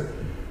listen,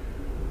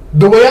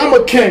 the way I'm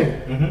a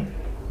king,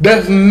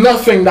 there's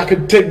nothing that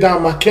could take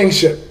down my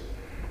kingship.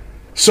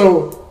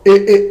 So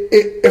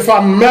if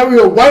I marry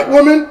a white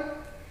woman,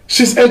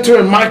 she's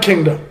entering my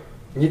kingdom.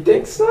 You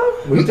think so?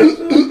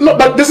 No,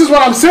 but this is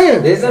what I'm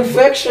saying. There's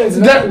infections.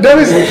 There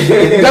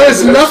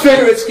is nothing.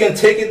 Spirits can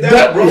take it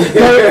down, bro.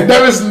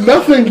 There is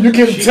nothing you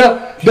can tell.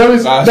 There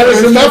is nothing.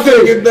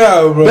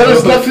 There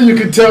is nothing you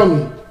can tell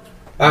me.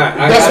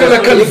 That's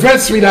gonna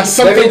convince me that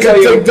something can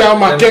take down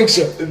my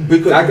kingship.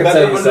 Because I can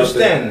tell you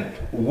understand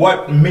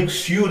what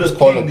makes you the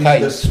king is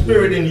the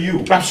spirit in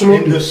you.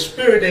 Absolutely. And the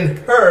spirit in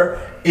her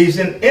is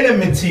in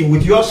enmity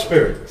with your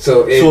spirit.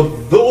 So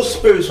those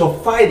spirits are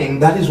fighting.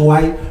 That is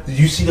why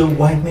you see the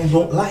white men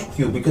don't like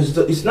you, because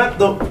it's not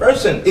the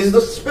person, it's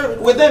the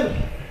spirit within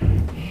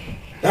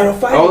that are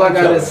fighting. All I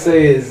gotta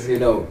say is,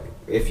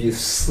 if you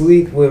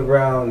sleep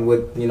around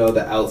with,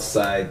 the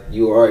outside,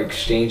 you are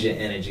exchanging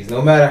energies.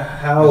 No matter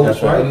how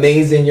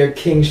amazing your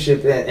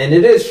kingship is, and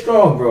it is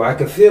strong, bro. I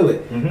can feel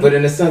it. But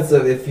in the sense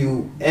of, if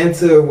you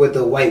enter with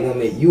a white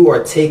woman, you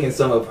are taking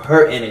some of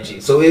her energy.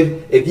 So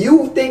if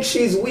you think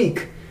she's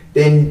weak,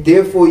 then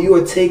therefore you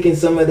are taking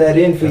some of that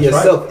in for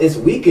yourself. Right. It's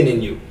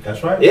weakening you.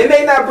 That's right. It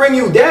may not bring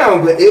you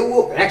down, but it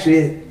will.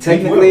 Actually,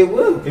 technically, it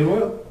will. It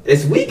will.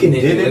 It's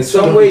weakening you in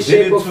some way,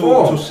 shape, or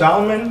form. To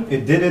Solomon,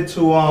 it did it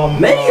to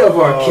many of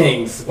our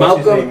kings.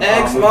 Malcolm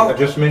X, I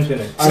just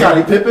mentioned it.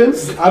 Scottie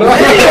Pippens. I don't know.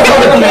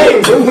 Many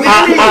of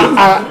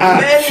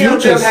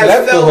them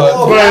have fell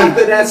off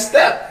after that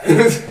step.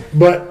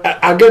 But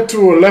I get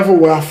to a level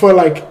where I feel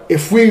like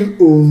if we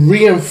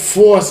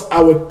reinforce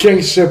our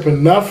kingship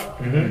enough,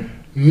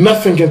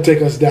 nothing can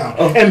take us down.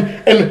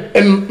 And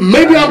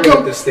maybe I'm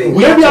build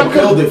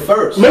it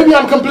first. Maybe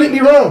I'm completely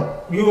wrong.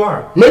 You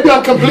are. Maybe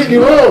I'm completely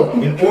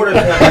wrong. In order to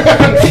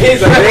have he's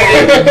like,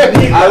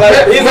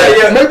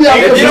 maybe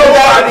I'm if you don't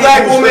want a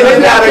black woman, he's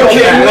not a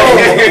king.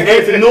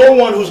 If no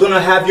one who's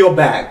gonna have your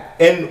back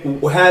and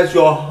has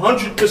your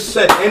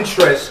 100%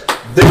 interest,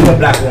 then the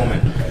black woman.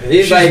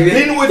 He's She's like,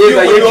 been with he's you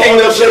like, when your you're on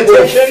the kingdom would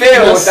plantation.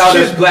 fail without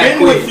She's his black been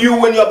queen. with you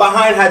when your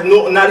behind had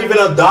not even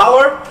 $1,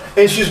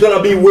 and she's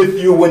gonna be with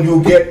you when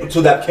you get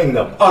to that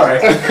kingdom. All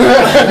right.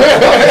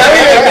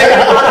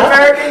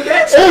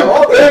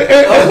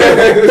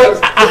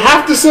 I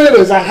say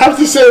this. I have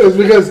to say this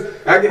because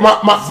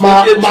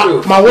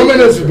my woman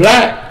is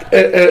black.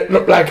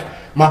 Like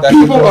my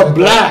people are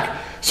black.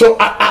 So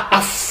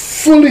I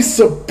fully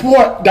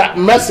support that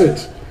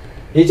message.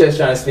 He's just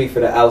trying to speak for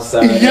the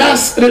outside.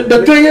 Yes,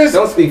 the thing is,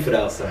 don't speak for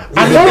the outside.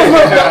 I know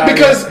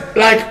because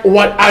like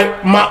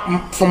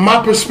from my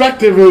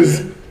perspective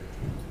is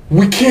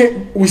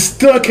we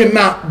still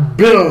cannot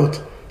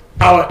build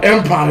our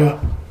empire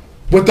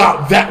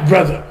without that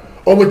brother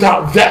or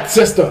without that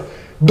sister.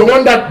 The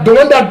one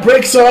that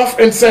breaks off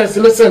and says,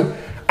 "Listen,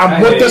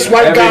 I'm with this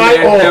white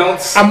guy," or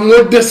 "I'm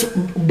with this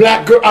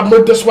black girl," "I'm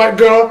with this white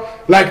girl."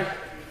 Like,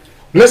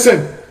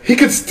 listen, he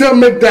could still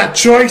make that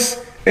choice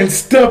and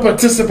still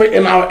participate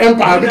in our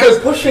empire. We're because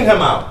not pushing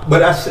him out,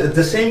 but at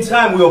the same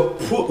time, we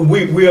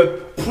are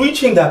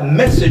preaching that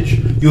message.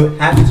 You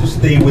have to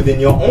stay within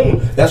your own.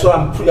 That's what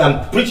I'm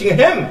preaching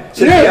him.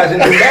 Since he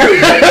hasn't been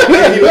married,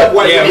 and he left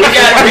white. We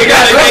gotta get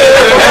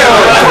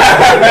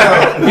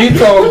to He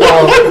talking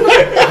about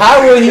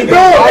how will he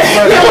know?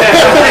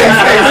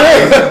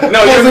 No,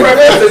 your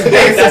preference is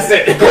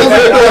basic.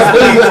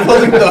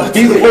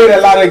 He's played a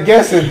lot of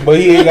guessing, but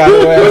he ain't got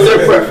no answer. What's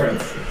your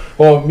preference?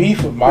 For me,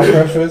 for my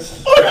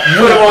preference,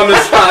 Put him on the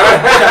spot.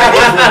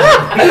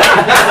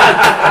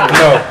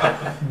 no.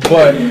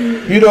 But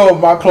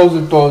my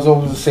closing thought is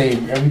always the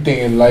same. Everything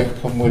in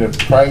life come with a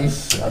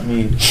price. I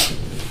mean,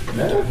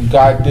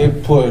 God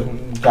did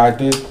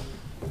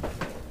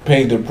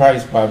pay the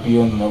price by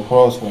being on the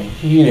cross when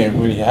he didn't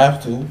really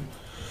have to.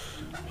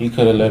 He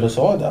could have let us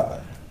all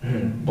die,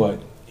 but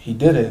he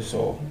did it.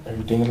 So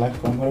everything in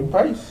life come with a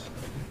price.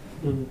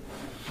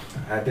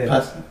 I did.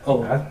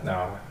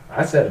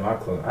 I said in my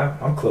close.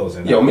 I'm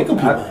closing. Yo, make him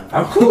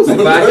I'm closing.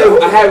 But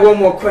I had one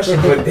more question,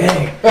 but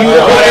dang.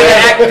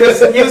 Because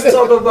he was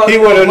talking about. He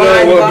want to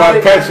know what my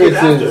preference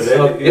is.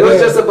 It was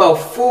just about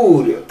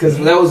food. Because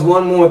that was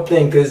one more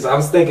thing. Because I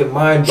was thinking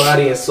mind,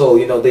 body, and soul.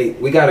 We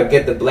got to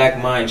get the black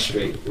mind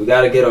straight. We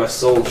got to get our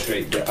soul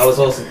straight. But I was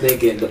also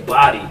thinking the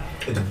body.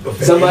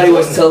 Somebody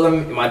was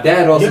telling me, my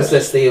dad also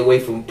said stay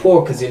away from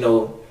pork because, in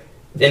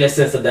a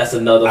sense that's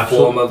another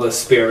form of a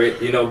spirit,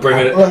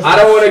 bringing it. I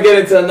don't want to get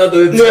into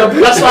another. Yeah,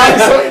 that's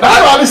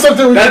probably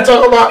something we can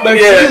talk about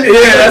next week.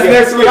 Yeah, that's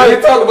next week.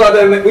 We talk about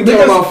that. We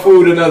talk about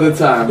food another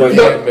time. But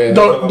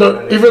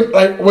even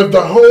like with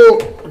the whole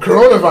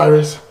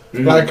coronavirus,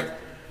 like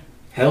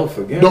hell,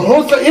 forget the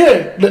whole thing.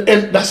 Yeah,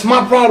 and that's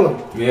my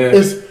problem. Yeah,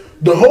 is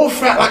the whole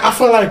fact. Like I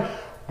feel like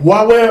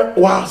while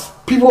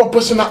people are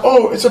pushing that,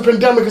 it's a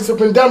pandemic.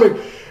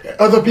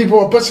 Other people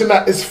are pushing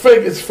that it's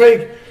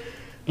fake.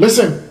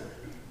 Listen.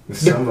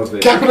 The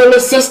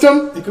capitalist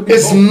system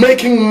is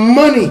making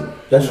money.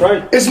 That's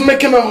right. It's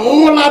making a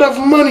whole lot of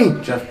money.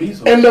 Jeff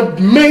Bezos. And the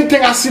main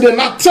thing I see they're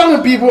not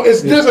telling people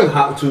is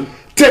how to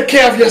take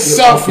care of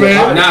yourself,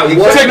 man.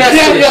 Take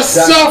care of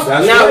yourself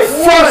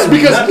first.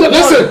 Because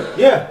listen,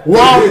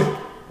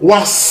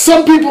 while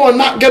some people are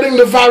not getting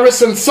the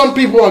virus and some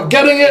people are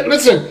getting it,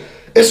 listen,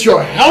 it's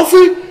you're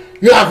healthy.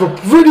 You have a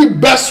pretty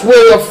best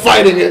way of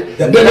fighting it.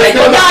 96%.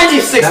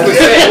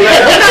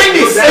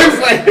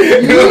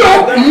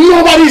 96%.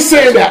 Nobody's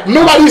saying that.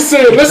 Nobody's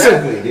saying,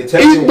 listen,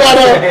 eat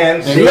better.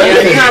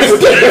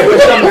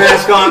 Put some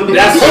mask on.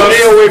 That's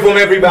stay away from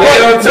everybody. They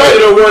don't tell you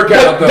to work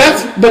out.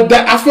 But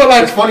I feel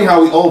like it's funny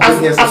how we all been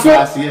here since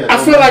last year. I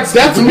feel like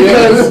that's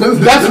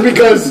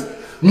because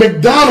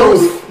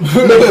McDonald's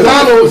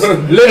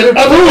and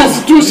other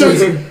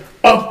institutions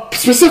are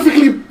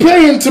specifically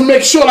paying to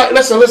make sure. Like,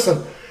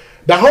 listen.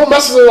 The whole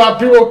message about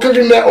people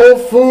cooking their own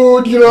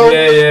food, being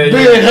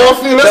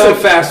healthy. Listen,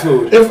 fast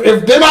food.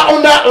 If they're not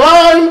on that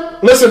line,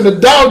 listen, the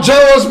Dow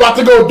Jones about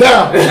to go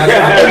down.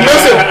 And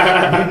listen,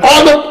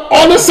 all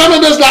the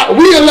senators that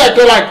we elect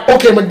are like,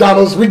 okay,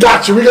 McDonald's, we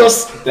got you. We gonna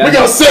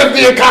save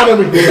the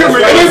economy. We gonna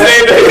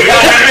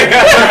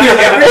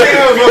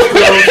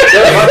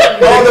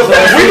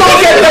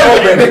get them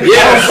open.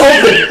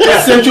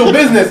 Essential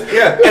business.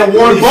 Yeah. And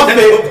Warren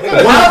Buffett.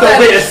 How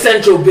about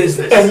essential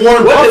business? And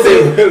Warren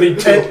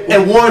Buffett.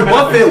 And Warren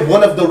Buffett,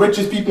 one of the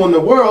richest people in the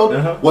world,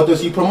 what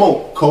does he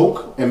promote?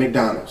 Coke and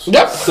McDonald's.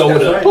 Yep.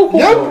 Soda.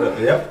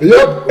 Yep.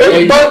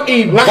 But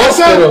like I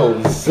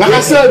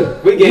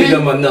said, we gave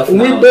them enough.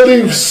 We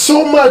believe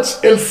so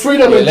much in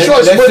freedom and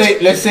choice.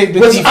 Let's say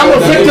I'm a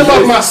victim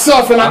of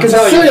myself, and I can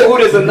say it.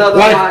 Food is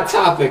another hot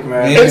topic,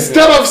 man.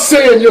 Instead of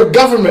saying your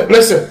government,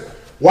 listen,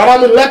 while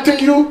I'm electing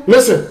you,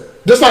 listen,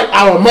 just like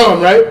our mom,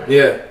 right?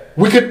 Yeah.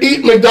 We could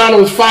eat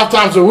McDonald's 5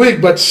 times a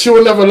week, but she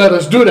will never let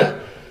us do that.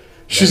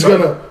 She's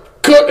gonna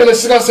cook, and then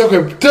she's gonna say,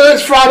 okay,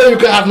 today's Friday, you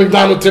can have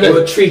McDonald's today.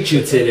 We'll treat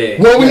you today.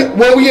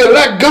 When we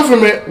elect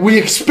government, we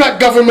expect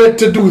government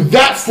to do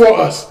that for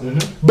us,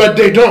 but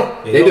they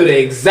don't. They do the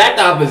exact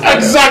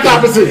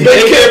opposite.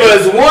 They give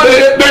us one.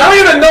 I don't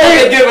even know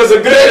if they give us a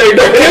good thing.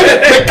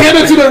 They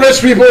cater to the rich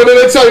people, and then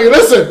they tell you,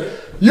 listen,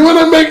 you want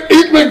to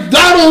eat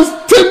McDonald's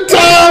 10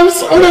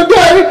 times on a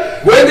day?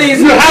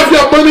 You have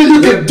your money,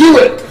 you can do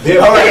it.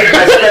 All right,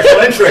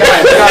 special interest.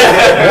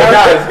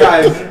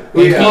 Guys.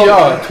 Closing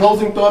thought.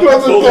 Closing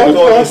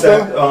thought is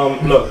that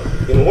look,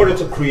 in order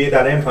to create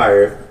that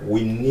empire,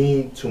 we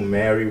need to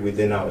marry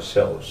within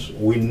ourselves.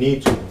 We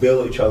need to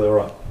build each other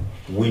up.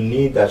 We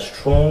need that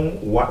strong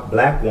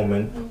black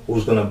woman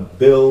who's gonna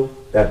build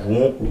that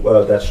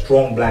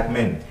strong black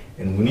men.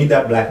 And we need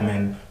that black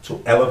man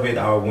to elevate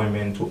our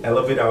women, to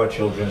elevate our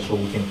children, so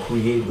we can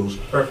create those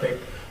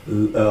perfect,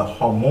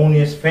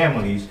 harmonious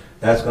families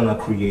that's going to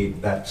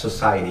create that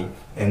society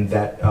and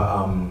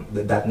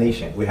that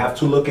nation. We have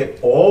to look at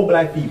all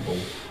black people,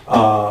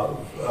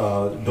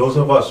 those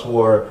of us who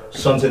are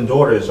sons and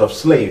daughters of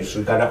slaves.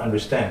 We got to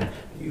understand,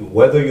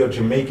 whether you're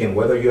Jamaican,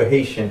 whether you're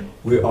Haitian,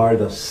 we are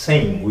the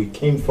same. We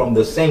came from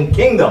the same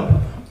kingdom.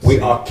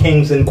 We are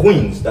kings and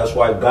queens. That's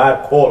why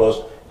God called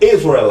us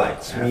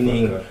Israelites,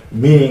 meaning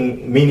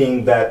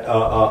that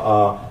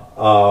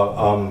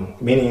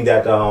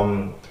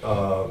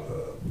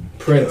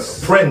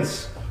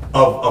prince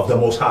of the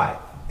Most High.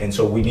 And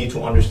so we need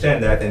to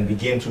understand that and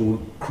begin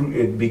to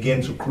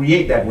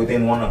create that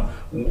within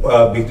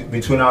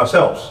between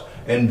ourselves,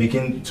 and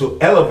begin to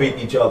elevate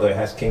each other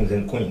as kings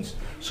and queens.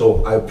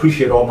 So I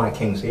appreciate all my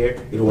kings here.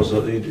 I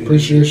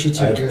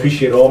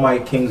appreciate all my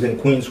kings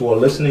and queens who are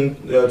listening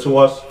to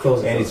us,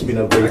 and it's been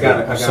a great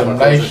some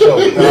nice show.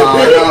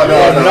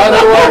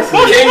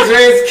 Kings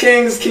raise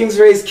kings, kings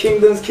raise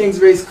kingdoms, kings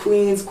raise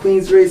queens,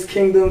 queens raise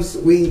kingdoms.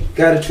 We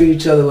gotta treat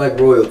each other like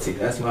royalty.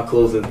 That's my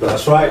closing thought.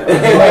 That's right.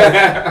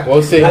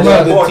 We'll say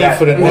another team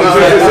for the next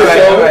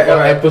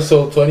episode,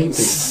 episode 23.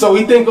 So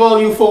we thank all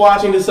of you for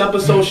watching this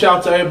episode. Shout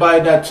out to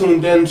everybody that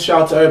tuned in.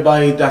 Shout out to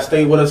everybody that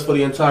stayed with us for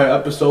the entire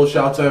episode.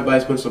 Shout out to everybody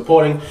that's been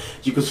supporting.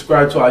 You can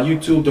subscribe to our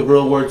YouTube, The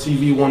Real Word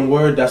TV, one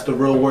word. That's The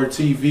Real Word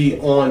TV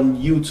on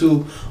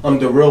YouTube.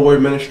 The Real Word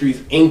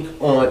Ministries Inc.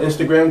 on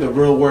Instagram. The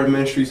Real Word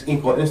Ministries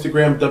Inc. on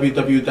Instagram.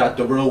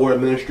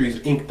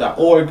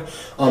 www.therealwordministriesinc.org.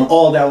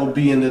 All that will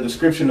be in the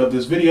description of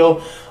this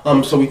video.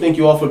 So we thank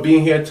you all for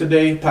being here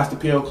today. Pastor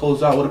Pierre will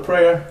close out with a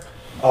prayer.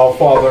 Our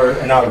Father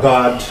and our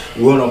God,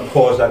 we want to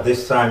pause at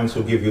this time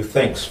to give you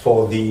thanks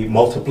for the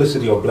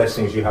multiplicity of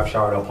blessings you have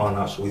showered upon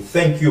us. We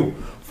thank you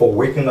for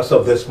waking us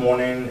up this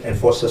morning and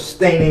for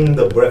sustaining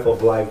the breath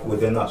of life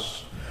within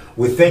us.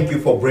 We thank you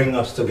for bringing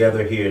us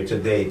together here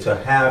today to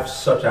have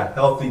such a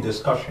healthy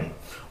discussion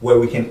where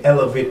we can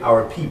elevate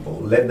our people,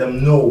 let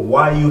them know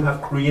why you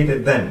have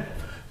created them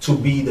to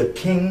be the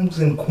kings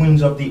and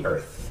queens of the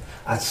earth.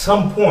 At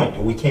some point,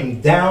 we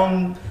came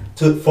down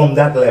from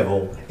that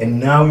level, and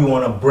now you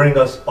want to bring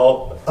us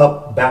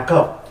back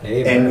up.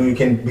 Amen. And we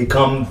can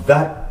become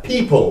that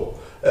people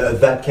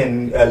that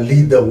can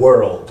lead the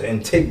world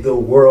and take the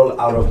world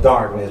out of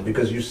darkness,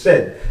 because you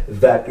said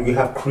that you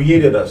have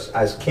created us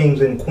as kings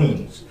and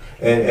queens.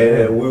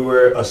 And we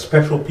were a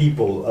special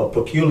people, a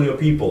peculiar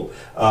people,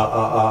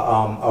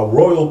 a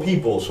royal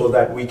people, so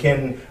that we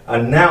can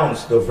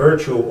announce the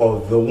virtue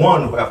of the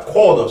one who have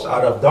called us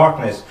out of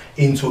darkness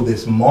into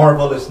this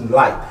marvelous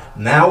light.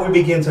 Now we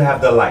begin to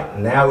have the light.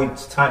 Now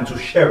it's time to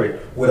share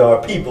it with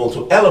our people,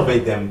 to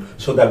elevate them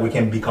so that we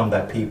can become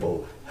that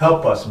people.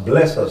 Help us,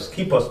 bless us,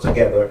 keep us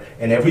together,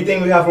 and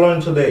everything we have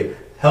learned today,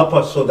 help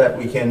us so that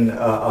we can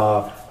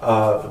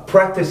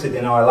practice it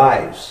in our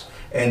lives,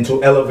 and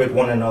to elevate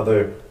one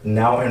another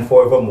now and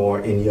forevermore.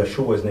 In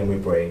Yeshua's name we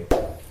pray.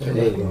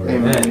 Amen.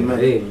 Amen.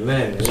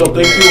 Amen. So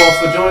thank you all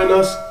for joining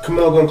us.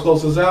 Camille gonna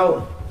close us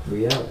out.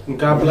 We out.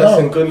 God bless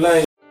and good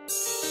night.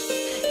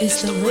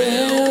 It's the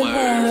real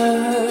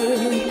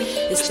word.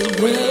 It's the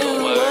real